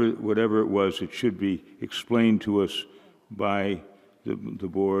whatever it was, it should be explained to us by the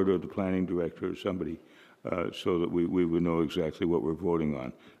board or the planning director or somebody, so that we would know exactly what we're voting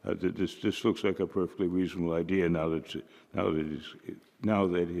on. This looks like a perfectly reasonable idea now that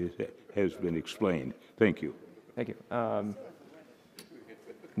it has been explained. Thank you. Thank you.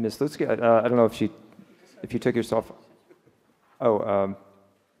 Ms. Lutzke, I don't know if you took yourself. Oh,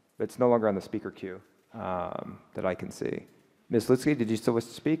 it's no longer on the speaker queue that I can see. Ms. Lutzke, did you still wish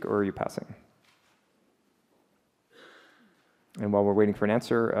to speak, or are you passing? And while we're waiting for an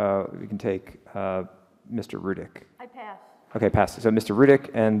answer, we can take Mr. Rudick. I pass. Okay, pass. So Mr. Rudick,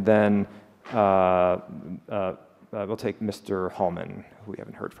 and then we'll take Mr. Hallman, who we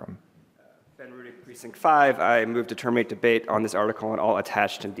haven't heard from. Ben Rudick, Precinct 5. I move to terminate debate on this article on all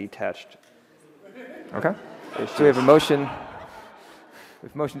attached and detached. Okay. So we have a motion. We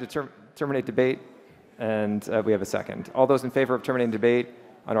have a motion to terminate debate, and we have a second. All those in favor of terminating debate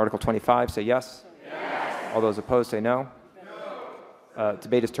on Article 25 say yes. Yes. All those opposed say no.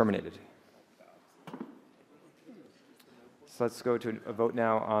 Debate is terminated. So let's go to a vote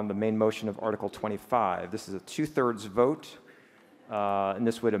now on the main motion of Article 25. This is a 2/3 vote, and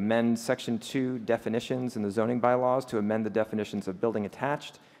this would amend Section 2 definitions in the zoning bylaws to amend the definitions of building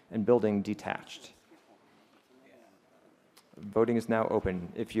attached and building detached. Voting is now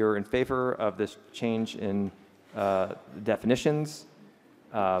open. If you're in favor of this change in definitions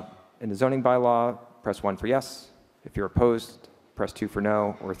in the zoning bylaw, press 1 for yes. If you're opposed, press 2 for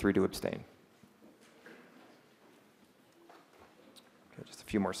no, or 3 to abstain. Okay, just a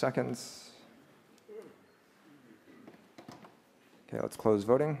few more seconds. Okay, let's close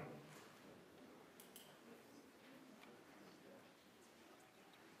voting.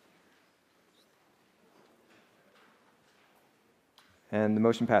 And the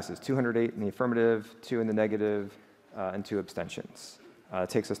motion passes. 208 in the affirmative, 2 in the negative, and 2 abstentions. It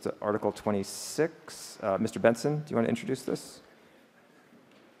takes us to Article 26. Mr. Benson, do you want to introduce this?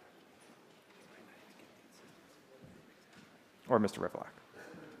 Or Mr. Revlock?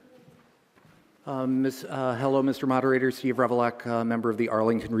 Hello, Mr. Moderator. Steve Revlock, member of the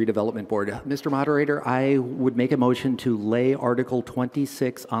Arlington Redevelopment Board. Mr. Moderator, I would make a motion to lay Article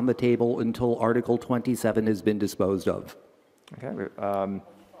 26 on the table until Article 27 has been disposed of. Okay.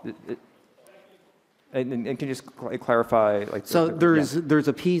 And can you just clarify? Like, so there's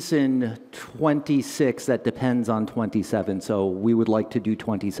a piece in 26 that depends on 27, so we would like to do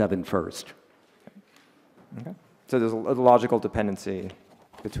 27 first. Okay. So there's a logical dependency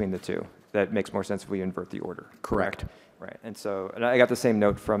between the two that makes more sense if we invert the order. Correct. Right. And so I got the same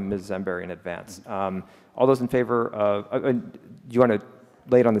note from Ms. Zemberry in advance. All those in favor of, do you want to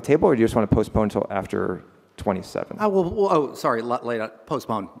lay it on the table, or do you just want to postpone until after 27? Sorry,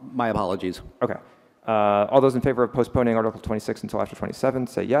 postpone. My apologies. Okay. All those in favor of postponing Article 26 until after 27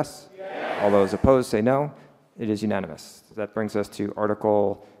 say yes. Yes. All those opposed say no. It is unanimous. That brings us to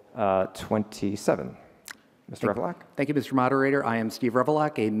Article 27. Mr. Revlock? Thank you, Mr. Moderator. I am Steve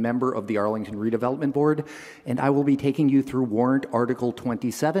Revlock, a member of the Arlington Redevelopment Board, and I will be taking you through warrant Article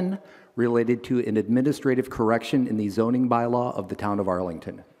 27 related to an administrative correction in the zoning bylaw of the town of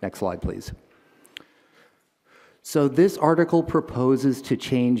Arlington. Next slide, please. So this article proposes to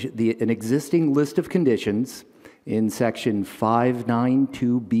change an existing list of conditions in section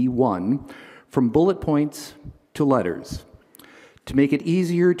 592B1 from bullet points to letters to make it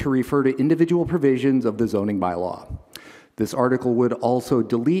easier to refer to individual provisions of the zoning bylaw. This article would also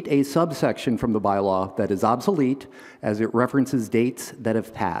delete a subsection from the bylaw that is obsolete as it references dates that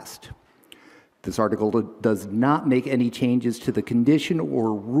have passed. This article does not make any changes to the condition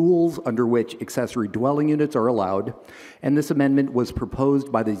or rules under which accessory dwelling units are allowed, and this amendment was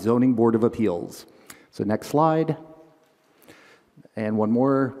proposed by the Zoning Board of Appeals. So next slide. And one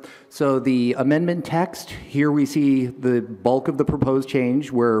more. So the amendment text, here we see the bulk of the proposed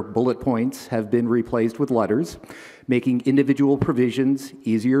change where bullet points have been replaced with letters, making individual provisions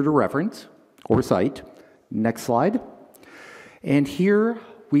easier to reference or cite. Next slide. And here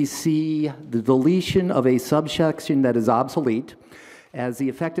we see the deletion of a subsection that is obsolete as the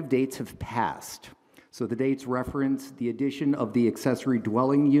effective dates have passed. So the dates reference the addition of the accessory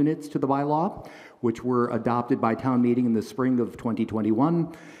dwelling units to the bylaw, which were adopted by town meeting in the spring of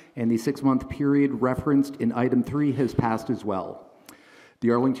 2021, and the 6-month period referenced in item 3 has passed as well.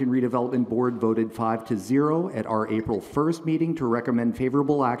 The Arlington Redevelopment Board voted 5-0 at our April 1st meeting to recommend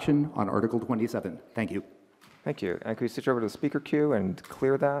favorable action on Article 27. Thank you. Thank you. And can we switch over to the speaker queue and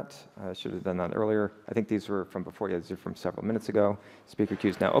clear that? I should have done that earlier. I think these were from before. Yeah, these are from several minutes ago. Speaker queue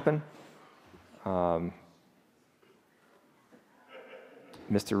is now open. Mr.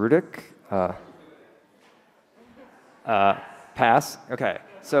 Rudick? Pass. Okay.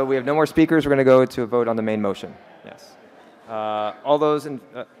 So we have no more speakers. We're going to go to a vote on the main motion. Yes. All those in...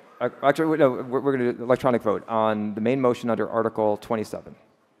 actually, no, we're going to do electronic vote on the main motion under Article 27.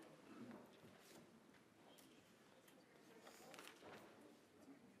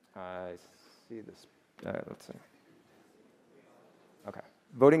 I see this. Let's see. Okay.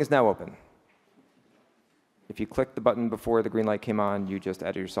 Voting is now open. If you clicked the button before the green light came on, you just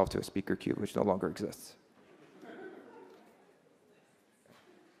added yourself to a speaker queue, which no longer exists.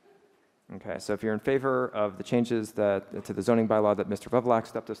 Okay, so if you're in favor of the changes to the zoning bylaw that Mr. Vevlak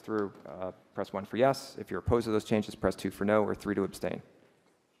stepped us through, press 1 for yes. If you're opposed to those changes, press 2 for no, or 3 to abstain.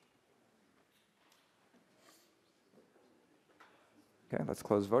 Okay, let's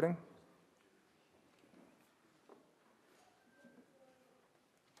close voting.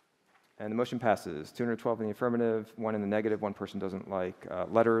 And the motion passes. 212 in the affirmative, 1 in the negative. 1 person doesn't like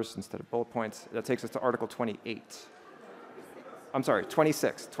letters instead of bullet points. That takes us to Article 28. I'm sorry,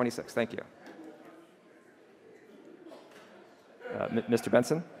 26. 26, thank you. Mr.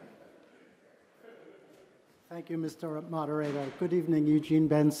 Benson? Thank you, Mr. Moderator. Good evening, Eugene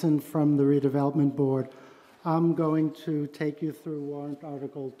Benson from the Redevelopment Board. I'm going to take you through warrant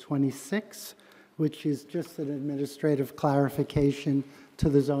Article 26, which is just an administrative clarification to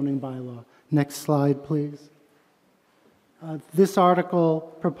the zoning bylaw. Next slide, please. This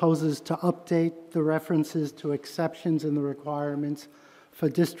article proposes to update the references to exceptions in the requirements for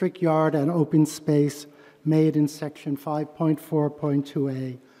district yard and open space made in section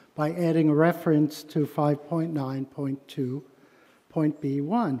 5.4.2a by adding a reference to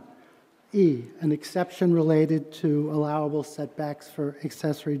 5.9.2.b1. E, an exception related to allowable setbacks for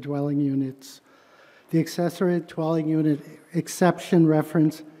accessory dwelling units. The accessory dwelling unit exception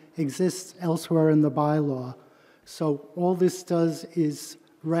reference exists elsewhere in the bylaw. So all this does is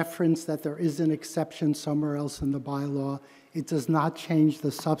reference that there is an exception somewhere else in the bylaw. It does not change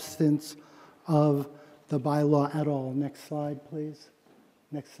the substance of the bylaw at all. Next slide, please.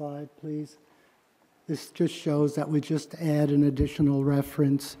 Next slide, please. This just shows that we just add an additional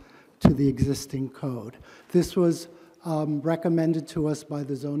reference to the existing code. This was recommended to us by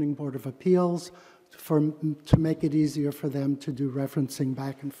the Zoning Board of Appeals to make it easier for them to do referencing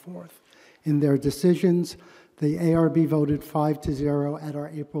back and forth in their decisions. The ARB voted 5-0 at our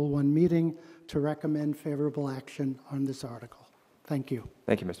April 1 meeting to recommend favorable action on this article. Thank you.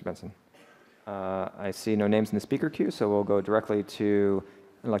 Thank you, Mr. Benson. I see no names in the speaker queue, so we'll go directly to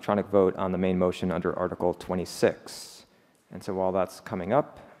an electronic vote on the main motion under Article 26. And so while that's coming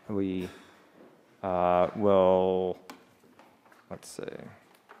up, we will, let's see.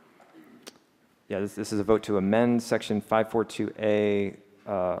 Yeah, this is a vote to amend Section 542A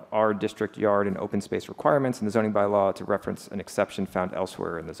R district yard and open space requirements in the zoning bylaw to reference an exception found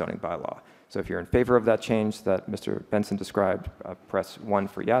elsewhere in the zoning bylaw. So if you're in favor of that change that Mr. Benson described, press 1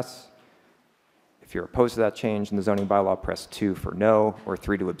 for yes. If you're opposed to that change in the zoning bylaw, press 2 for no, or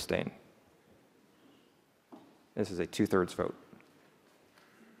 3 to abstain. This is a 2/3 vote.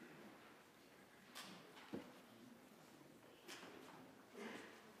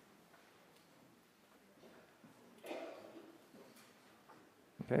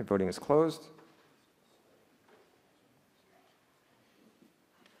 Okay, voting is closed.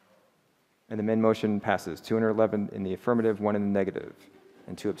 And the main motion passes. 211 in the affirmative, 1 in the negative,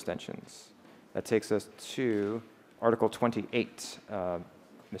 and 2 abstentions. That takes us to Article 28.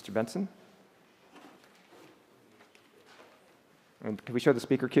 Mr. Benson? And can we show the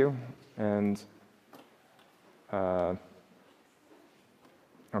speaker queue? And, okay.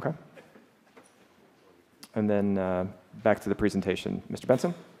 And then back to the presentation. Mr.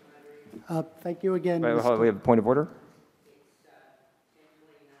 Benson? Thank you again. We have a point of order.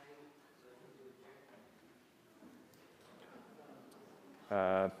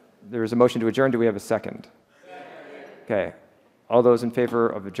 There is a motion to adjourn. Do we have a second? Okay. All those in favor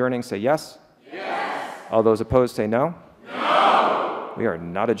of adjourning say yes. Yes. All those opposed say no. No. We are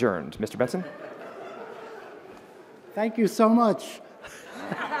not adjourned. Mr. Benson? Thank you so much.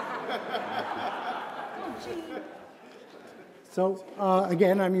 So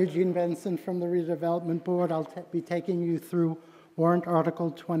again, I'm Eugene Benson from the Redevelopment Board. I'll be taking you through warrant Article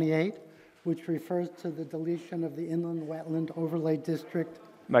 28, which refers to the deletion of the Inland Wetland Overlay District.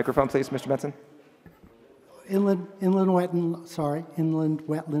 Microphone, please, Mr. Benson. Inland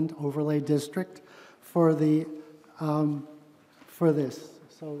Wetland Overlay District for the for this.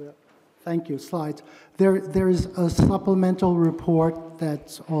 So Thank you. Slides. There's a supplemental report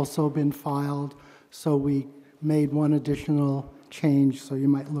that's also been filed, so we made one additional change, so you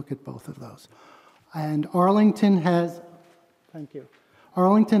might look at both of those. And Arlington has, thank you.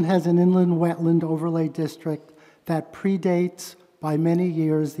 Arlington has an inland wetland overlay district that predates by many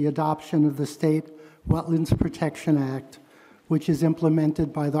years the adoption of the State Wetlands Protection Act, which is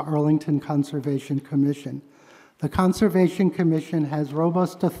implemented by the Arlington Conservation Commission. The Conservation Commission has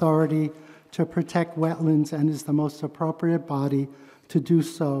robust authority to protect wetlands and is the most appropriate body to do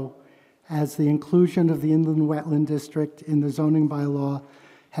so, as the inclusion of the inland wetland district in the zoning bylaw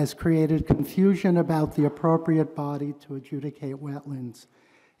has created confusion about the appropriate body to adjudicate wetlands.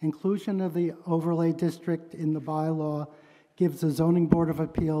 Inclusion of the overlay district in the bylaw gives the Zoning Board of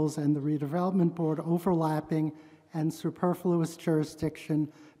Appeals and the Redevelopment Board overlapping and superfluous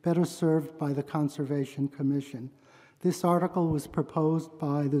jurisdiction better served by the Conservation Commission. This article was proposed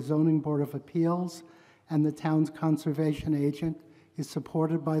by the Zoning Board of Appeals, and the town's conservation agent is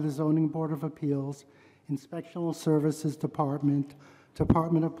supported by the Zoning Board of Appeals, Inspectional Services Department,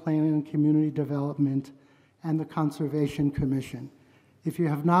 Department of Planning and Community Development, and the Conservation Commission. If you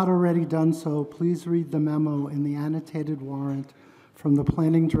have not already done so, please read the memo in the annotated warrant from the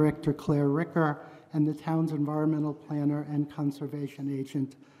Planning Director, Claire Ricker, and the town's environmental planner and conservation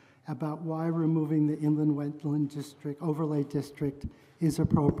agent about why removing the inland wetland district, overlay district, is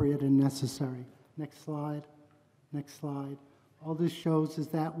appropriate and necessary. Next slide. Next slide. All this shows is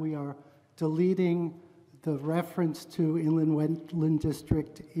that we are deleting the reference to inland wetland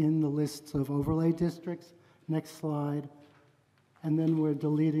district in the lists of overlay districts. Next slide. And then we're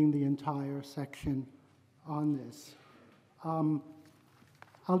deleting the entire section on this.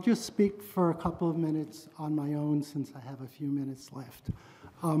 I'll just speak for a couple of minutes on my own since I have a few minutes left.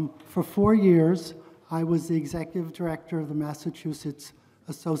 For 4 years, I was the executive director of the Massachusetts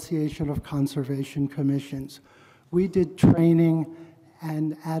Association of Conservation Commissions. We did training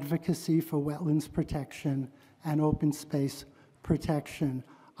and advocacy for wetlands protection and open space protection.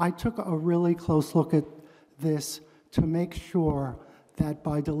 I took a really close look at this to make sure that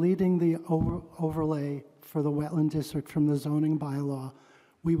by deleting the overlay for the wetland district from the zoning bylaw,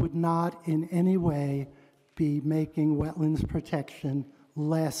 we would not in any way be making wetlands protection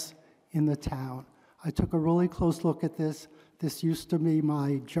less in the town. I took a really close look at this. This used to be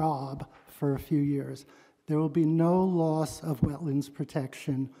my job for a few years. There will be no loss of wetlands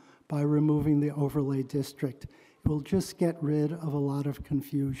protection by removing the overlay district. It will just get rid of a lot of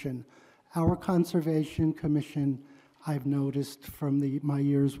confusion. Our Conservation Commission, I've noticed from my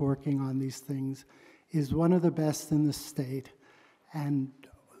years working on these things, is one of the best in the state. And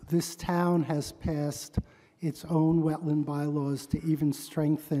this town has passed its own wetland bylaws to even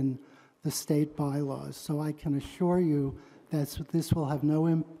strengthen the state bylaws. So I can assure you that this will have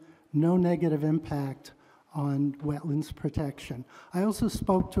no negative impact on wetlands protection. I also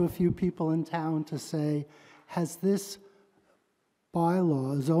spoke to a few people in town to say, has this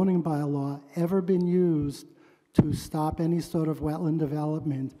bylaw, zoning bylaw, ever been used to stop any sort of wetland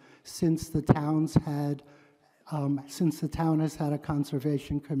development since the town has had a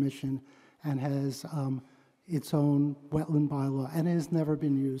conservation commission and has its own wetland bylaw, and it has never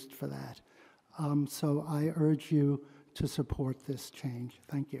been used for that. So I urge you to support this change.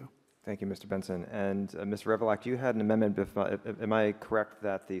 Thank you. Thank you, Mr. Benson. And Mr. Revelak, you had an amendment. Am I correct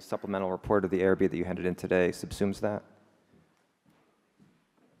that the supplemental report of the ARB that you handed in today subsumes that?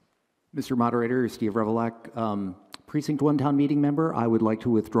 Mr. Moderator, Steve Revelak, Precinct 1 Town Meeting member, I would like to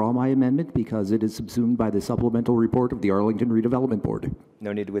withdraw my amendment because it is subsumed by the supplemental report of the Arlington Redevelopment Board.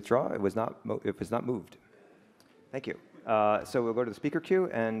 No need to withdraw. It was not moved. Thank you. So we'll go to the speaker queue,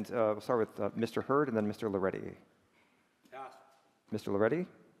 and we'll start with Mr. Hurd and then Mr. Loretti. Yes. Mr. Loretti,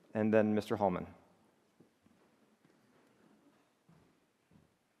 and then Mr. Hallman.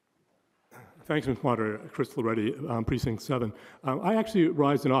 Thanks, Mr. Moderator. Chris Loretti, Precinct 7. I actually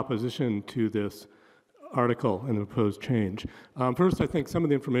rise in opposition to this article and the proposed change. First, I think some of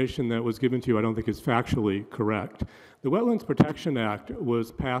the information that was given to you I don't think is factually correct. The Wetlands Protection Act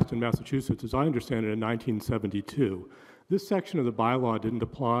was passed in Massachusetts, as I understand it, in 1972. This section of the bylaw didn't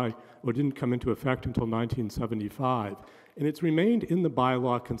apply or didn't come into effect until 1975, and it's remained in the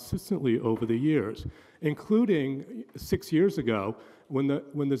bylaw consistently over the years, including 6 years ago when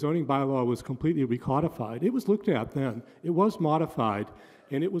the zoning bylaw was completely recodified. It was looked at then, it was modified,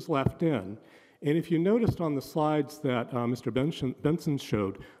 and it was left in. And if you noticed on the slides that Mr. Benson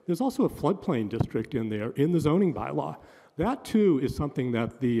showed, there's also a floodplain district in there in the zoning bylaw. That too is something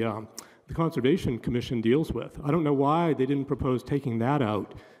that the Conservation Commission deals with. I don't know why they didn't propose taking that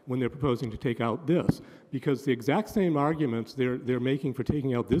out when they're proposing to take out this, because the exact same arguments they're making for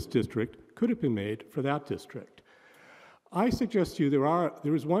taking out this district could have been made for that district. I suggest to you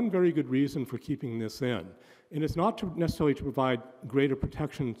there is one very good reason for keeping this in, and it's not necessarily to provide greater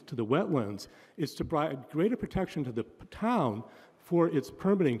protection to the wetlands, it's to provide greater protection to the town for its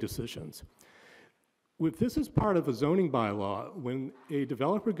permitting decisions. If this is part of a zoning bylaw, when a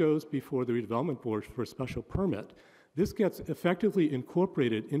developer goes before the redevelopment board for a special permit, this gets effectively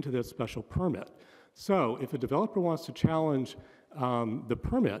incorporated into that special permit. So if a developer wants to challenge the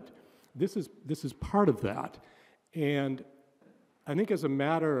permit, this is part of that. And I think as a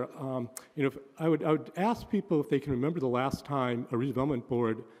matter, I would ask people if they can remember the last time a redevelopment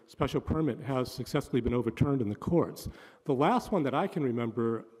board special permit has successfully been overturned in the courts. The last one that I can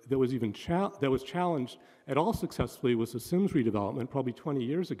remember that was even challenged at all successfully was the Sims redevelopment, probably 20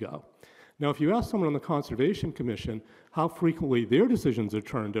 years ago. Now, if you ask someone on the Conservation Commission how frequently their decisions are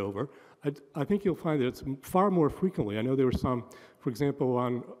turned over, I think you'll find that it's far more frequently. I know there were some, for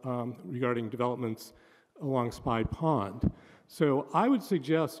example, regarding developments along Spy Pond. So I would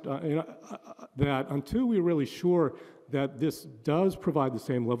suggest that until we're really sure that this does provide the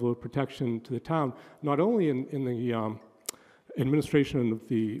same level of protection to the town, not only in the administration of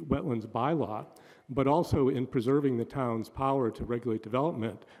the wetlands bylaw, but also in preserving the town's power to regulate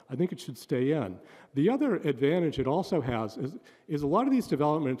development, I think it should stay in. The other advantage it also has is a lot of these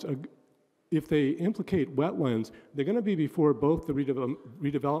developments, if they implicate wetlands, they're going to be before both the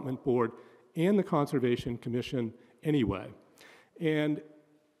redevelopment board and the Conservation Commission anyway. And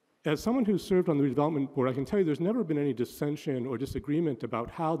as someone who's served on the redevelopment board, I can tell you there's never been any dissension or disagreement about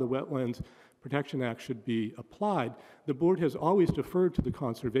how the Wetlands Protection Act should be applied. The board has always deferred to the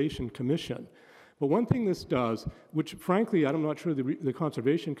Conservation Commission. But one thing this does, which frankly I'm not sure the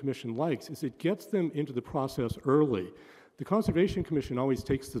Conservation Commission likes, is it gets them into the process early. The Conservation Commission always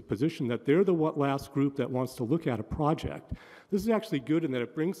takes the position that they're the last group that wants to look at a project. This is actually good in that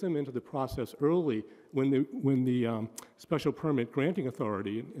it brings them into the process early when the special permit granting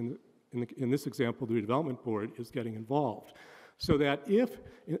authority, in this example, the redevelopment board, is getting involved. So that if,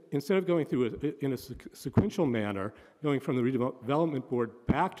 instead of going through in a sequential manner, going from the redevelopment board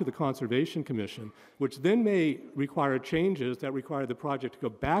back to the Conservation Commission, which then may require changes that require the project to go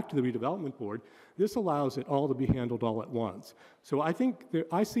back to the redevelopment board, this allows it all to be handled all at once. So I think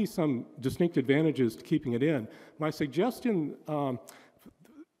I see some distinct advantages to keeping it in. My suggestion,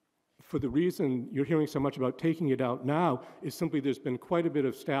 for the reason you're hearing so much about taking it out now, is simply there's been quite a bit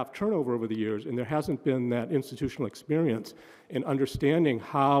of staff turnover over the years, and there hasn't been that institutional experience in understanding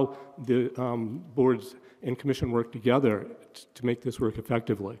how the boards and commission work together to make this work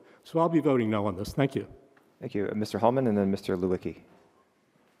effectively. So I'll be voting no on this. Thank you. Thank you. Mr. Hallman and then Mr. Lewicki.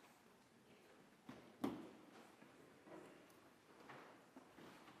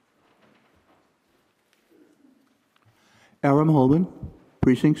 Aram Holman,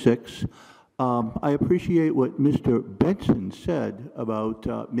 Precinct 6. I appreciate what Mr. Benson said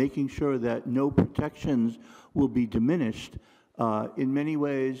about making sure that no protections will be diminished. In many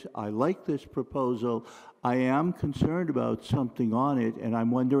ways, I like this proposal. I am concerned about something on it, and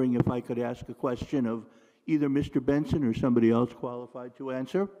I'm wondering if I could ask a question of either Mr. Benson or somebody else qualified to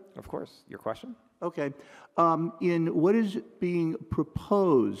answer. Of course. Your question? Okay. In what is being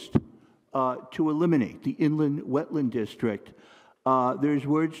proposed to eliminate the inland wetland district, there's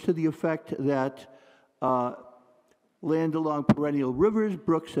words to the effect that land along perennial rivers,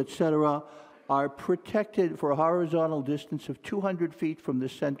 brooks, etc., are protected for a horizontal distance of 200 feet from the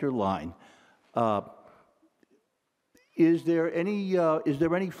center line. Is there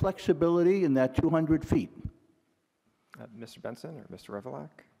any flexibility in that 200 feet? Mr. Benson or Mr. Revelak?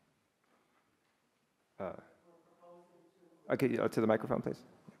 Okay, to the microphone, please.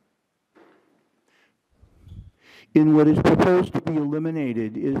 In what is proposed to be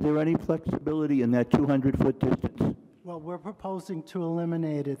eliminated, is there any flexibility in that 200-foot distance? Well, we're proposing to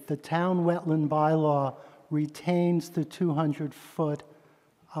eliminate it. The town wetland bylaw retains the 200-foot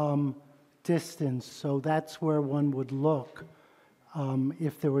distance, so that's where one would look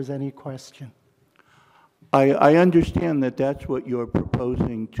if there was any question. I understand that that's what you're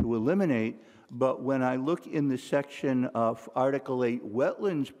proposing to eliminate, but when I look in the section of Article 8,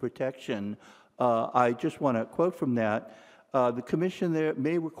 Wetlands Protection, I just want to quote from that. The commission there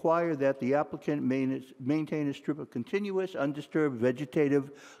may require that the applicant maintain a strip of continuous, undisturbed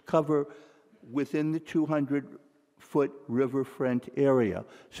vegetative cover within the 200-foot riverfront area.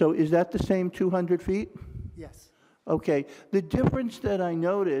 So is that the same 200 feet? Yes. Okay. The difference that I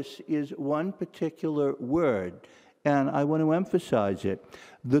notice is one particular word, and I want to emphasize it.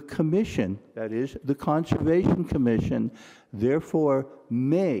 The commission, that is, the Conservation Commission, therefore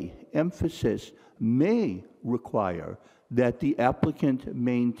may, emphasis, may require that the applicant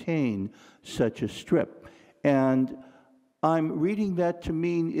maintain such a strip. And I'm reading that to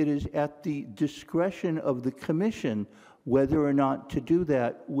mean it is at the discretion of the commission whether or not to do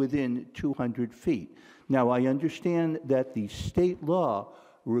that within 200 feet. Now, I understand that the state law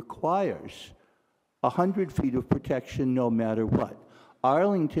requires 100 feet of protection no matter what.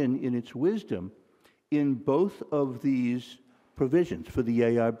 Arlington, in its wisdom, in both of these provisions, for the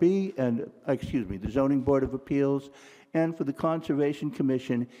ARB and, the Zoning Board of Appeals and for the Conservation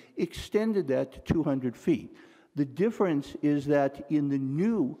Commission, extended that to 200 feet. The difference is that in the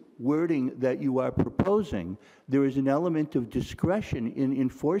new wording that you are proposing, there is an element of discretion in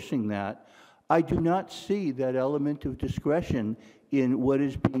enforcing that. I do not see that element of discretion in what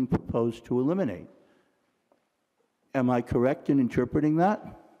is being proposed to eliminate. Am I correct in interpreting that?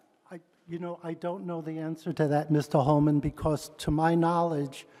 I don't know the answer to that, Mr. Holman, because to my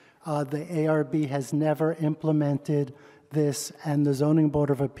knowledge, the ARB has never implemented this, and the Zoning Board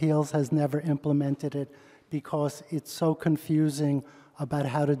of Appeals has never implemented it because it's so confusing about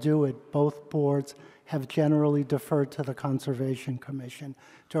how to do it. Both boards have generally deferred to the Conservation Commission.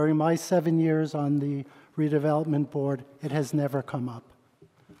 During my 7 years on the redevelopment board, it has never come up.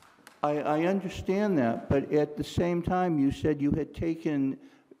 I understand that, but at the same time, you said you had taken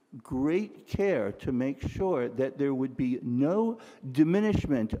great care to make sure that there would be no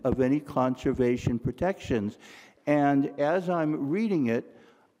diminishment of any conservation protections. And as I'm reading it,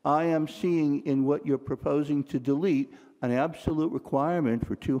 I am seeing in what you're proposing to delete an absolute requirement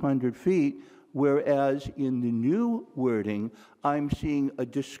for 200 feet, whereas in the new wording, I'm seeing a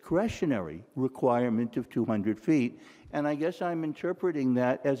discretionary requirement of 200 feet. And I guess I'm interpreting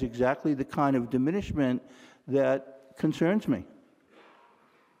that as exactly the kind of diminishment that concerns me.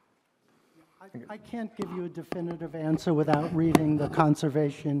 I can't give you a definitive answer without reading the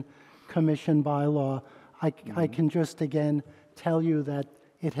Conservation Commission bylaw. I can just, again, tell you that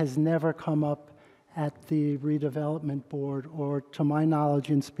it has never come up at the redevelopment board, or to my knowledge,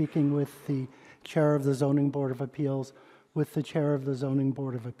 in speaking with the chair of the Zoning Board of Appeals, with the chair of the Zoning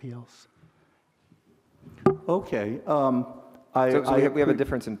Board of Appeals. Okay. So we have a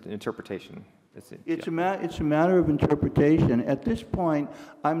difference in interpretation. It's a matter of interpretation. At this point,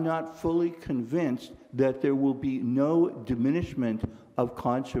 I'm not fully convinced that there will be no diminishment of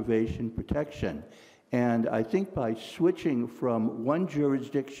conservation protection. And I think by switching from one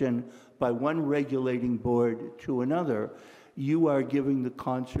jurisdiction, by one regulating board to another, you are giving the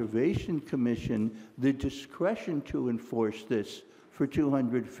Conservation Commission the discretion to enforce this for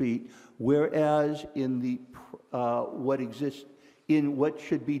 200 feet, whereas in the what exists in what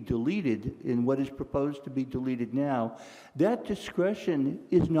should be deleted, in what is proposed to be deleted now, that discretion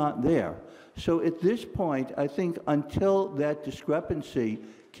is not there. So at this point, I think until that discrepancy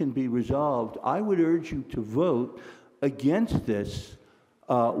can be resolved, I would urge you to vote against this.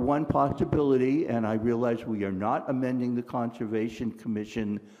 One possibility, and I realize we are not amending the Conservation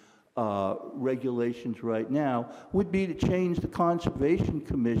Commission regulations right now, would be to change the Conservation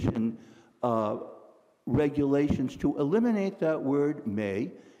Commission regulations to eliminate that word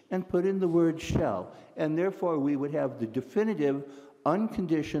may and put in the word shall. And therefore, we would have the definitive,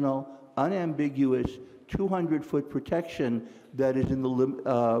 unconditional, unambiguous 200-foot protection that is in the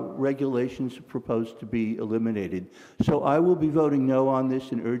regulations proposed to be eliminated. So I will be voting no on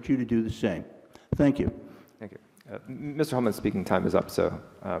this and urge you to do the same. Thank you. Thank you. Mr. Holman's speaking time is up, so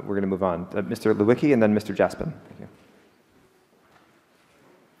we're going to move on. Mr. Lewicki and then Mr. Jaspin. Thank you.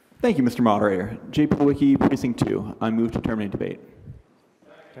 Thank you, Mr. Moderator. J.P. Lewicki, Precinct 2. I move to terminate debate.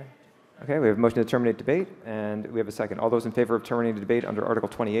 Okay, we have a motion to terminate debate, and we have a second. All those in favor of terminating the debate under Article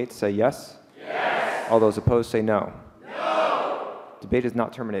 28 say yes. Yes. All those opposed say no. No. Debate is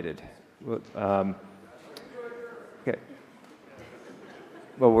not terminated. Okay.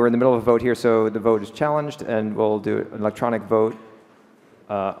 Well, we're in the middle of a vote here, so the vote is challenged, and we'll do an electronic vote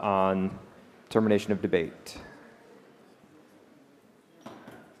on termination of debate.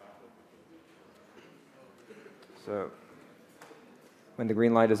 So when the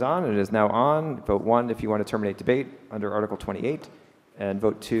green light is on, and it is now on, vote 1 if you want to terminate debate under Article 28, and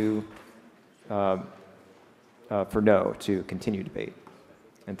vote 2 for no to continue debate,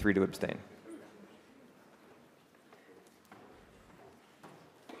 and 3 to abstain.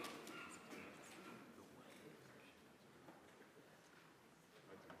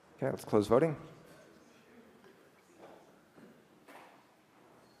 Okay, let's close voting.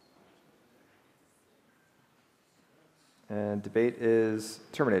 And debate is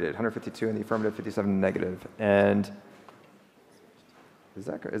terminated. 152 in the affirmative, 57 in the negative. And is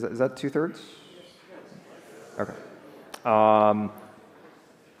that 2/3? Okay.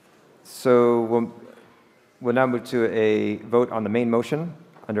 So we'll now move to a vote on the main motion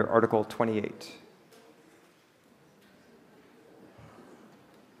under Article 28.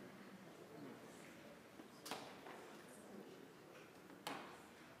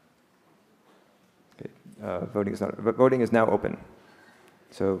 Voting is now open.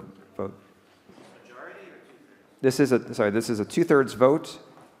 So vote. This is a 2/3 vote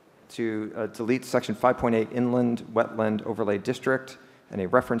to delete section 5.8 inland wetland overlay district and a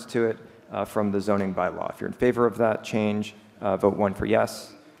reference to it from the zoning bylaw. If you're in favor of that change, vote 1 for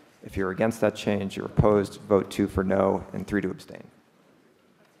yes. If you're against that change, you're opposed, vote 2 for no, and 3 to abstain.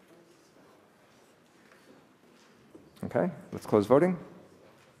 Okay, let's close voting.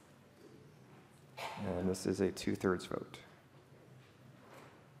 And this is a 2/3 vote.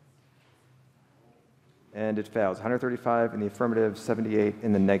 And it fails. 135 in the affirmative, 78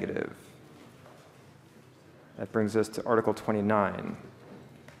 in the negative. That brings us to Article 29.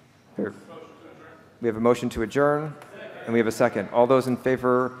 Here. We have a motion to adjourn, and we have a second. All those in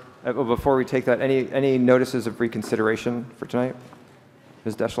favor, well, before we take that, any notices of reconsideration for tonight?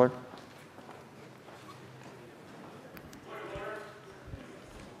 Ms. Deschler?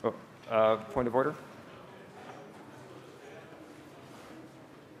 Point of order?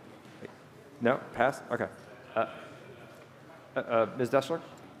 No? Pass? Okay. Ms. Deschler?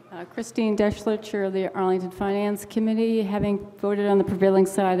 Christine Deschler, Chair of the Arlington Finance Committee. Having voted on the prevailing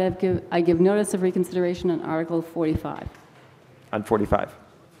side, I give notice of reconsideration on Article 45. On 45.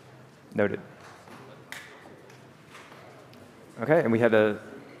 Noted. Okay, and we had a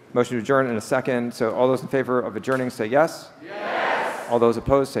motion to adjourn in a second. So all those in favor of adjourning say yes. Yes. All those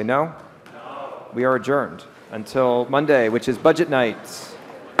opposed say no. No. We are adjourned until Monday, which is budget night.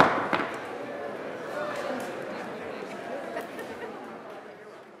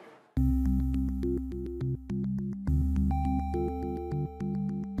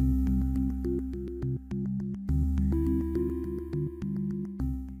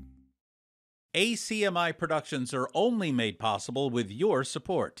 ACMi productions are only made possible with your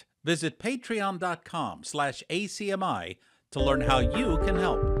support. Visit patreon.com/ACMi to learn how you can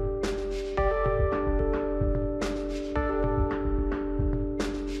help.